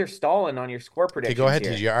guys are stalling on your score predictions. Okay, go ahead,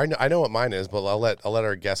 TGR. I know what mine is, but I'll let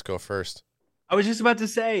our guest go first. I was just about to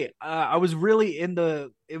say, I was really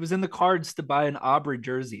it was in the cards to buy an Aubrey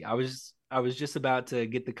jersey. I was just about to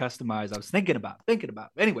get the customized. I was thinking about.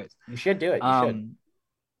 Anyways, you should do it. You should.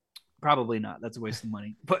 Probably not. That's a waste of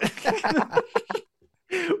money. But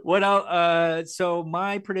What else? So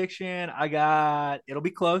my prediction, it'll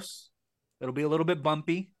be close. It'll be a little bit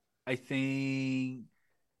bumpy. I think,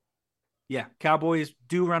 yeah, Cowboys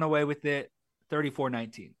do run away with it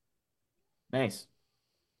 34-19. Nice.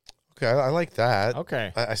 Okay, I like that.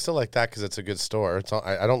 Okay. I still like that because it's a good store.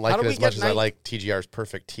 I don't like it as much as I like TGR's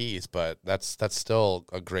perfect tees, but that's still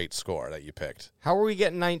a great score that you picked. How are we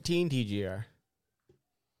getting 19 TGR?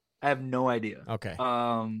 I have no idea. Okay.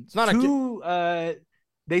 It's not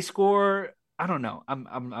they score. I don't know.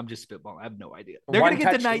 I'm just spitballing. I have no idea. They're going to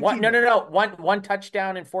get to 19. No. One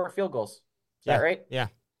touchdown and 4 field goals. Is that right? Yeah.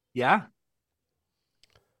 Yeah.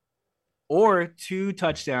 Or 2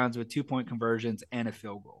 touchdowns with 2-point conversions and a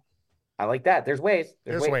field goal. I like that. There's ways.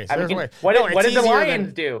 There's ways. What did the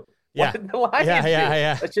Lions do? Yeah. What did the Lions do?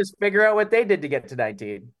 Yeah. Let's just figure out what they did to get to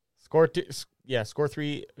 19. Score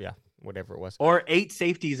 3. Yeah, whatever it was. Or 8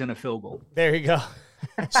 safeties and a field goal. There you go.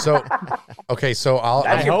 So, okay, so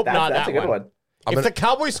I hope not. That's a good one. If the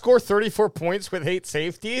Cowboys score 34 points with 8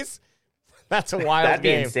 safeties, that's a wild That'd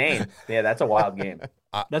game. Be insane. Yeah, that's a wild game.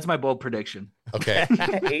 That's my bold prediction. Okay.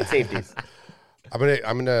 8 safeties.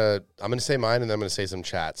 I'm gonna say mine, and then I'm gonna say some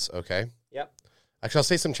chats. Okay. Yep. Actually, I'll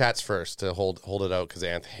say some chats first to hold it out because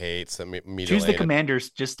Anth hates that me. Choose the Commanders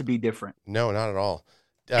just to be different. No, not at all.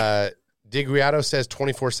 Diguiato says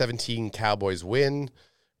 24-17 Cowboys win.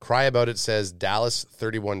 Cry About It says Dallas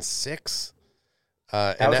 31-6.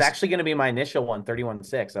 That was actually going to be my initial one,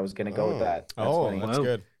 31-6. I was going to go with that. That's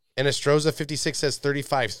good. And Estroza 56 says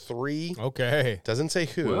 35-3. Okay. Doesn't say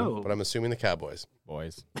who, Whoa. but I'm assuming the Cowboys.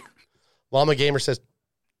 Boys. Llama Gamer says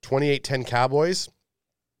 28-10 Cowboys.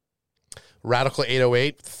 Radical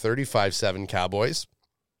 808, 35-7 Cowboys.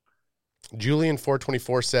 Julian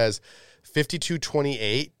 424 says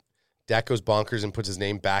 52-28. Dak goes bonkers and puts his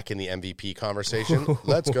name back in the MVP conversation.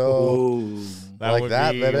 Let's go. Like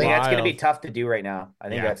that, baby. I think that's going to be tough to do right now. I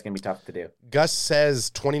think that's going to be tough to do. Gus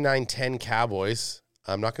says 29-10 Cowboys.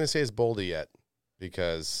 I'm not going to say his boldy yet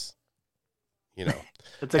because, you know.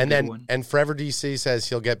 That's a good one. And Forever DC says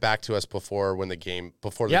he'll get back to us before the game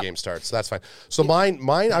starts. So that's fine. So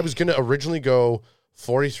mine I was going to originally go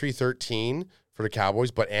 43-13 for the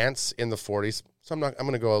Cowboys, but Ant's in the 40s. So I'm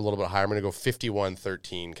going to go a little bit higher. I'm going to go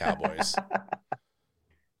 51-13 Cowboys.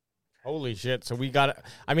 Holy shit. So we got it.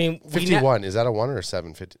 I mean, 51. Is that a 1 or a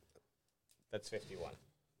 7? That's 51.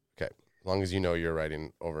 Okay. As long as you know you're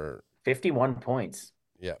writing over 51 points.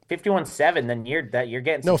 Yeah. 51-7, then you're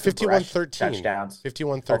getting some 51-13 touchdowns.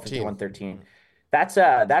 51-13. 51-13. That's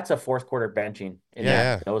a fourth quarter benching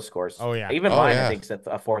in those scores. Oh yeah. Even mine I think is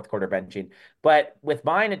a fourth quarter benching. But with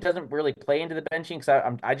mine it doesn't really play into the benching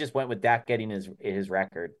because I just went with Dak getting his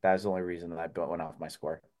record. That's the only reason that I went off my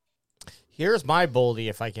score. Here's my boldy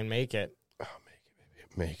if I can make it. Oh,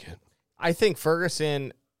 make it. I think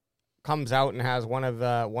Ferguson comes out and has one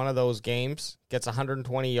of those games, gets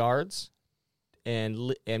 120 yards,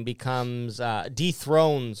 and becomes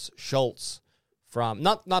dethrones Schultz from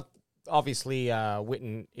not obviously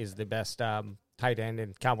Witten is the best tight end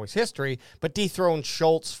in Cowboys history, but dethrones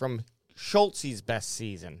Schultz from Schultz's best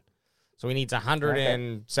season. So he needs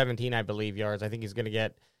 117, I believe, yards. I think he's going to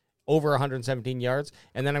get over 117 yards,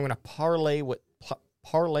 and then I'm going to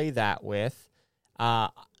parlay that with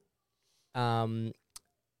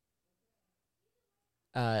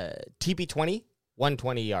TP20,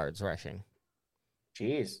 120 yards rushing.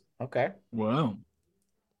 Jeez. Okay. Wow.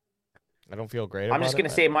 I don't feel great about it. I'm just going to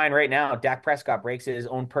say mine right now. Dak Prescott breaks his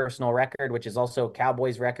own personal record, which is also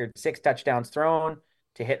Cowboys record, 6 touchdowns thrown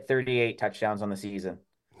to hit 38 touchdowns on the season.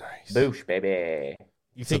 Nice. Boosh, baby.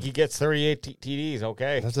 You think he gets 38 TDs?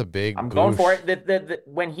 Okay. That's a big I'm going for it.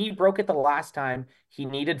 When he broke it the last time, he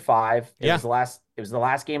needed 5. It was the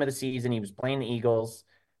last game of the season. He was playing the Eagles.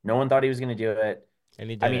 No one thought he was going to do it. And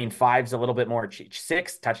he did. 5's a little bit more.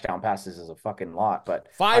 6 touchdown passes is a fucking lot, but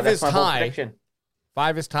 5 is tie.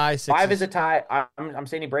 5 is tie. 6 5 is a tie. I'm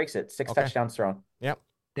saying he breaks it. 6 touchdowns thrown. Yep.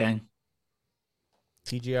 Dang.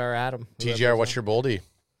 TGR Adam. TGR, what's your boldy?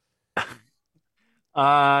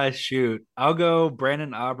 Shoot. I'll go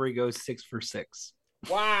Brandon Aubrey goes 6 for 6.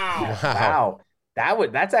 Wow.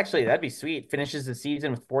 That'd be sweet. Finishes the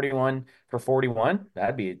season with 41 for 41.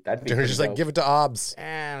 That'd be Just like give it to Obs.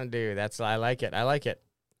 Dude, I like it. I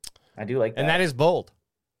do like that. And that is bold.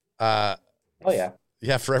 Oh yeah.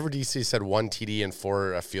 Yeah, Forever DC said 1 TD and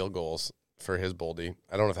 4 field goals for his boldy.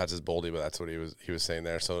 I don't know if that's his boldy, but that's what he was saying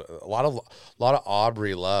there. So a lot of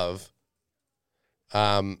Aubrey love.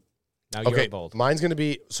 Now you're bold. Mine's going to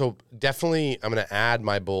be, so definitely I'm going to add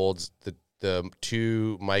my bolds, the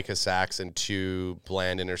 2 Micah sacks and 2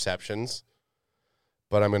 Bland interceptions.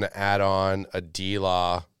 But I'm going to add on a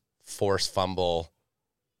D-Law force fumble,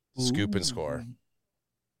 scoop and score.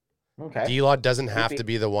 Okay. D-Law doesn't have to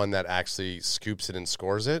be the one that actually scoops it and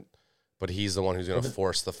scores it, but he's the one who's going to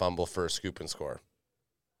force the fumble for a scoop and score.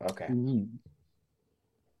 Okay.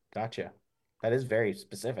 Gotcha. That is very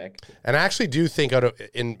specific. And I actually do think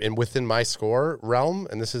within my score realm,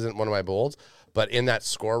 and this isn't one of my bolds, but in that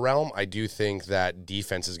score realm, I do think that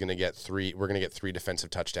defense is going to get 3. We're going to get 3 defensive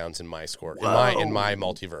touchdowns in my score, in my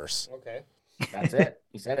multiverse. Okay. That's it.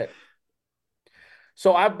 You said it.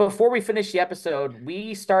 So before we finish the episode,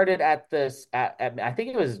 we started at I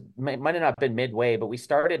think might have not been midway, but we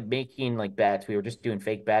started making like bets. We were just doing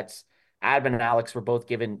fake bets. Adam and Alex were both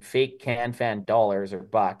given fake CanFan dollars or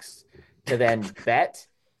bucks to then bet.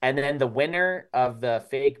 And then the winner of the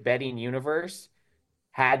fake betting universe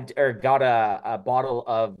got a bottle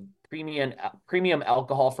of premium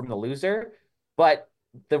alcohol from the loser. But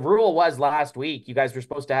the rule was last week you guys were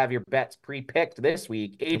supposed to have your bets pre-picked this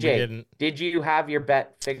week. AJ, did you have your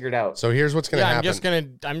bet figured out? So here's what's going to happen.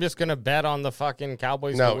 I'm just gonna bet on the fucking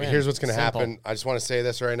Cowboys. No, to win. Here's what's going to happen. I just want to say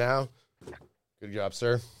this right now. Good job,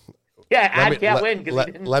 sir. Yeah, Ad can't win.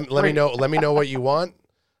 Let me know what you want.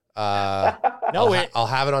 I'll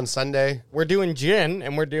have it on Sunday. We're doing gin,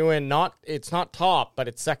 and we're doing it's not top, but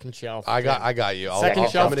it's second shelf. I got you. I'm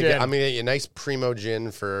gonna get you a nice primo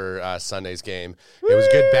gin for Sunday's game. It was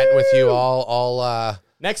good betting with you all.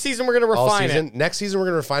 Next season we're gonna refine it. Next season we're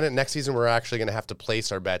gonna refine it. Next season we're actually gonna have to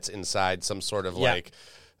place our bets inside some sort of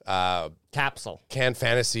capsule can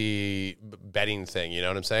fantasy betting thing. You know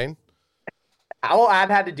what I'm saying? All I've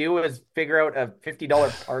had to do was figure out a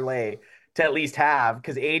 $50 parlay to at least have,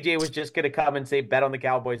 because AJ was just going to come and say bet on the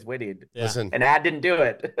Cowboys winning. Yeah. Listen, and Ad didn't do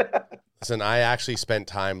it. Listen, I actually spent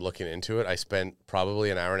time looking into it. I spent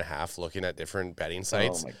probably an hour and a half looking at different betting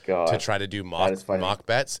sites to try to do mock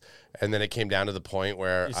bets. And then it came down to the point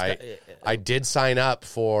where I did sign up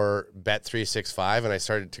for Bet365, and I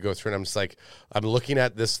started to go through, and I'm just like, I'm looking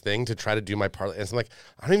at this thing to try to do my parlay. And I'm like,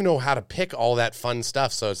 I don't even know how to pick all that fun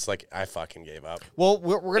stuff. So it's like, I fucking gave up. Well,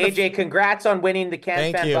 we're going to... AJ, congrats on winning the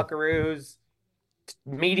CanFan Buckaroos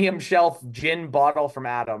medium shelf gin bottle from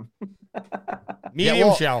Adam.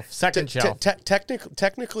 Medium shelf, second shelf.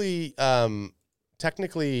 Technically,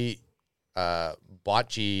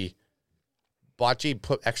 Bocce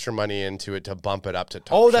put extra money into it to bump it up to top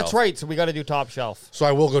shelf. Oh, that's right. So we got to do top shelf. So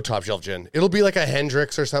I will go top shelf gin. It'll be like a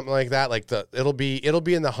Hendrix or something like that. It'll be in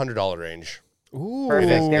the $100 range. Ooh,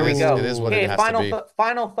 perfect. There we go. It is what it has to be.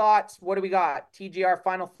 Final thoughts. What do we got? TGR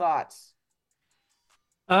final thoughts.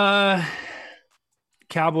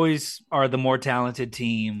 Cowboys are the more talented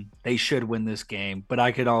team. They should win this game, but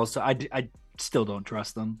I still don't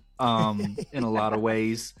trust them in a lot of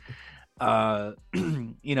ways.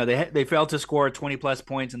 They failed to score 20 plus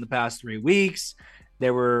points in the past 3 weeks.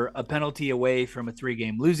 They were a penalty away from a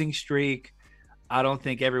 3-game losing streak. I don't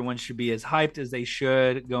think everyone should be as hyped as they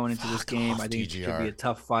should going into this game. I think it should be a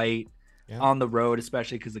tough fight on the road,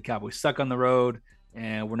 especially because the Cowboys suck on the road.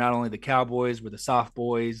 And we're not only the Cowboys, we're the soft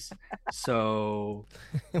boys. So,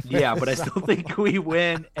 yeah, but I still think we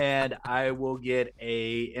win, and I will get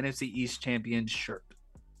a NFC East champion shirt.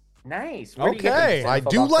 Nice. Okay. I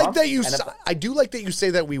do like that you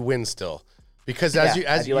say that we win still, because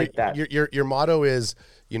your motto is,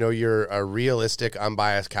 you're a realistic,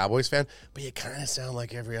 unbiased Cowboys fan, but you kind of sound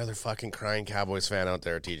like every other fucking crying Cowboys fan out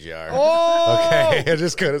there, TGR. Oh! Okay, I'm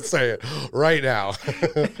just gonna say it right now.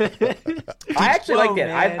 I actually like it.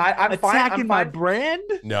 I'm fine. Attacking my brand?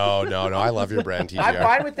 No. I love your brand, TGR. I'm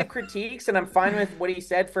fine with the critiques, and I'm fine with what he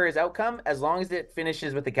said for his outcome, as long as it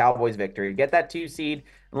finishes with the Cowboys victory. Get that 2 seed,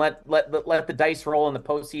 and let the dice roll in the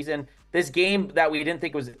postseason. This game that we didn't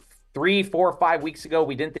think was 3, 4, 5 weeks ago,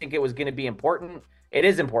 we didn't think it was going to be important. It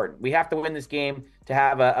is important. We have to win this game to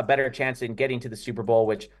have a better chance in getting to the Super Bowl,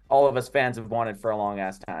 which all of us fans have wanted for a long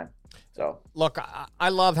ass time. So look, I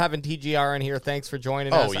love having TGR in here. Thanks for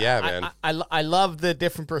joining us. Oh yeah, man. I love the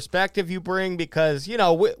different perspective you bring, because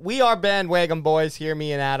we are bandwagon boys here,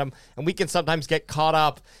 me and Adam, and we can sometimes get caught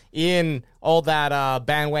up in all that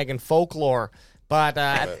bandwagon folklore. But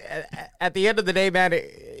at the end of the day, man,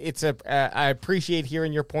 I appreciate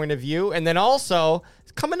hearing your point of view, and then also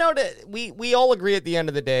coming out. We all agree at the end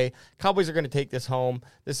of the day, Cowboys are going to take this home.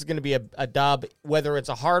 This is going to be a dub, whether it's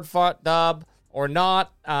a hard-fought dub or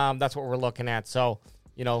not. That's what we're looking at. So,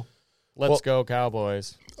 let's go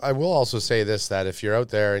Cowboys. I will also say this, that if you're out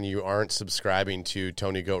there and you aren't subscribing to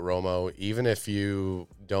Tony Goat Romo, even if you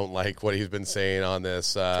don't like what he's been saying on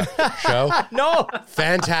this show, no,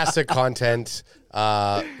 fantastic content.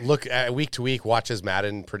 Look at week to week, watch his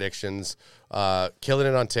Madden predictions, killing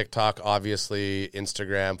it on TikTok, obviously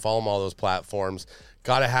Instagram, follow him all those platforms.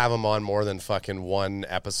 Gotta have him on more than fucking one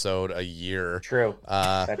episode a year. True.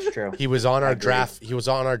 That's true. He was on our draft. He was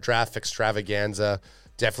on our draft extravaganza.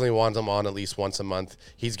 Definitely want him on at least once a month.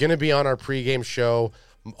 He's going to be on our pregame show,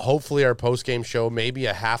 hopefully our postgame show, maybe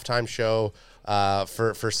a halftime show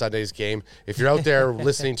for Sunday's game. If you're out there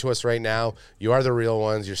listening to us right now, you are the real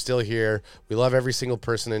ones. You're still here. We love every single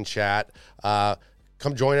person in chat.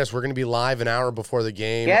 Come join us. We're going to be live an hour before the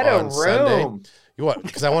game on Sunday. You what?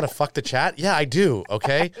 Because I want to fuck the chat? Yeah, I do.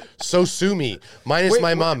 Okay, so sue me. Minus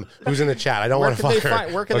my mom, who's in the chat. I don't want to fuck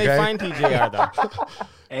her. Where can they find TJR though?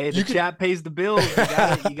 Hey, the chat pays the bills.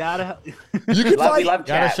 You gotta. You can find.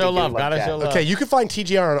 Gotta show love. Okay, you can find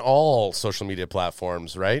TJR on all social media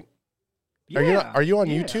platforms, right? Yeah. Are you on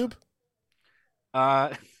YouTube?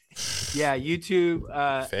 Yeah, YouTube,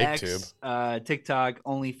 Fake X, tube. TikTok,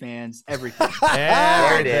 OnlyFans, everything.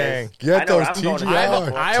 There it is. Get those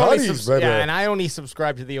TGR. And I only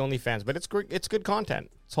subscribe to the OnlyFans, but it's good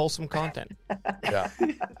content. It's wholesome content. Yeah.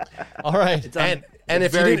 All right. And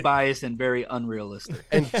it's very biased and very unrealistic.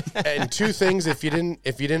 And two things, if you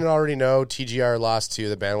didn't already know, TGR lost to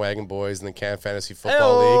the Bandwagon Boys in the Can Fantasy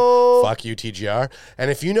Football League. Fuck you, TGR.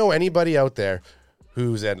 And if you know anybody out there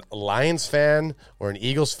who's a Lions fan or an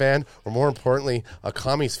Eagles fan, or more importantly, a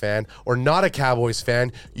Commies fan, or not a Cowboys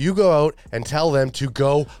fan, you go out and tell them to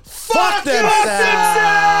go fuck themselves!